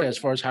have to look at as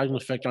far as how it's going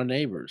to affect our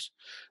neighbors.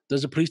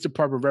 Does the police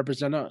department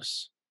represent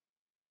us?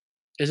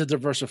 Is it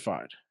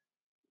diversified?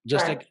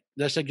 Right.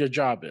 Just like your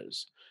job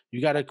is.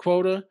 You got a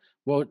quota.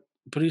 Well,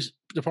 police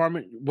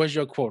department, where's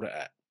your quota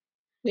at?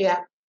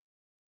 Yeah.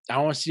 I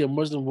don't want to see a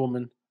Muslim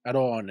woman at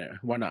all on there.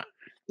 Why not?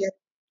 Yeah.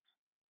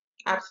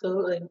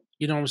 Absolutely.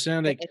 You know what I'm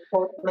saying? Like And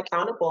hold them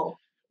accountable.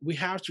 we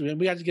have to, and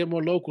we have to get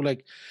more local.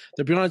 Like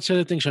the Beyond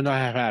Taylor thing should not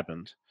have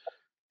happened.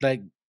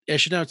 Like it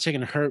should not have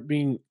taken her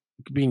being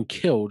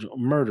killed,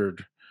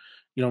 murdered.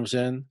 You know what I'm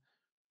saying?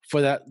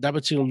 For that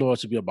particular law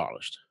to be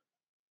abolished.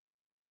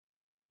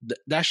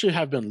 That should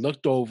have been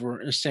looked over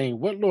and saying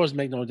what laws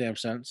make no damn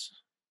sense,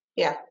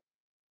 Yeah.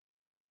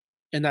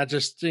 and not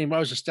just saying,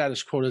 "Well, it's a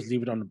status quo. Let's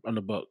leave it on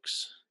the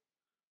books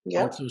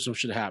Yep. until some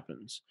shit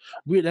happens."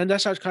 And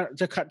that's how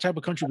the type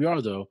of country we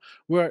are, though.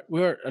 We're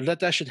a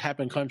let that shit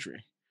happen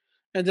country,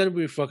 and then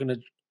we bring And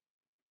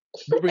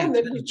then we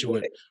attention to do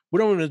it. it. We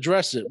don't want to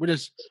address it. We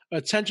just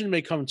attention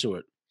may come to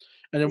it,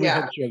 and then we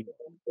hit Yeah. it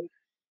too.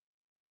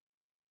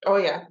 Oh,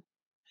 yeah.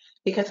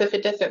 Because if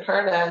it doesn't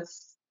hurt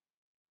us,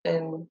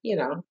 then, we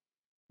don't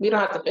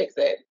have to fix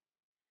it.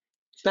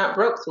 It's not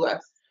broke to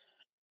us,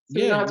 so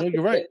we Yeah, don't have no, to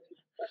you're fix right. it.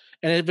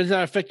 And if it's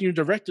not affecting you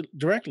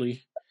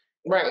directly,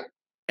 Right.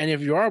 and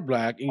if you are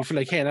black and you feel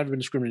like, "Hey, I've never been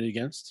discriminated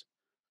against,"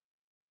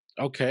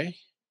 okay,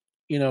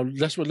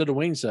 that's what Little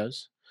Wayne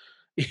says.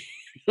 You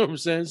know what I'm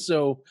saying?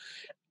 So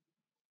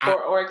I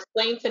Or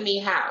explain to me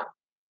how.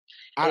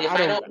 And if I I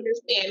don't don't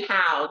understand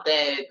how,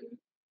 then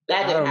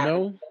that I didn't don't happen.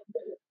 know.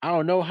 I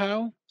don't know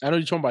how. I know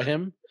you're talking about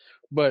him,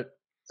 but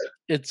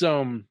it's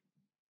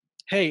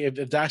hey,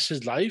 if that's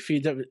his life, he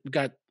never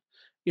got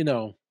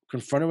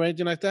confronted or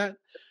anything like that.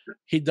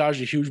 He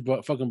dodged a huge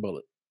fucking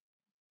bullet.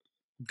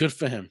 Good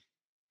for him.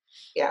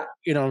 Yeah.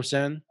 You know what I'm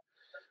saying?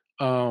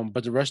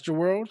 But the rest of the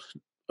world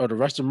or the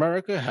rest of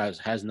America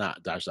has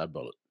not dodged that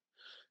bullet.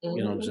 You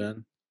know what I'm Mhm.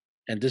 saying?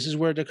 And this is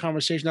where the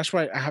conversation. That's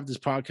why I have this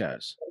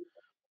podcast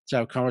to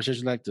have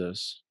conversations like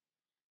this.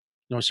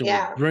 You know what I'm saying?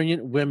 With Yeah.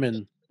 brilliant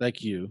women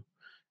like you.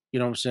 You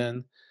know what I'm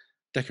saying?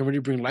 That can really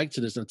bring light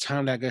to this. And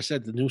time, like I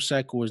said, the news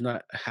cycle is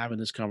not having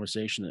this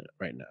conversation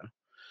right now. You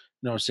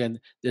know what I'm saying?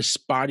 They're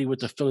spotty with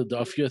the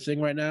Philadelphia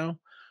thing right now,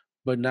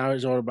 but now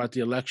it's all about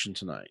the election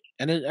tonight.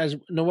 And as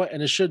you know what?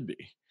 And it should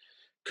be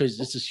because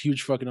it's this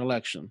huge fucking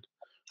election.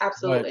 But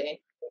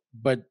Absolutely.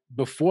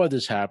 before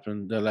this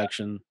happened, this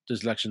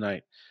election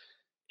night,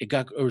 it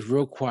was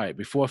real quiet.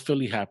 Before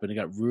Philly happened, it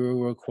got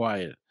real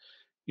quiet.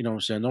 You know what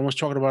I'm saying? No one's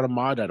talking about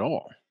Ahmad at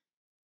all.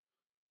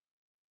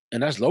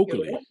 And that's You're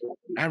locally. right.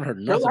 I haven't heard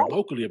You're nothing right.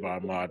 locally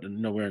about Ahmad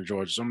nowhere in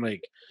Georgia. So I'm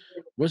like,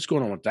 what's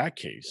going on with that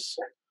case?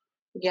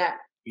 Yeah.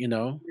 You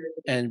know?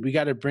 And we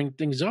got to bring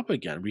things up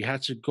again. We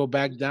had to go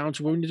back down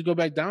to where we need to go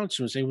back down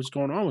to and say what's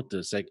going on with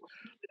this. Like,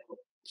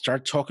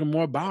 start talking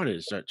more about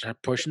it. Start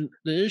pushing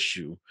the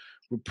issue,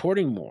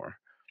 reporting more.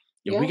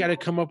 If we Yeah. got to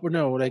come up with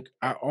like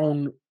our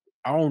own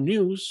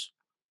news,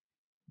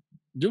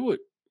 do it.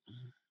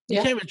 You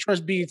Yeah. can't even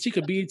trust BET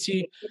because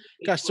BET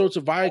got sold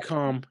to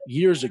Viacom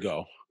years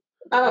ago.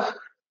 Oh,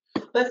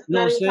 let's You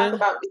know what not I'm even talk saying?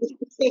 about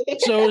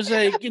BET. So it's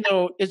like,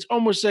 it's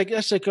almost like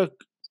that's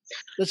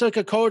like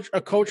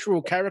a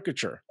cultural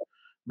caricature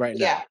right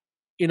Yeah. now.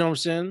 You know what I'm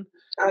saying?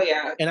 Oh,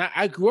 yeah. Of And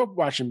I grew up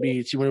watching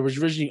BET when it was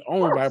originally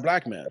owned by a course.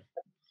 black man.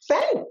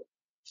 Same.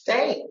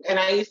 Same. And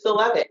I used to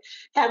love it.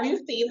 Have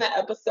you seen the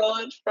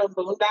episode from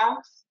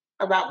Boondocks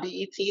about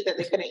BET that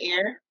they couldn't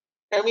air?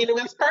 I mean, it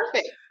was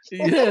perfect.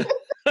 Yeah.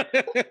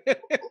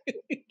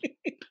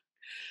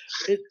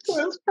 It it's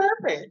was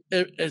perfect.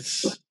 it,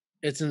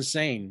 it's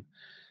insane.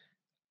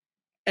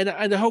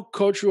 And the whole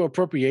cultural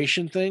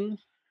appropriation thing,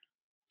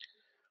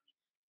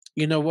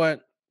 you know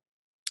what?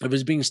 If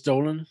it's being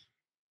stolen,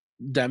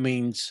 that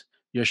means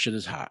your shit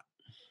is hot.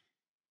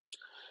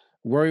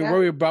 Yeah.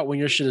 Worry about when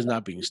your shit is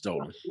not being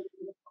stolen.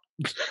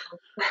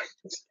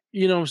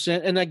 You know what I'm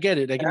saying? And I get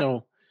it. Like,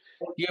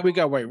 yeah, we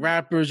got white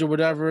rappers or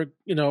whatever.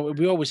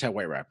 We always had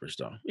white rappers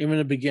though, even in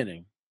the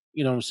beginning.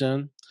 You know what I'm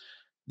saying?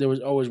 There was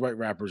always white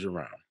rappers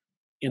around.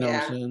 You know what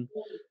I'm Yeah.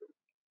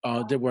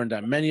 saying? There weren't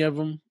that many of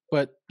them,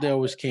 but they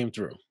always came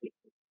through. You know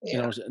Yeah.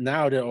 what I'm saying?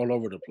 Now they're all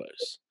over the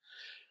place.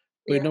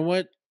 But you Yeah. know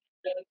what?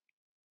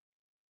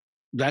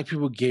 Black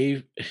people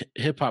gave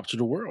hip hop to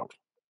the world.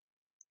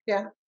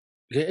 Yeah.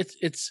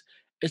 It's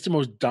the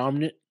most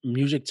dominant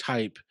music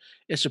type.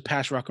 It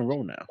surpassed rock and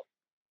roll now.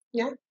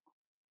 Yeah.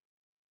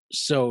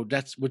 So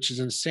that's which is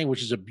insane,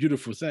 which is a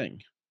beautiful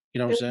thing. You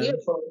know what I'm It's saying?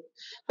 beautiful.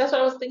 That's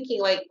what I was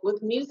thinking. Like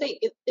with music,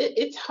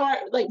 it's hard.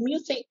 Like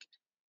music,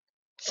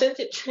 since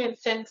it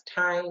transcends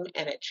time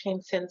and it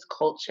transcends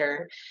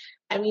culture,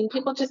 I mean,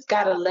 people just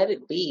gotta let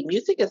it be.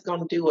 Music is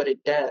gonna do what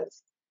it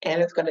does,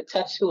 and it's gonna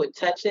touch who it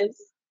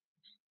touches,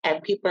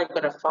 and people are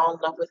gonna fall in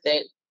love with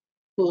it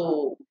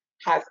who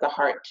has the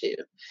heart to.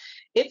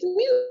 It's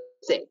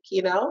music,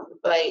 you know?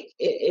 Like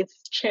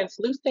it's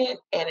translucent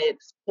and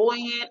it's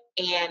buoyant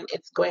and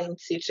it's going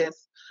to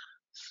just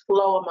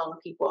flow among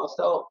people.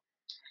 So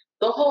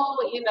the whole,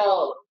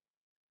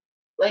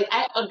 like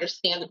I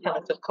understand the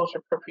premise of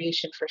cultural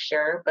appropriation for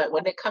sure, but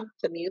when it comes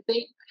to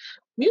music,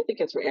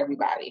 music is for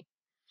everybody.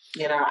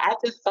 I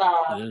just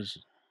saw It is.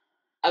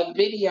 a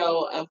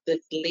video of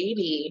this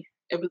lady.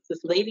 It was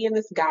this lady and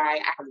this guy.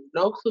 I have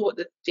no clue what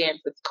this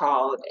dance is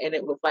called, and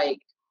it was like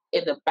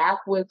in the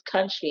backwoods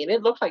country, and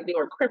it looked like they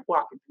were crip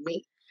walking to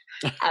me.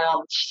 And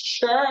I'm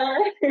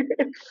sure,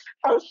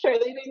 I'm sure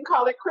they didn't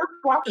call it crip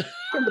walking,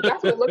 but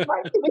that's what it looked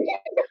like to me.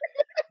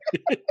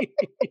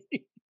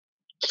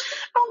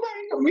 I'm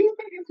like,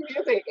 music is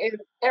music, and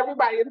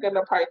everybody is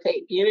gonna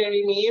partake. You know what I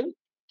mean?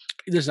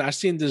 Listen, I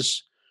seen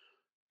this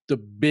the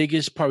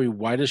biggest, probably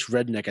whitest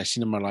redneck I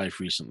seen in my life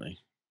recently,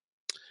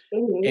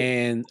 Hmm.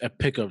 and a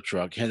pickup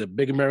truck. He had a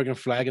big American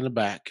flag in the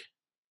back,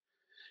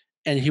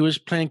 and he was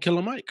playing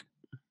Killer Mike.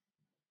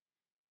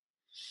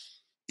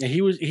 And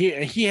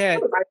he had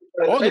Everybody's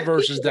gonna all the drink.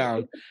 verses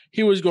down.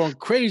 He was going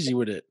crazy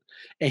with it,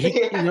 and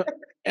Yeah,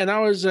 and I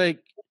was like,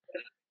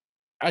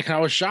 I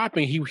was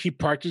shopping. He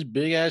parked his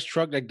big ass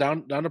truck like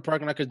down the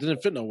parking lot because it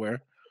didn't fit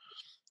nowhere,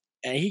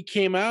 and he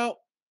came out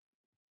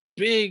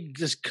big,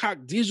 just cock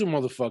diesel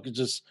motherfucker,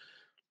 just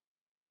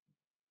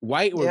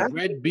white yeah, with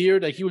red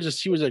beard. Like he was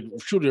like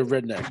truly a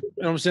redneck.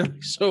 You know what I'm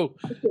saying? So,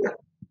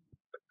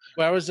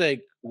 but I was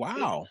like,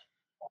 wow.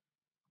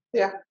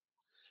 yeah.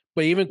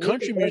 But even Music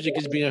country does music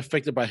is that. being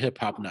affected by hip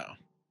hop now.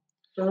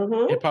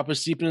 Hip Hmm. hop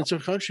is seeping into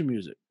country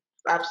music,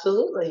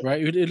 Absolutely. right?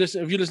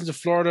 If you listen to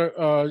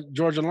Florida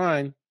Georgia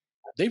Line,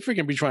 they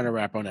freaking be trying to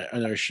rap on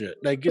their shit.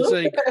 Like it's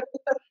like,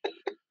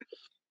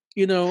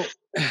 you know,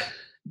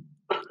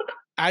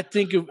 I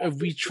think if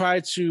we try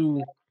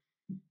to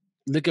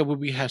look at what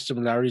we have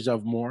similarities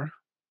of more,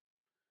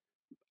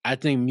 I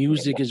think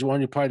music is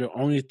one of probably the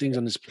only things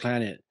on this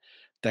planet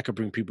that could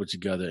bring people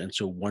together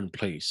into one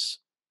place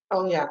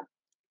Oh yeah,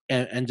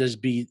 and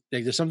just be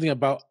like there's something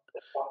about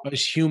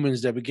us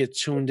humans that we get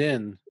tuned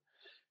in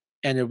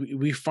and if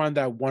we find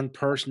that one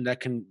person that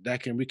can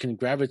we can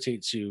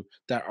gravitate to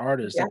that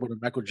artist yeah, like what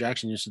Michael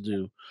Jackson used to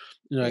do,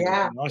 like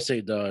yeah,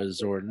 Beyonce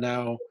does, or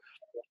now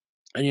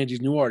any of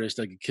these new artists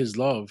like kids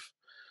love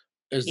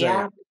is like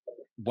yeah,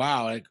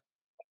 wow, like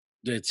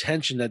the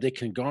attention that they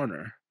can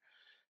garner.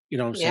 You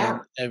know what I'm yeah,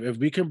 saying? If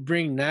we can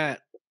bring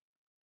that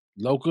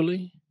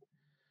locally,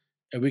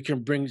 and we can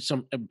bring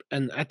some,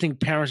 and I think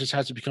parents just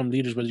have to become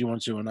leaders whether you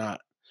want to or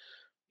not.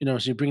 So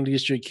you bring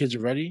these to your kids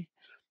already,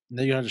 and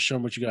then you have to show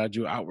them what you gotta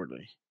do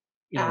outwardly.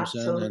 You know what I'm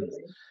saying? And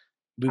absolutely.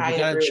 we I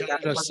gotta agree with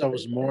that challenge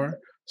ourselves 100%. more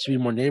to be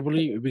more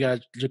neighborly. We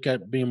gotta look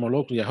at being more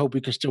locally. I hope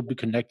we can still be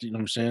connected, you know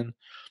what I'm saying?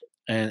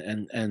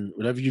 And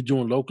whatever you're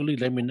doing locally,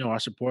 let me know. I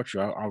support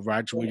you. I'll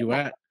ride to where you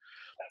Yeah, at.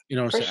 You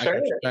know what for I'm saying? I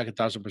got sure. you back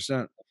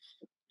 1,000%.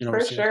 You know what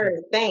I'm For saying? sure.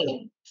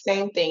 'Cause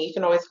Same thing. You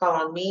can always call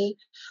on me.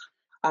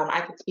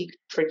 I can speak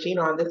for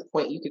Gino on this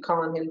point. You could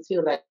call on him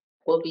too. Like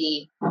we'll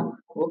be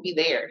we'll be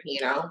there, you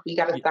know. We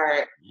gotta y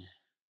start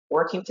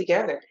working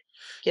together,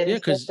 getting yeah,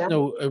 stuff because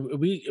done.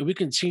 we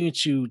continue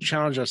to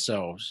challenge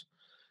ourselves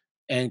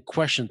and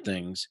question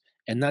things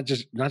and not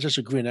just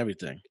agree on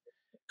everything.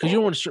 Because you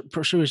don't want to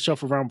pursue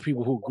yourself around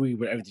people who agree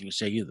with everything you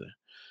say either.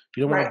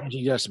 You don't want a Right, bunch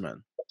of yes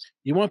men.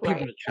 You want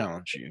people right, to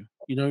challenge you.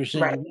 You know what I'm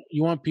saying? right,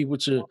 You want people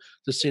to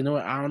say, no,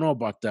 I don't know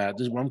about that.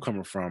 This is where I'm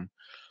coming from.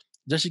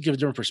 Just to give a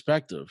different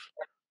perspective.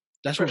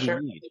 That's for what we sure.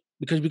 need.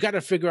 Because we got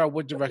to figure out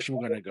what direction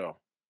we're gonna go.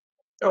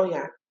 Oh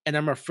yeah, And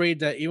I'm afraid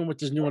that even with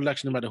this new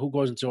election, no matter who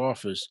goes into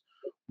office,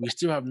 we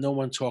still have no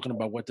one talking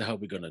about what the hell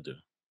we're gonna do.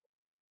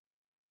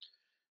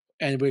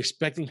 And we're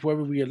expecting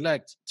whoever we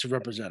elect to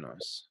represent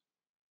us.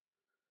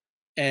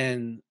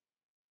 And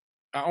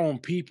our own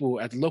people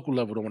at the local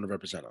level don't want to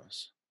represent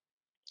us.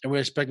 And we're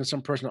expecting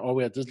some person all the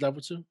way at this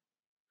level to.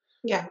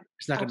 yeah,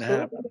 It's not gonna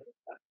absolutely. happen.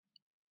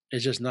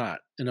 It's just not.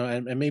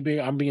 And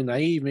maybe I'm being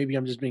naive, maybe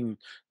I'm just being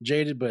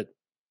jaded, but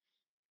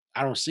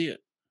I don't see it.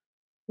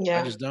 I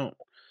Yeah, just don't.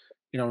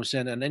 You know what I'm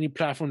saying? And any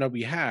platform that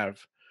we have,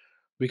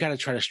 we gotta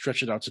try to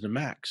stretch it out to the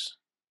max.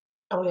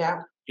 oh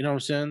yeah, You know what I'm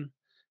saying?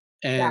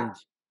 yeah. And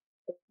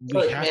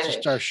we To have to start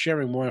advantage.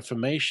 sharing more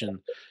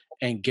information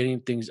and getting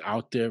things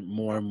out there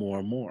more and more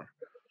and more.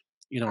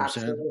 You know what I'm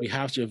saying? We Absolutely.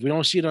 have to. If we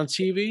don't see it on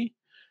TV,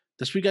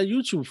 that's what we got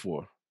YouTube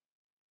for.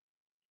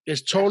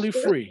 It's That's totally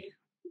true. free.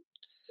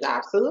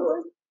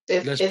 Absolutely.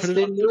 Let's put It's it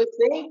the on. newest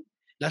thing.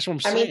 That's what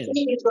I'm I mean, saying.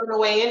 TV is going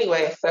away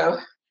anyway, so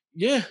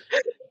Yeah.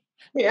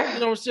 You yeah,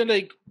 know what I'm saying?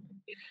 Like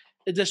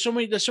there's so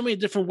many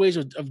different ways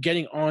of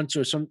getting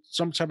onto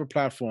some type of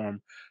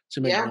platform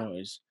to make yeah,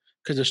 noise.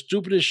 Because the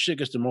stupidest shit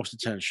gets the most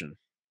attention.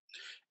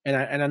 And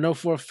I know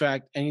for a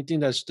fact anything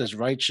that's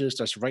righteous,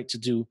 that's right to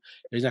do,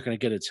 is not gonna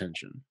get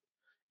attention.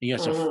 and you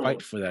have to fight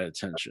Mhm. for that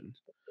attention.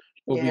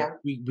 But Yeah.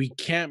 we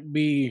can't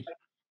be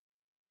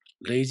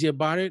lazy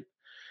about it.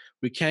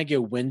 We can't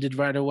get winded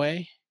right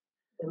away.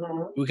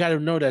 Mhm. We gotta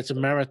know that it's a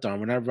marathon.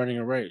 We're not running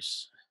a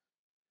race.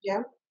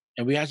 Yeah.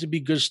 And we have to be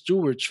good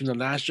stewards from the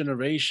last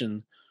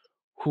generation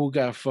who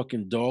got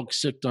fucking dog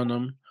sicked on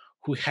them,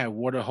 who had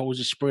water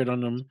hoses sprayed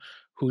on them,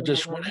 who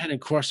just went Mhm. ahead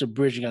and crossed the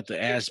bridge and got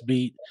the ass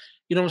beat.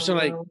 You know what I'm saying?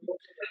 Like, Mhm.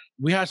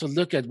 we have to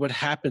look at what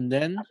happened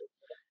then,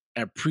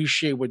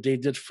 appreciate what they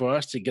did for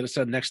us to get us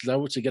to the next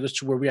level, to get us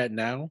to where we're at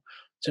now.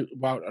 To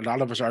While a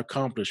lot of us are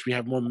accomplished, we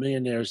have more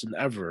millionaires than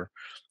ever.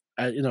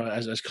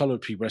 As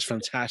colored people, that's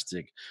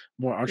fantastic.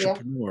 More Yeah.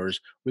 entrepreneurs,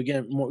 we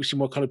see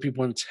more colored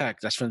people in tech.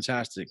 That's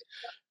fantastic,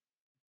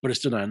 but it's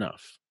still not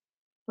enough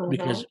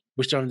because Mhm.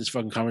 we're starting this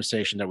fucking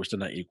conversation that we're still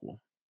not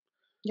equal.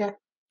 Yeah.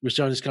 We're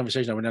starting this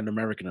conversation that we're not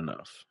American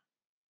enough.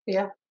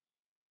 Yeah.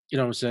 You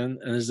know what I'm saying?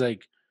 And it's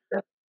like,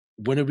 Yeah.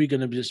 when are we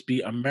going to just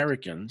be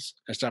Americans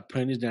and stop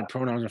putting these damn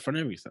pronouns in front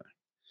of everything?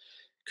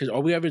 Because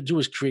all we ever do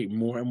is create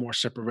more and more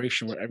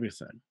separation with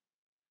everything.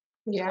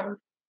 Yeah.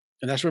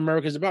 And that's what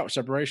America's about,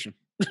 separation.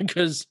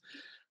 Because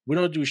we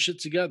don't do shit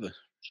together.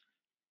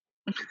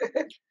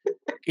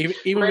 Even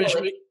even if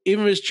Really. it's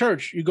even if it's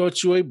church, you go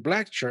to a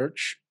black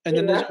church and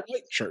then there's Yeah. a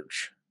white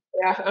church,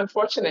 Yeah.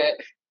 Unfortunate.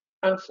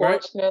 right?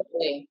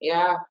 Unfortunately.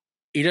 Yeah.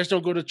 You just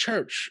don't go to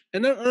church.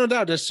 And no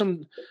doubt there's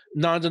some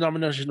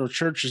non-denominational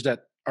churches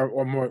that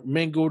are more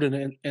mingled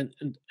and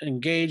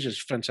engaged.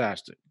 Is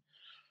fantastic.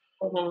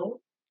 Mhm.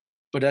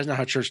 But that's not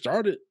how church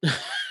started.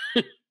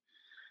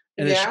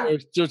 And it's Yeah.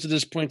 still to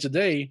this point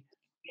today,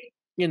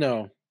 you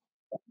know,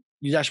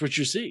 that's what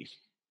you see.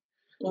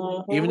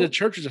 Even the Mhm.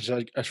 churches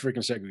are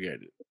freaking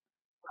segregated.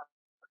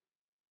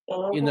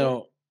 You Mhm.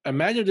 know,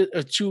 imagine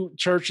if two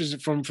churches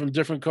from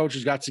different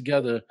cultures got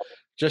together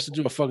just to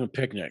do a fucking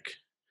picnic,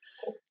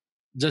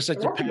 just like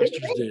the That's a big pastors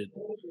thing. did. You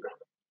know what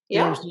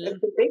Yeah. I'm It's saying?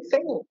 a big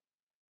thing.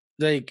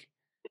 Like,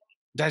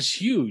 that's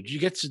huge. You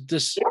get to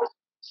just Yeah.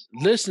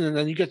 listen, and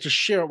then you get to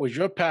share what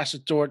your pastor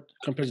thought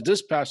compared to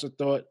this pastor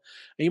thought,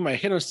 and you might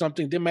hit on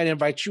something. They might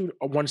invite you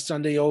one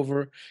Sunday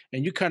over,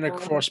 and you kind of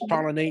cross Mhm.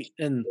 pollinate,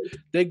 and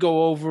they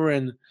go over,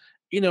 and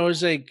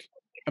it's like,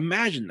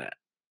 imagine that.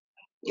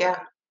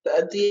 Yeah.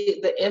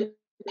 The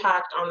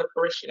impact on the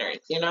parishioners,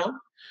 and on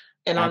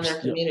their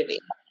Absolutely, community.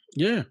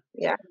 yeah.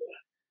 Yeah.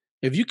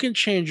 If you can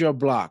change your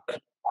block,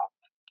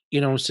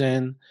 you know what I'm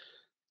saying,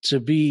 to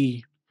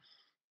be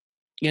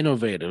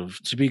innovative,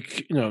 to be,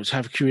 to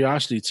have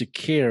curiosity, to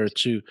care,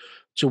 to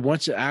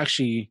want to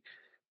actually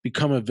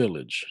become a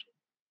village,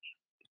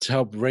 to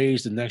help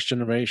raise the next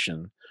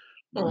generation,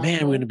 man, we're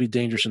Mhm. gonna be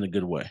dangerous in a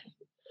good way.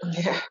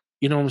 Yeah.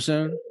 You know what I'm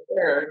saying?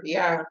 Sure.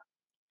 Yeah.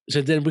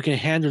 So then we can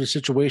handle the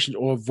situation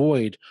or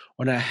avoid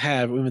or not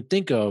have or even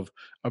think of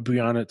a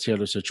Breonna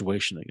Taylor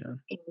situation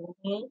again.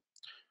 Mhm.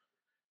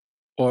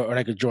 Or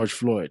like a George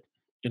Floyd.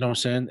 You know what I'm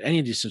saying? Any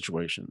of these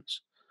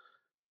situations.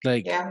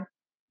 Like, Yeah.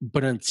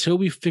 but until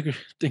we figure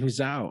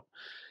things out,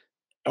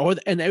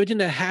 and everything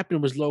that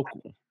happened was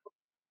local.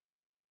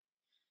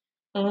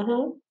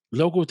 Mhm.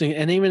 Local thing.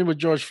 And even with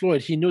George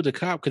Floyd, he knew the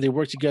cop because they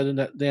worked together in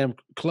that damn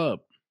club.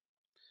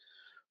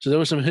 So there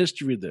was some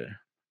history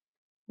there.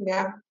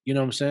 Yeah. You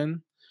know what I'm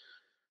saying?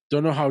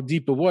 Don't know how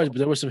deep it was, but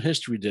there was some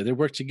history there. They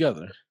worked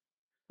together.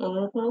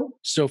 Mhm.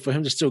 So for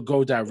him to still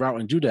go that route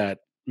and do that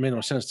made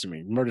no sense to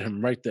me. Murder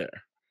him right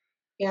there.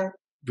 Yeah.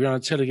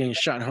 Breonna Taylor getting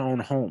shot in her own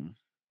home.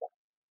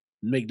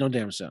 Make no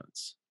damn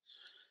sense.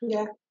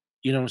 Yeah.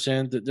 You know what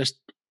I'm saying? It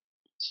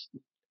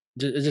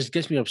just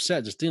gets me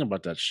upset just thinking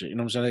about that shit. You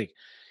know what I'm saying? Like,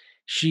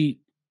 she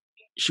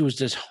she was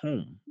just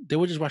home. They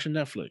were just watching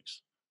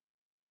Netflix.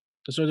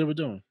 That's what they were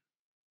doing.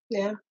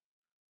 Yeah.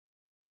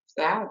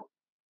 Sad.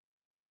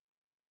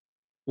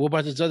 What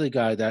about this other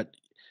guy that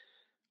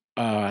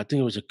I think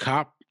it was a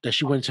cop that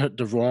she went to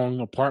the wrong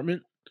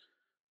apartment?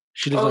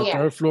 She lives Oh, on the yeah.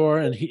 third floor,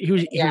 and he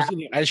Yeah. was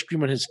eating ice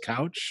cream on his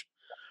couch,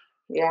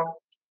 Yeah.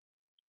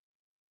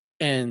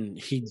 and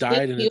he Just being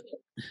died in it.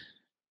 human.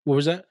 What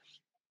was that?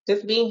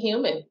 Just being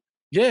human.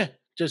 Yeah,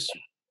 just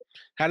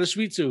had a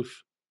sweet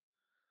tooth,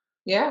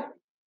 Yeah.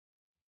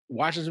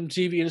 watching some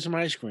TV, eating some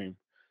ice cream.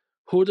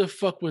 Who the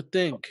fuck would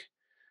think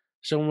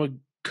someone would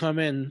come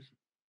in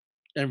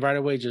and right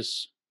away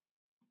just,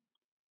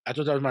 I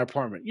thought that was my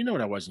apartment. You know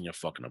that wasn't your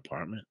fucking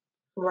apartment.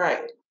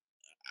 Right.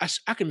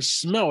 I can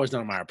smell it's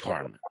not my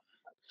apartment.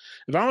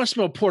 If I don't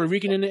smell Puerto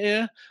Rican in the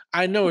air,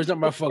 I know it's not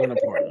my fucking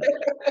apartment.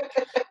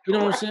 You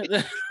know what I'm saying?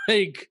 Right.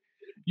 Like,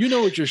 you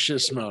know what your shit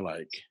smell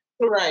like.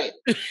 Right.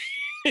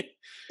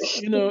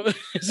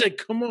 It's like,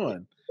 come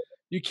on.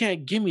 You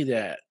can't give me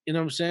that. You know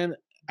what I'm saying?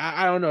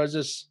 I don't know. It's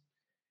just,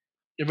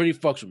 it really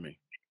fucks with me.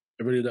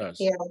 It really does.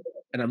 Yeah.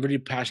 And I'm really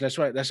passionate.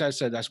 That's why I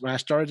said that's when I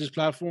started this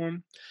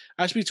platform.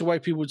 I speak to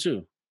white people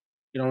too.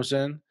 You know what I'm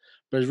saying?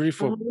 But it's really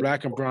for Mhm.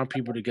 black and brown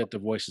people to get their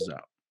voices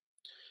out.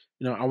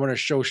 I want to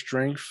show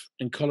strength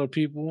in colored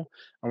people.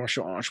 I want to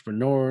show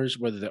entrepreneurs,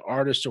 whether they're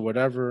artists or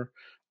whatever,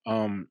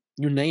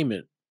 you name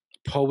it.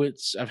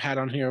 Poets I've had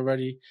on here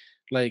already.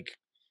 Like,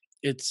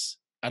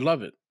 I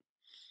love it.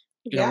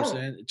 You know what I'm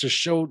Yeah. saying? To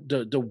show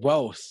the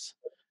wealth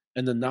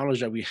and the knowledge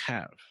that we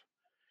have.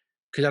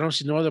 Because I don't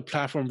see no other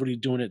platform really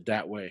doing it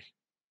that way.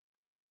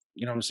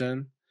 You know what I'm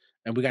saying?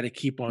 And we got to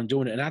keep on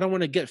doing it. And I don't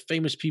want to get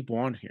famous people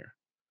on here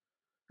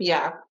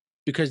Yeah.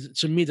 because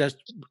to me that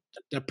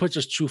puts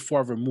us too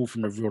far removed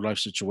from the real life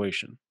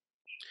situation.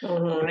 I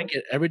want Mhm. to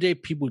get everyday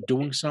people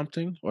doing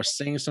something or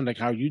saying something like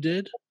how you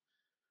did,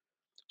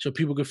 so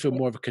people can feel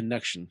more of a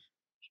connection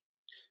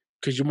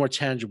because you're more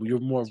tangible. You're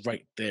more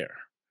right there.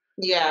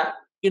 Yeah.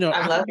 I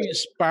I love could be it.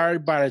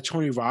 inspired by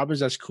Tony Robbins.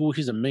 That's cool.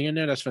 He's a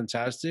millionaire. That's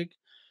fantastic.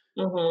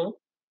 Mhm.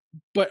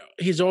 But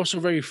he's also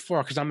very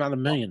far because I'm not a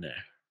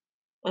millionaire.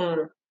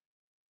 Mm.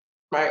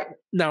 Right.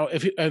 Now,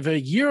 if a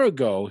year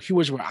ago he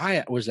was where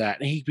I was at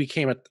and he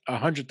became a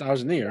hundred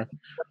thousandaire,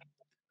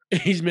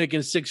 he's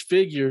making six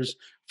figures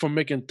from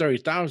making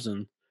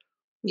 30,000.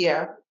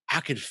 Yeah. I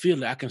can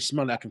feel it. I can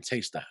smell it. I can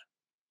taste that.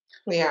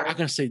 I Yeah.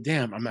 can say,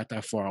 "Damn, I'm not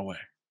that far away."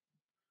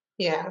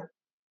 Yeah.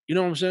 You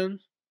know what I'm saying?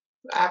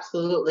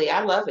 Absolutely.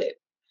 I love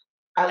it.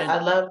 I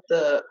And love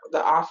the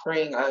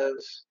offering of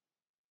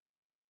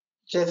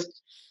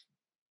just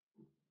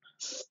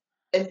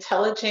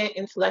intelligent,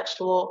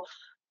 intellectual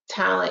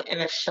talent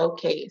and a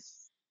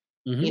showcase,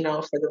 mhm,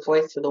 for the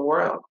voice of the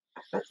world.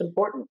 That's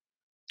important.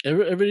 it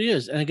really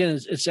is. And again,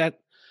 it's at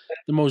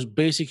the most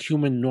basic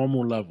human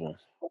normal level.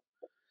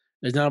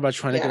 It's not about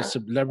trying to get Yeah.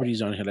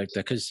 celebrities on here like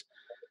that. Because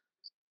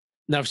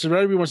now, if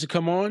celebrity wants to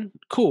come on,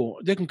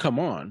 cool, they can come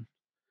on,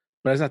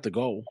 but that's not the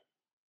goal.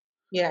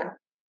 Yeah.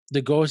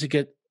 The goal is to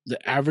get the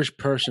average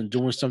person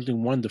doing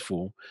something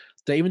wonderful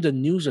that even the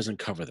news doesn't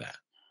cover that.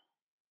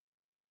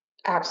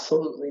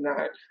 Absolutely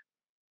not.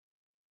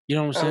 You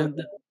know what I'm Um,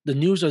 saying? The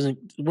news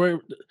doesn't where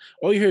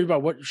all you hear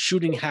about what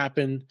shooting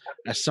happened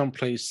at some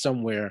place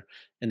somewhere,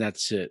 and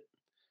that's it.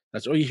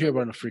 That's all you hear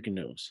about in the freaking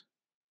news.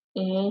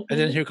 And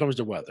then mhm. here comes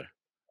the weather.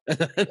 And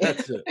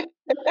that's it.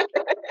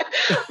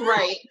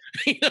 Right.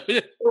 You know,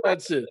 Right.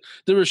 that's it.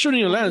 They were shooting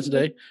in Atlanta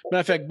today. Mhm. Matter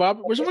of fact, Bob,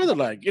 what's the weather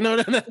like?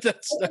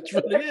 That's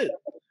really it.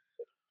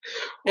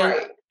 And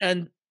Right.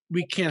 and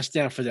we can't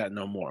stand for that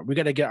no more. We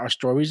gotta get our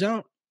stories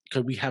out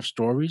because we have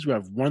stories. We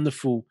have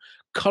wonderful,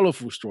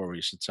 colorful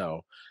stories to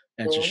tell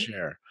and to Mhm.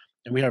 share.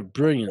 And we have That's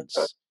so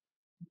brilliance.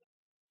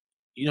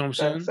 You know what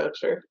I'm that's saying? so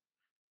true.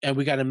 And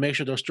we gotta make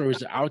sure those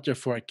stories are out there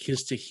for our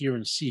kids to hear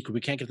and see because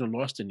we can't get them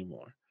lost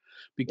anymore. Yeah.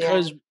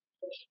 Because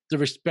the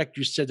respect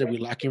you said that we're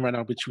lacking right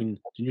now between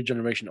the new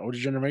generation and older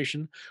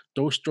generation,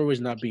 those stories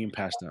not being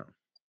passed down.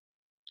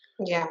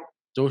 Yeah.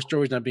 Those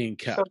stories not being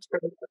So kept.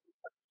 true.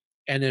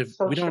 And if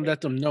So we don't true.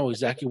 let them know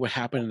exactly what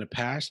happened in the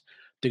past,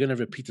 they're gonna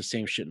repeat the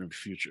same shit in the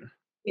future.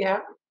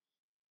 Yeah.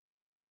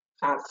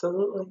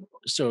 Absolutely.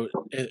 So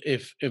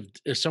if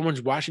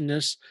someone's watching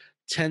this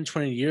 10,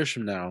 20 years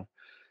from now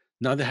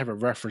they have a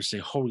reference, say,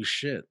 "Holy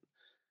shit,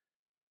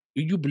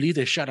 you believe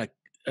they shot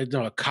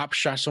a cop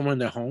shot someone in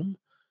their home?"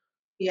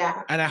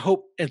 Yeah. And I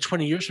hope in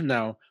 20 years from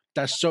now,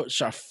 that's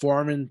such a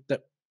foreign,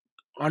 that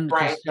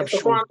Right. It's a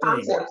unconceptual foreign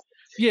thing. concept.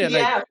 Yeah,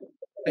 Yeah.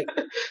 like,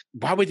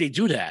 why would they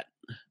do that?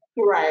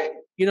 Right.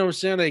 You know what I'm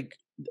saying? Like,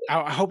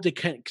 I hope they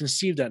can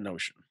conceive that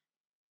notion,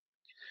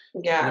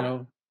 you Yeah.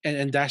 know?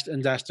 And that's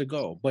the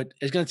goal. But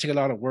it's gonna take a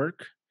lot of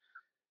work.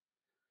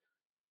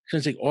 It's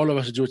gonna take all of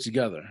us to do it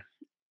together,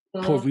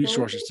 pull Mhm.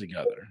 resources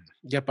together,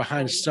 get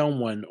behind Mhm.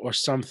 someone or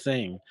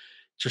something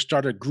to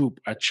start a group,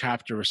 a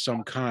chapter of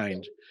some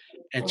kind,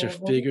 and to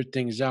Mhm. figure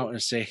things out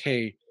and say,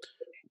 hey,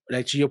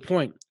 like to your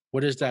point,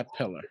 what is that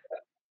pillar?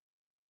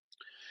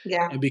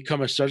 Yeah. And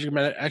become a subject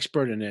matter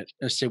expert in it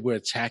and say we're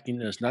attacking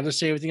this. Not to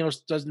say everything else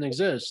doesn't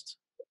exist,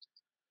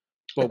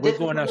 but But we're this is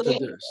going after really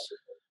it. this.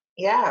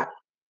 Yeah.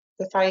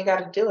 That's how you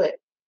gotta do it.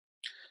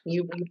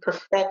 You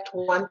perfect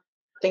one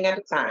thing at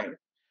a time.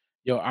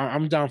 Yo,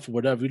 I'm down for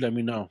whatever you let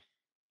me know.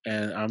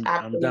 And I'm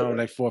down Absolutely.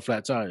 like four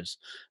flat tires.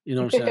 You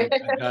know what I'm saying?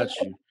 I got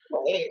you.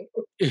 Same.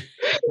 You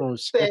know what I'm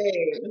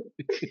saying?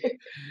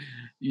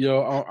 Same.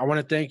 I want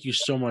to thank you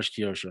so much,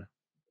 Keosha,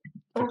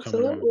 for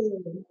coming on. Absolutely.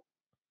 You know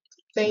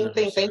Same what I'm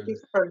thing. Thank you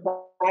saying? for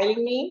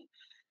inviting me.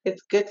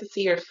 It's good to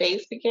see your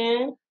face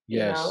again.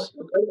 Yes.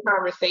 A great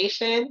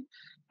conversation.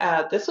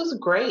 This was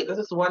great. This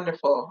is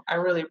wonderful. I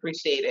really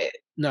appreciate it.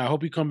 No, I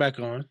hope you come back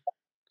on for,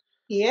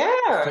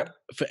 Yeah.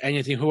 for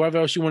anything. Whoever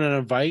else you want to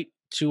invite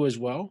to as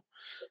well.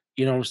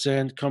 You know what I'm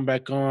saying? Come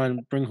back on,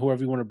 bring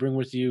whoever you want to bring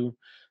with you.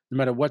 No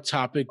matter what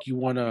topic you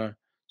want to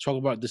talk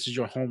about, this is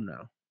your home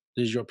now.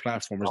 This is your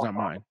platform. It's not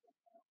mine.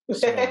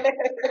 So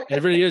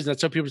it really is. I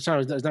tell people all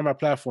the time, it's not my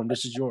platform.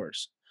 This is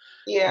yours.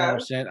 You know what I'm Yeah.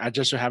 saying? I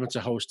just so happen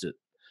to host it.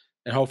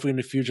 And hopefully in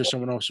the future,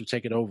 someone else will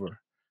take it over.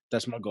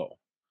 That's my goal.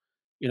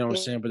 You know what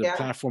I'm saying? But the Yeah.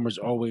 platform is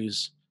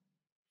always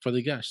for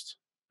the guest.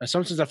 And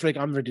sometimes I feel like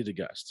I'm already the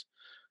guest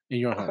in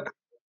your home.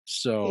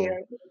 So Yeah.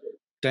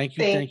 Thank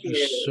thank you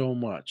you. so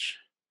much.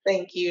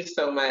 Thank you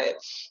so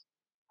much.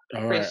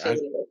 All Appreciate right.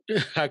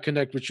 it. I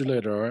connect with you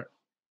later. All right.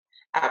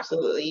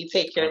 Absolutely. You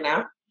take All care right.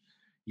 now.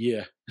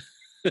 Yeah.